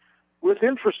value with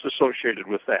interest associated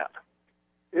with that.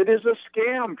 It is a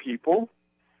scam, people.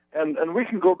 And we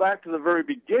can go back to the very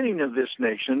beginning of this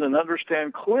nation and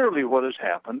understand clearly what has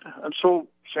happened. And so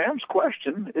Sam's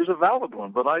question is a valid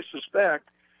one, but I suspect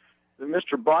that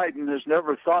Mr. Biden has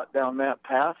never thought down that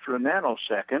path for a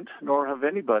nanosecond, nor have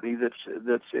anybody that's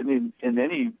in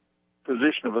any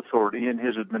position of authority in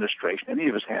his administration, any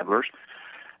of his handlers.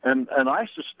 And I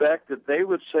suspect that they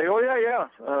would say, oh, yeah,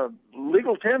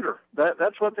 legal tender.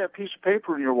 That's what that piece of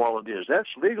paper in your wallet is. That's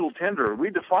legal tender. We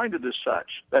defined it as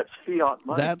such. That's fiat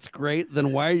money. That's great.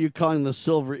 Then why are you calling the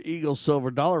Silver Eagle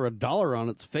Silver Dollar a dollar on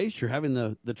its face? You're having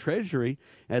the Treasury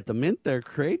at the Mint there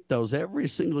create those every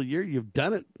single year. You've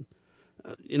done it,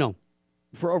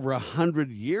 for over 100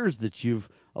 years that you've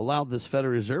allowed this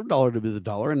Federal Reserve dollar to be the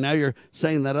dollar, and now you're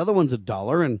saying that other one's a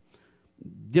dollar, and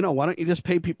why don't you just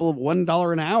pay people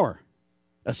 $1 an hour,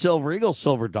 a Silver Eagle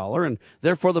silver dollar, and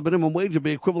therefore the minimum wage would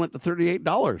be equivalent to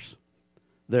 $38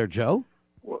 there, Joe?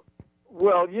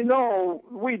 Well,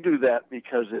 we do that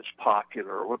because it's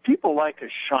popular. Well, people like a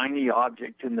shiny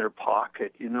object in their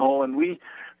pocket, and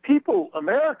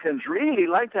Americans really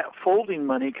like that folding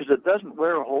money because it doesn't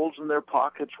wear holes in their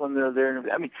pockets when they're there.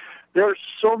 I mean, there are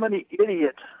so many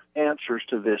idiot answers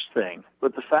to this thing,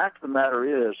 but the fact of the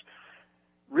matter is,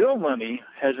 real money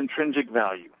has intrinsic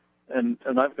value, and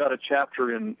I've got a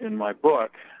chapter in my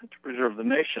book, To Preserve the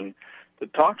Nation,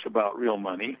 that talks about real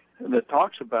money and that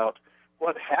talks about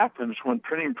what happens when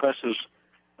printing presses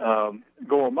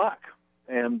go amok,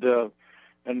 and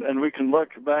we can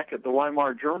look back at the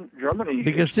Weimar Germany.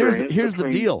 Because here's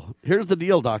the deal. Here's the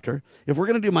deal, Doctor. If we're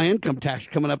going to do my income tax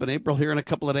coming up in April here in a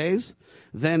couple of days,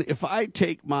 then if I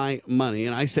take my money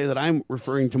and I say that I'm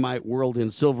referring to my world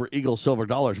in Silver Eagle silver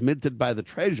dollars minted by the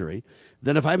Treasury,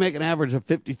 then if I make an average of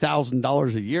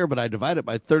 $50,000 a year, but I divide it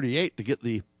by 38 to get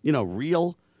the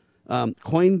real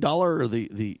coin dollar or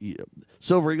the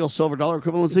Silver Eagle silver dollar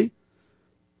equivalency,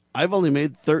 I've only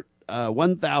made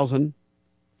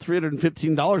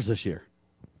 $1,315 this year.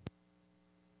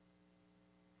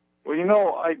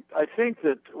 Well, I think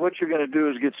that what you're going to do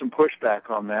is get some pushback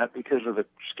on that because of the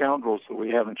scoundrels that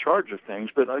we have in charge of things.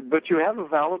 But you have a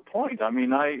valid point. I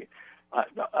mean, I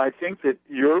think that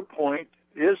your point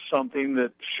is something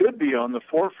that should be on the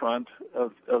forefront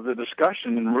of the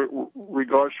discussion in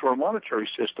regards to our monetary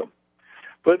system.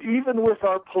 But even with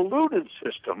our polluted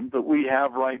system that we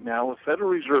have right now with Federal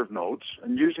Reserve notes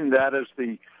and using that as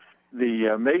the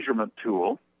measurement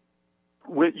tool,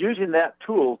 with using that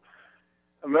tool,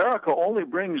 America only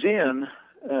brings in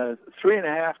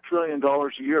 $3.5 trillion a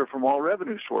year from all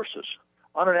revenue sources.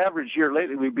 On an average year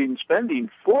lately, we've been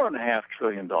spending $4.5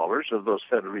 trillion of those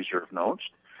Federal Reserve notes.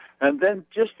 And then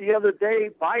just the other day,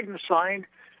 Biden signed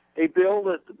a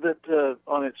bill that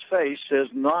on its face says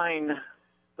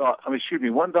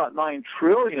 1.9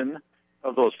 trillion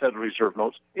of those Federal Reserve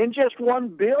notes in just one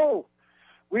bill.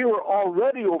 We were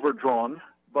already overdrawn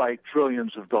by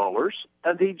trillions of dollars,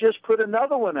 and he just put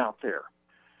another one out there.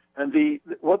 And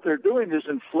what they're doing is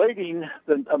inflating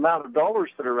the amount of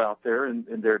dollars that are out there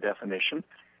in their definition,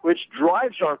 which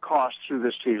drives our costs through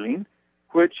the ceiling,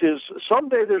 which is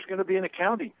someday there's going to be an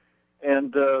accounting.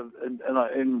 And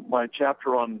in my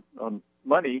chapter on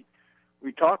money,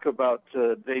 we talk about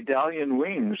Daedalian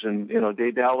wings and,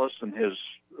 Daedalus and his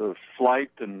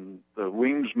flight, and the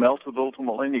wings melted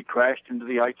ultimately, and he crashed into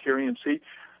the Icarian Sea.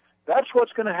 That's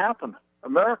what's going to happen.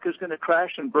 America's going to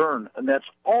crash and burn, and that's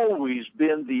always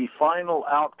been the final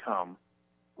outcome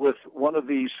with one of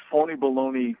these phony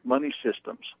baloney money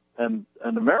systems. And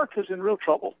America's in real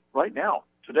trouble right now,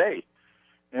 today.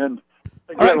 And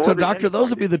again, all right, so Doctor, those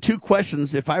would be the two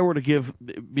questions if I were to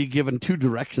be given two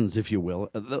directions, if you will.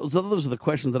 Those are the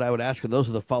questions that I would ask, and those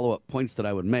are the follow-up points that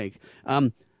I would make.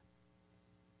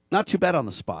 Not too bad on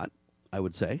the spot, I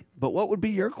would say. But what would be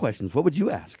your questions? What would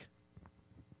you ask?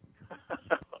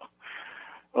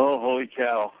 Oh, holy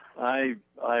cow! I'd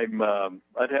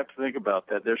have to think about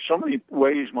that. There's so many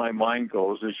ways my mind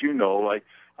goes, as you know. I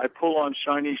pull on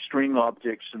shiny string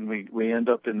objects, and we end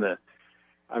up in the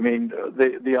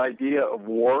idea of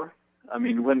war. I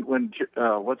mean, when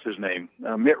what's his name?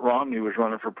 Mitt Romney was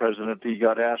running for president. He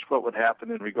got asked what would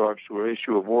happen in regards to an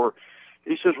issue of war.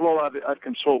 He says, "Well, I'd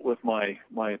consult with my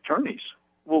attorneys."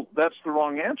 Well, that's the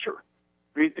wrong answer.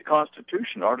 Read the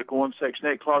Constitution. Article 1, Section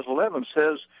 8, Clause 11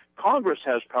 says Congress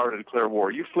has power to declare war.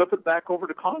 You flip it back over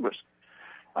to Congress.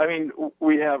 I mean,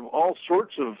 we have all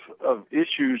sorts of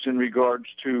issues in regards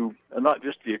to not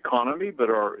just the economy, but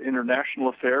our international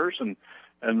affairs and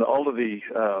all of the,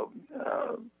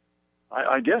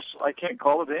 I guess I can't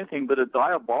call it anything but a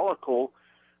diabolical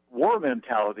war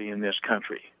mentality in this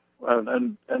country.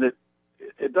 and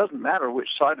it doesn't matter which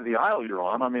side of the aisle you're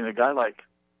on. I mean, a guy like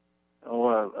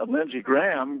Lindsey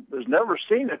Graham has never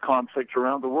seen a conflict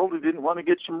around the world he didn't want to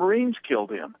get some Marines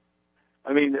killed in.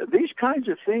 I mean, these kinds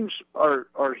of things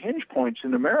are hinge points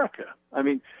in America. I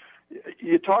mean,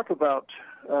 you talk about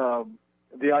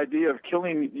the idea of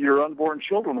killing your unborn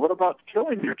children. What about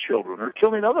killing your children or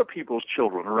killing other people's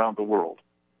children around the world?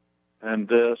 And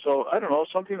so, I don't know,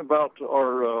 something about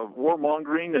our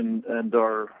warmongering and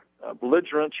our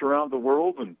belligerence around the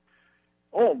world. And,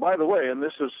 oh, by the way, and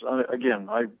this is, again,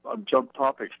 I jump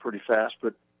topics pretty fast,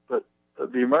 but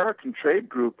the American Trade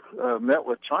Group met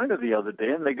with China the other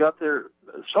day, and they got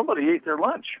somebody ate their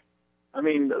lunch. I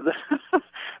mean,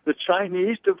 the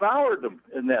Chinese devoured them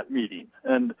in that meeting.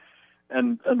 And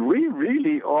we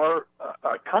really are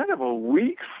a kind of a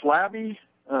weak, flabby,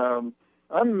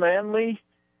 unmanly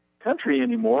country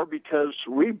anymore, because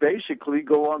we basically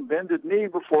go on bended knee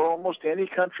before almost any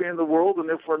country in the world,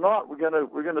 and if we're not, we're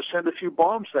gonna send a few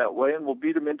bombs that way, and we'll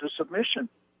beat them into submission.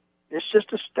 It's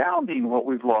just astounding what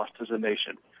we've lost as a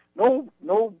nation.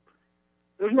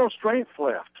 There's no strength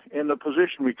left in the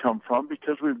position we come from,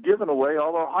 because we've given away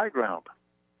all our high ground.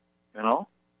 You know.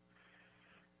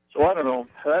 So I don't know.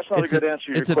 That's not a good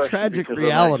answer to your question. It's a tragic because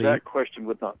reality. That question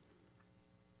would not.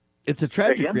 It's a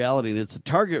tragic reality, and it's a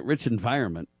target-rich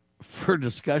environment for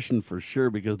discussion for sure,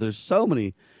 because there's so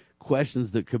many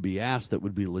questions that could be asked that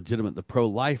would be legitimate. The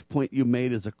pro-life point you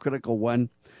made is a critical one,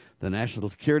 the national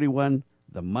security one,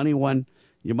 the money one.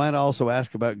 You might also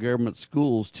ask about government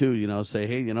schools, too. You know, say,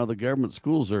 hey, the government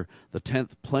schools are the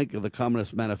 10th plank of the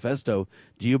Communist Manifesto.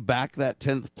 Do you back that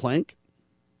 10th plank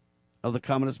of the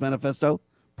Communist Manifesto,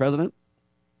 President?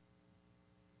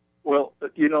 Well,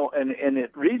 and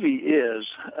it really is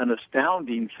an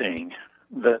astounding thing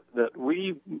that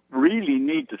we really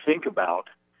need to think about,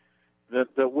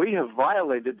 that we have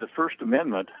violated the First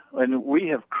Amendment, and we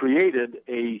have created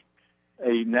a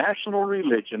national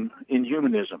religion in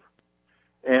humanism.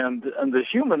 And the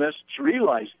humanists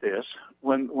realized this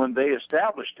when they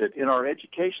established it in our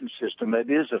education system.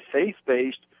 It is a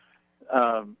faith-based,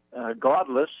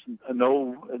 godless,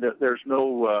 there's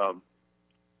no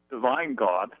divine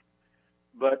God.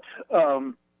 But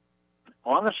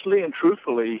honestly and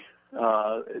truthfully,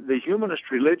 the humanist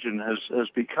religion has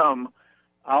become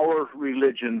our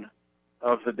religion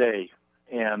of the day.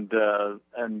 And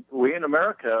we in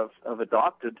America have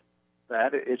adopted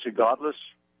that. It's a godless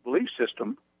belief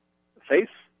system,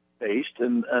 faith-based,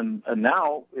 and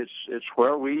now it's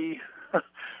where we're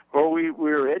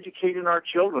educating our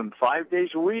children 5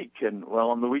 days a week, and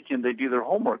on the weekend they do their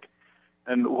homework.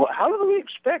 And how do we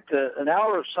expect an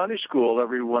hour of Sunday school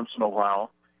every once in a while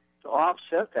to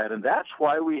offset that? And that's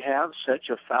why we have such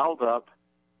a fouled-up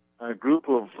group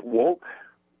of woke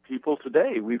people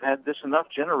today. We've had this enough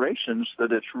generations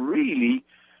that it's really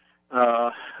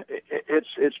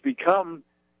it's become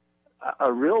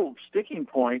a real sticking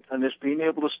point, and it's being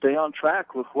able to stay on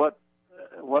track with what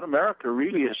America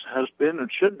really has been and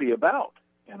should be about.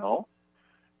 I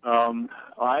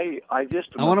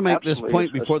want to make this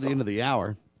point before the end of the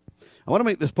hour.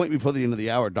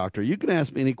 Doctor. You can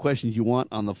ask me any questions you want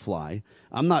on the fly.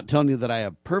 I'm not telling you that I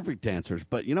have perfect answers,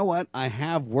 but you know what? I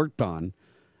have worked on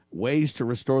ways to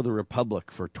restore the Republic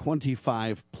for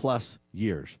 25 plus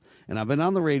years. And I've been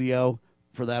on the radio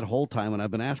for that whole time, and I've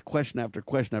been asked question after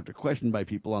question after question by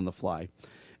people on the fly.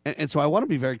 And so I want to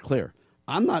be very clear.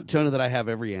 I'm not telling you that I have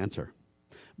every answer,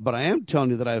 but I am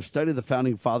telling you that I have studied the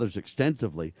Founding Fathers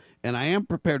extensively, and I am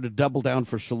prepared to double down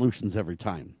for solutions every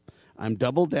time. I'm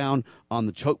double down on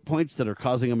the choke points that are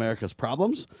causing America's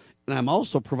problems, and I'm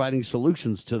also providing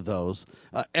solutions to those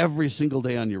every single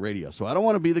day on your radio. So I don't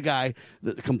want to be the guy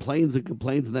that complains and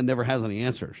complains and then never has any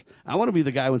answers. I want to be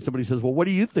the guy when somebody says, well, what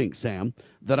do you think, Sam,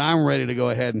 that I'm ready to go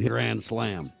ahead and hit grand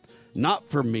slam? Not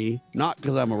for me, not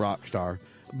because I'm a rock star,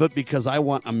 but because I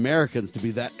want Americans to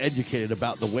be that educated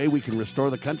about the way we can restore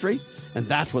the country, and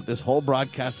that's what this whole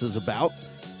broadcast is about.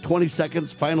 20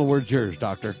 seconds, final word's yours,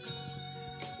 Doctor.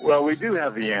 Well, we do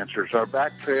have the answers. Our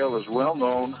back trail is well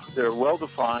known, they're well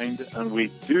defined, and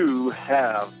we do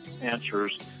have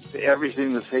answers to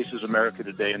everything that faces America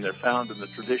today, and they're found in the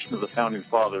tradition of the Founding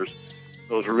Fathers,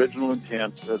 those original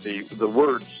intent, the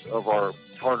words of our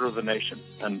Charter of the Nation.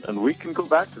 And we can go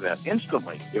back to that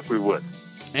instantly if we would.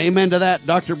 Amen to that.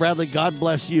 Dr. Bradley, God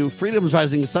bless you.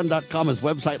 freedomsrisingsun.com is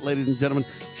website, ladies and gentlemen.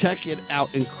 Check it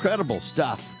out. Incredible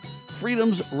stuff.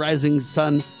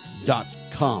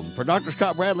 freedomsrisingsun.com. For Dr.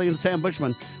 Scott Bradley and Sam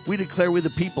Bushman, we declare we the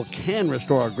people can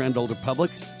restore our grand old republic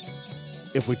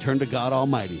if we turn to God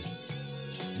Almighty.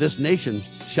 This nation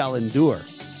shall endure.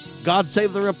 God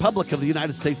save the Republic of the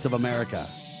United States of America.